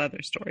all those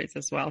other stories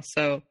as well.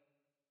 So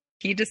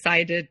he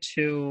decided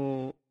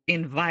to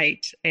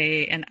invite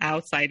an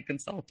outside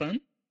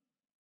consultant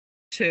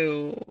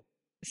to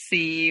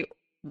see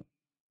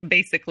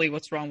basically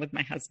what's wrong with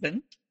my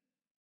husband,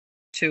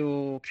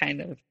 to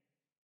kind of,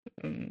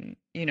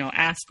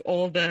 ask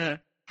all the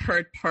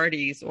hurt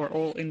parties or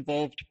all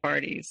involved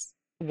parties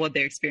what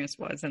their experience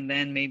was, and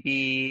then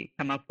maybe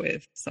come up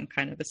with some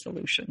kind of a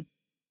solution.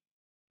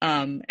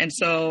 And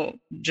so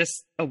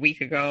just a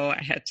week ago,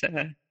 I had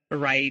to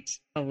write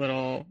a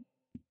little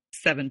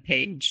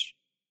 7-page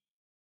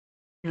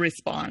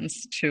response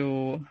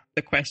to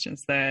the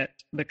questions that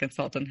the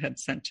consultant had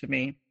sent to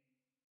me.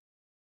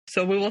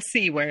 So we will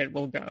see where it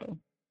will go.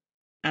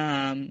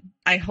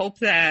 I hope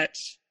that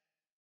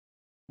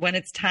when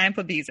it's time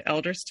for these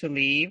elders to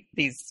leave,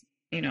 these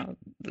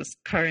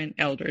current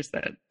elders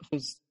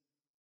whose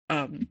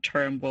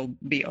term will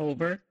be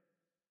over,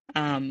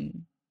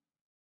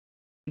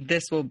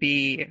 this will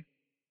be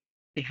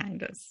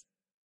behind us.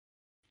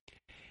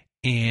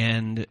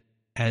 And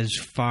as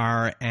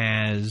far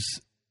as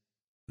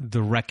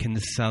the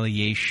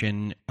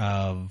reconciliation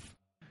of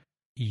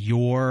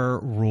your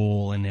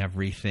role in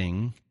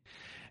everything,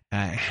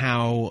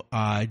 how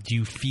do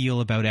you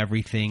feel about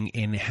everything,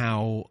 and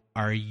how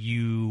are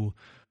you,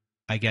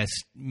 I guess,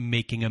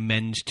 making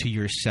amends to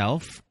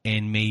yourself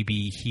and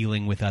maybe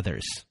healing with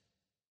others?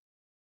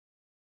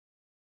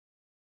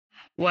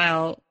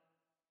 Well,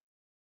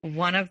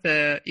 one of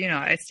the,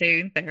 I stay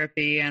in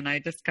therapy and I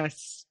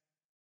discuss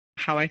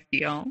how I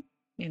feel.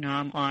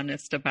 I'm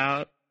honest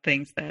about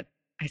things that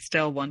I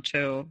still want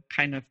to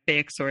kind of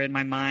fix, or in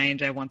my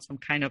mind, I want some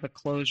kind of a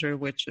closure,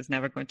 which is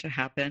never going to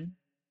happen.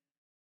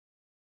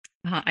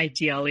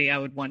 Ideally, I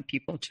would want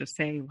people to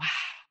say, wow,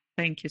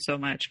 thank you so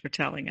much for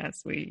telling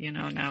us.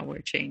 Now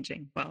we're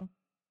changing. Well,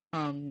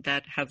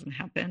 that hasn't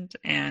happened,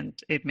 and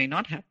it may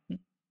not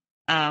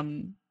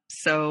happen.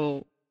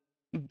 So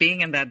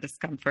being in that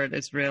discomfort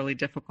is really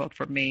difficult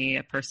for me,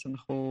 a person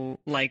who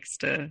likes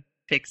to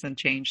fix and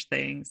change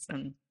things.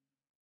 And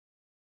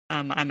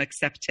I'm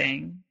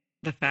accepting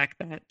the fact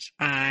that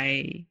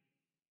I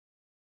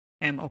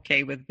am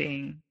okay with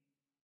being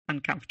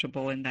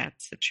uncomfortable in that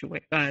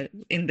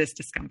situation, in this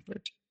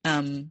discomfort.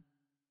 I'm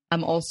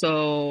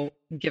also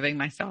giving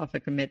myself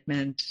a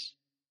commitment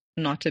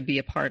not to be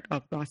a part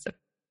of gossip,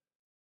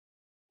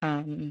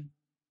 and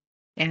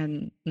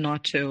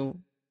not to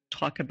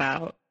talk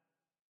about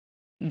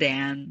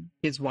Dan,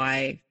 his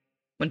wife.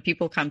 When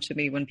people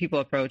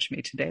approach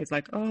me today, it's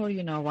like, oh,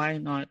 why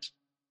not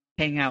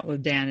hang out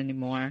with Dan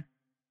anymore?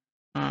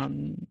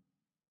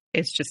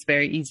 It's just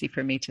very easy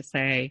for me to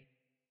say,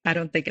 I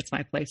don't think it's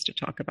my place to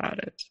talk about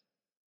it.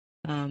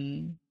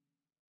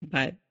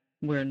 But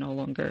we're no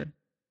longer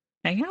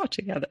hanging out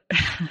together.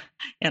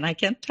 And I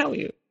can't tell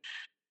you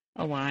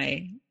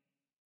why.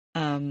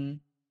 There's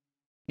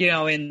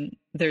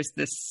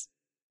this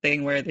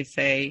thing where they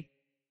say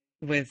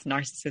with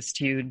narcissists,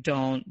 you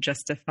don't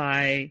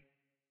justify,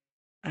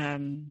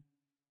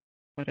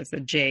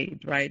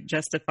 jade, right?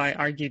 Justify,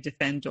 argue,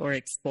 defend, or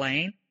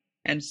explain.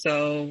 And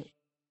so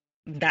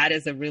that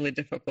is a really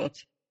difficult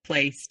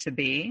place to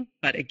be.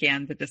 But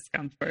again, the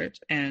discomfort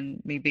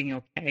and me being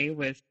okay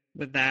with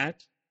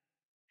that.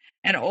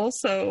 And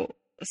also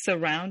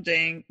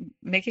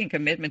making a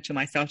commitment to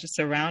myself to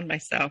surround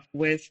myself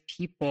with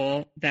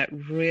people that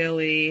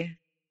really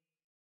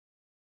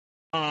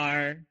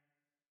are,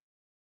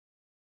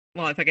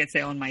 well, if I can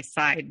say on my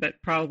side,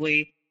 but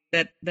probably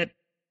that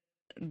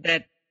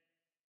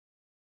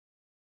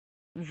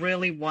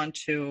really want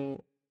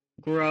to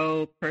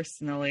grow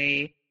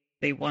personally.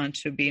 They want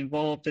to be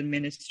involved in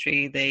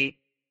ministry.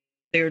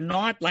 They're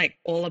not like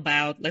all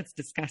about, let's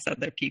discuss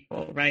other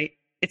people, right?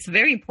 It's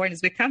very important.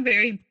 It's become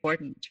very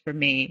important for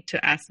me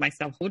to ask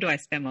myself, who do I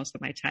spend most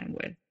of my time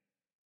with?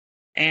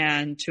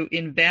 And to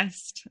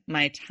invest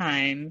my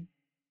time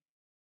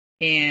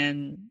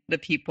in the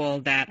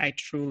people that I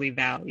truly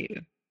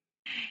value.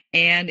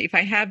 And if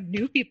I have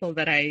new people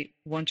that I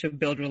want to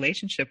build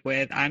relationship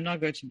with, I'm not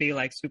going to be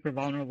like super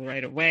vulnerable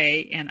right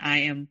away. And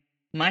I am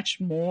much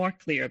more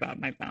clear about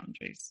my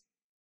boundaries.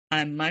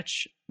 I'm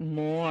much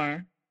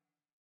more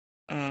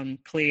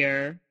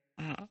clear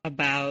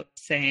about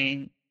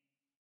saying,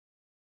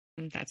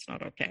 that's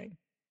not okay.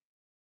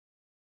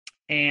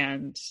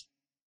 and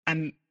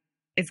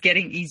it's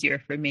getting easier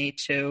for me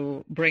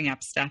to bring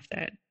up stuff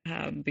that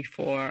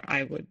before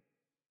I would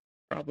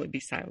probably be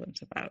silent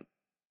about.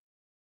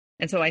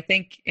 And so I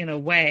think in a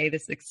way,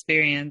 this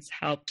experience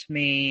helped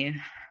me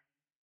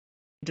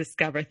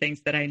discover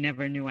things that I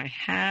never knew I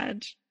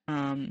had,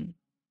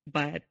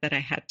 but that I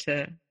had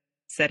to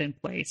set in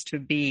place to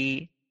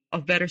be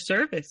of better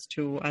service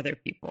to other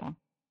people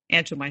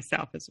and to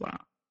myself as well.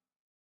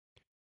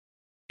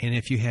 And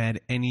if you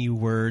had any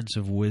words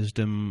of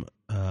wisdom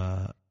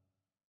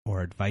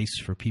or advice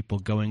for people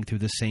going through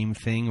the same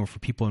thing, or for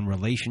people in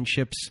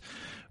relationships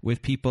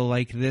with people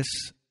like this,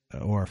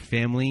 or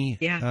family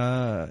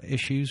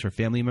issues or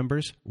family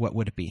members, what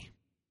would it be?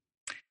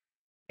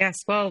 Yes,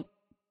 well,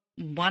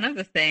 one of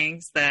the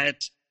things that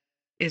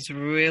is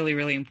really,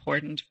 really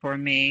important for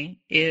me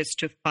is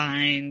to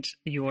find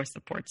your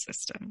support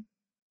system.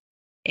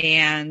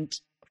 And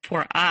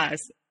for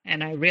us,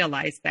 and I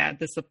realize that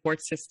the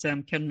support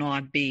system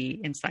cannot be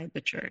inside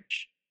the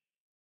church.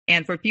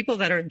 And for people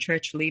that are in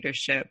church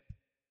leadership,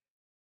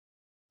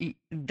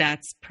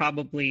 that's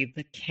probably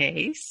the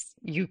case.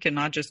 You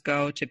cannot just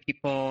go to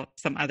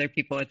some other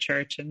people at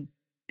church and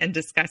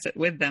discuss it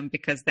with them,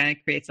 because then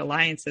it creates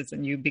alliances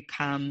and you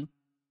become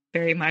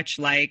very much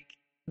like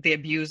the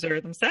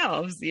abuser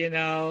themselves.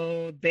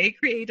 They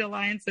create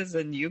alliances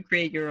and you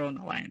create your own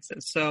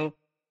alliances. So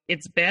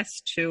it's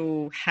best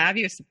to have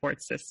your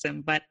support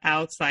system, but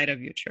outside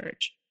of your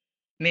church.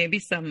 Maybe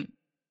some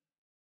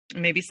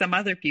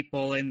other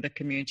people in the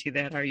community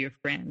that are your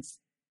friends.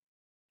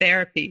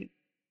 Therapy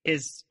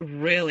is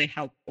really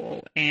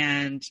helpful,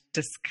 and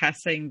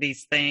discussing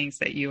these things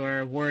that you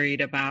are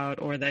worried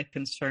about or that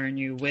concern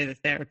you with a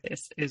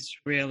therapist is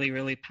really,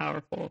 really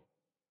powerful.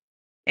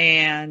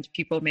 And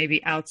people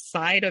maybe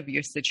outside of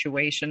your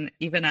situation,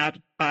 even out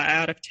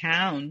of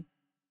town,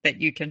 that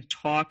you can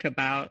talk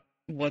about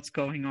what's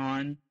going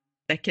on,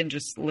 that can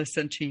just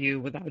listen to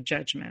you without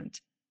judgment.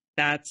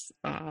 That's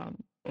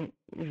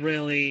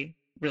really,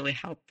 really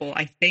helpful.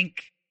 I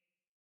think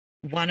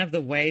one of the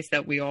ways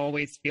that we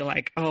always feel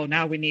like, oh,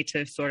 now we need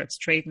to sort of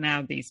straighten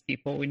out these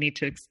people. We need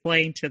to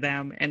explain to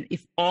them. And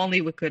if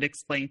only we could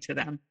explain to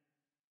them.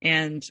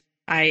 And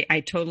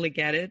I totally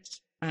get it.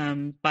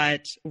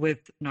 But with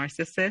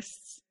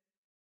narcissists,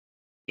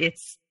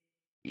 it's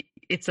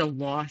a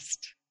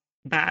lost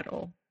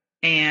battle.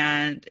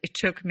 And it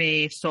took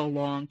me so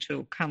long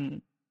to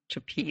come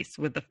to peace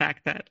with the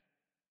fact that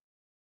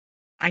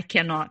I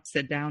cannot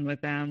sit down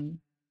with them.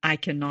 I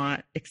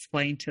cannot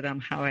explain to them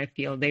how I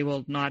feel. They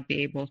will not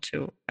be able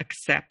to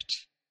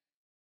accept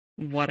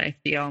what I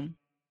feel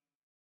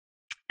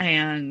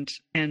and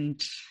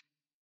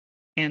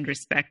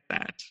respect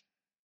that.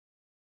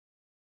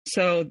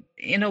 So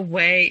in a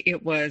way,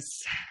 it was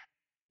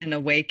an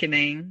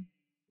awakening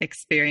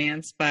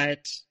experience,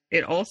 but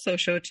it also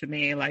showed to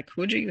me, like,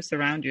 who do you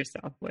surround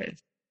yourself with?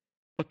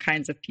 What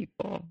kinds of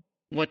people?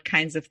 What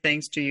kinds of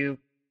things do you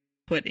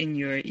put in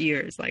your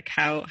ears? Like,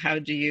 how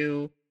do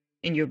you,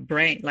 in your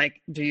brain,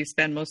 like, do you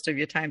spend most of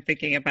your time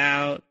thinking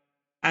about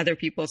other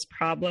people's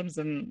problems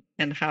and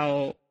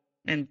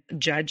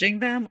judging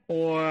them?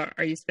 Or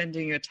are you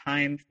spending your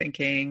time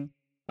thinking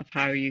of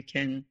how you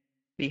can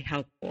be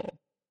helpful?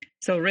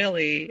 So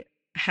really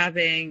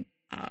having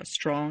a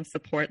strong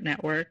support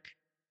network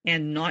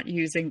and not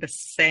using the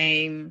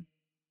same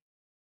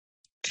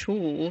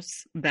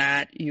tools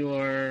that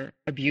your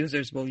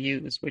abusers will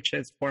use, which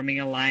is forming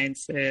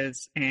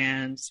alliances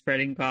and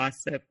spreading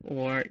gossip,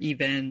 or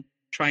even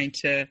trying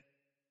to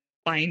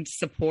find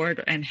support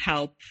and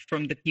help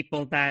from the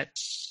people that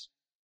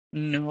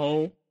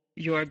know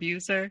your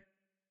abuser,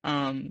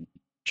 trying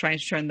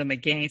to turn them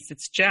against.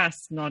 It's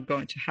just not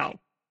going to help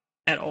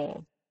at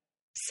all.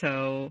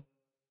 So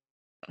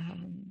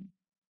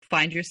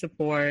find your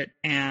support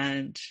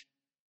and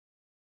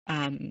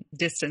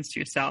distance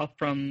yourself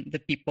from the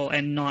people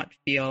and not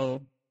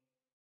feel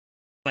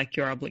like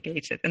you're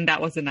obligated. And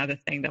that was another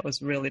thing that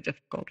was really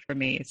difficult for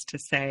me, is to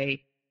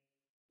say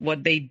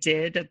what they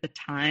did at the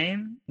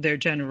time, their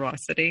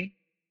generosity,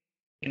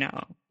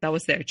 that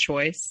was their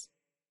choice.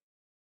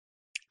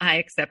 I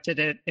accepted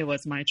it. It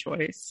was my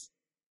choice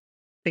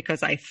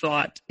because I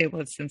thought it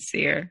was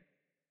sincere.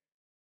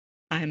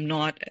 I'm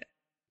not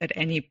at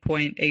any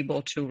point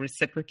able to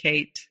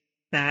reciprocate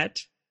that.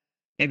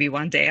 Maybe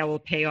one day I will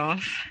pay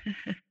off,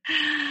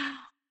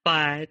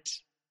 but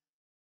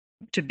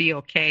to be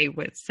okay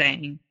with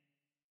saying,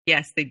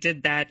 yes, they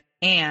did that,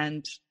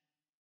 and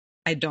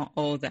I don't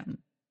owe them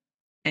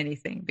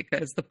anything,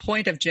 because the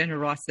point of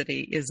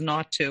generosity is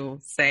not to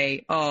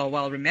say, oh,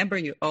 well, remember,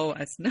 you owe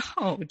us.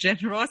 No,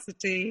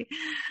 generosity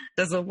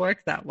doesn't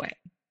work that way.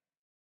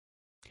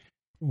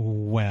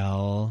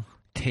 Well,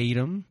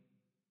 Tatum,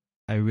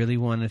 I really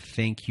want to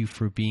thank you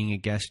for being a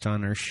guest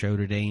on our show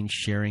today and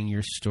sharing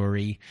your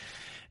story.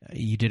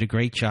 You did a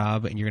great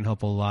job, and you're going to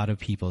help a lot of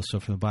people.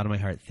 So from the bottom of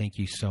my heart, thank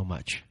you so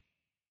much.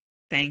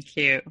 Thank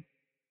you.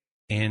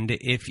 And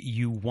if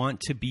you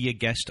want to be a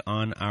guest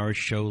on our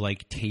show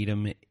like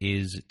Tatum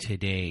is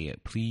today,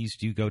 please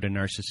do go to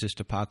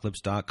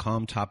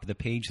narcissistapocalypse.com. Top of the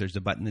page, there's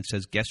a button that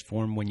says guest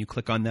form. When you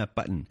click on that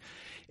button,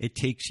 it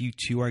takes you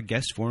to our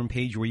guest form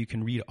page where you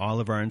can read all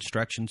of our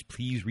instructions.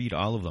 Please read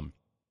all of them.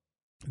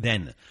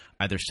 Then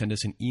either send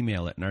us an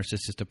email at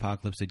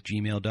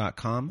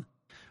narcissistapocalypse@gmail.com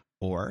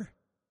or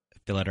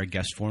fill out our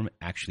guest form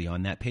actually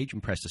on that page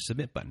and press the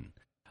submit button.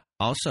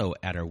 Also,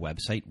 at our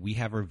website, we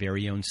have our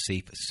very own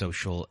Safe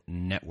Social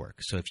Network.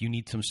 So if you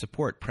need some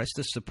support, press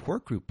the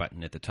support group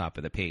button at the top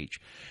of the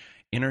page.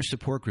 In our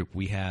support group,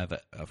 we have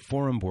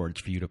forum boards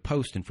for you to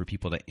post and for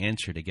people to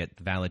answer to get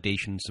the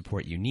validation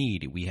support you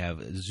need. We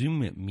have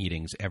Zoom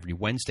meetings every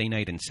Wednesday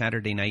night and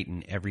Saturday night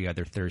and every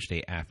other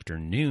Thursday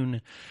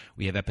afternoon.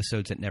 We have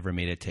episodes that never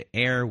made it to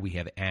air. We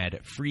have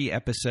ad-free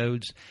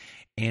episodes.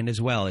 And as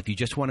well, if you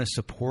just want to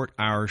support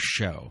our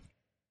show,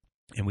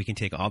 and we can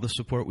take all the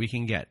support we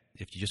can get.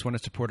 If you just want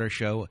to support our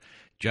show,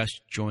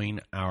 just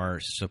join our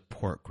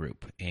support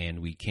group. And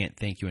we can't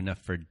thank you enough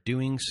for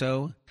doing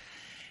so.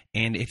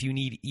 And if you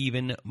need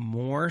even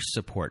more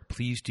support,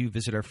 please do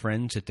visit our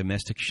friends at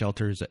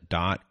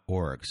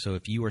DomesticShelters.org. So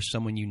if you or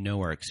someone you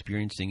know are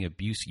experiencing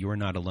abuse, you are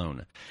not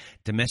alone.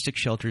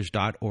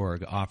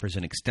 DomesticShelters.org offers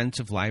an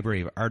extensive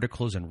library of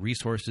articles and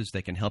resources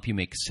that can help you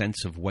make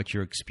sense of what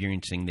you're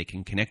experiencing. They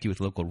can connect you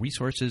with local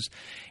resources,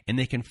 and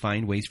they can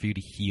find ways for you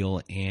to heal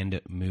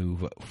and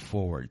move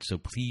forward. So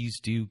please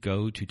do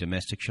go to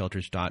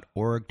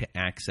DomesticShelters.org to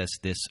access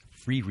this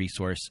free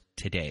resource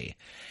today.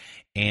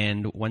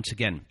 And once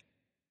again,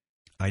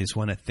 I just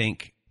want to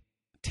thank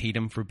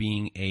Tatum for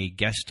being a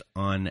guest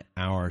on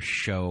our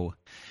show.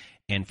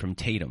 And from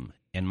Tatum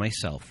and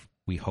myself,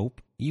 we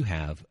hope you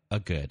have a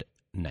good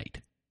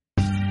night.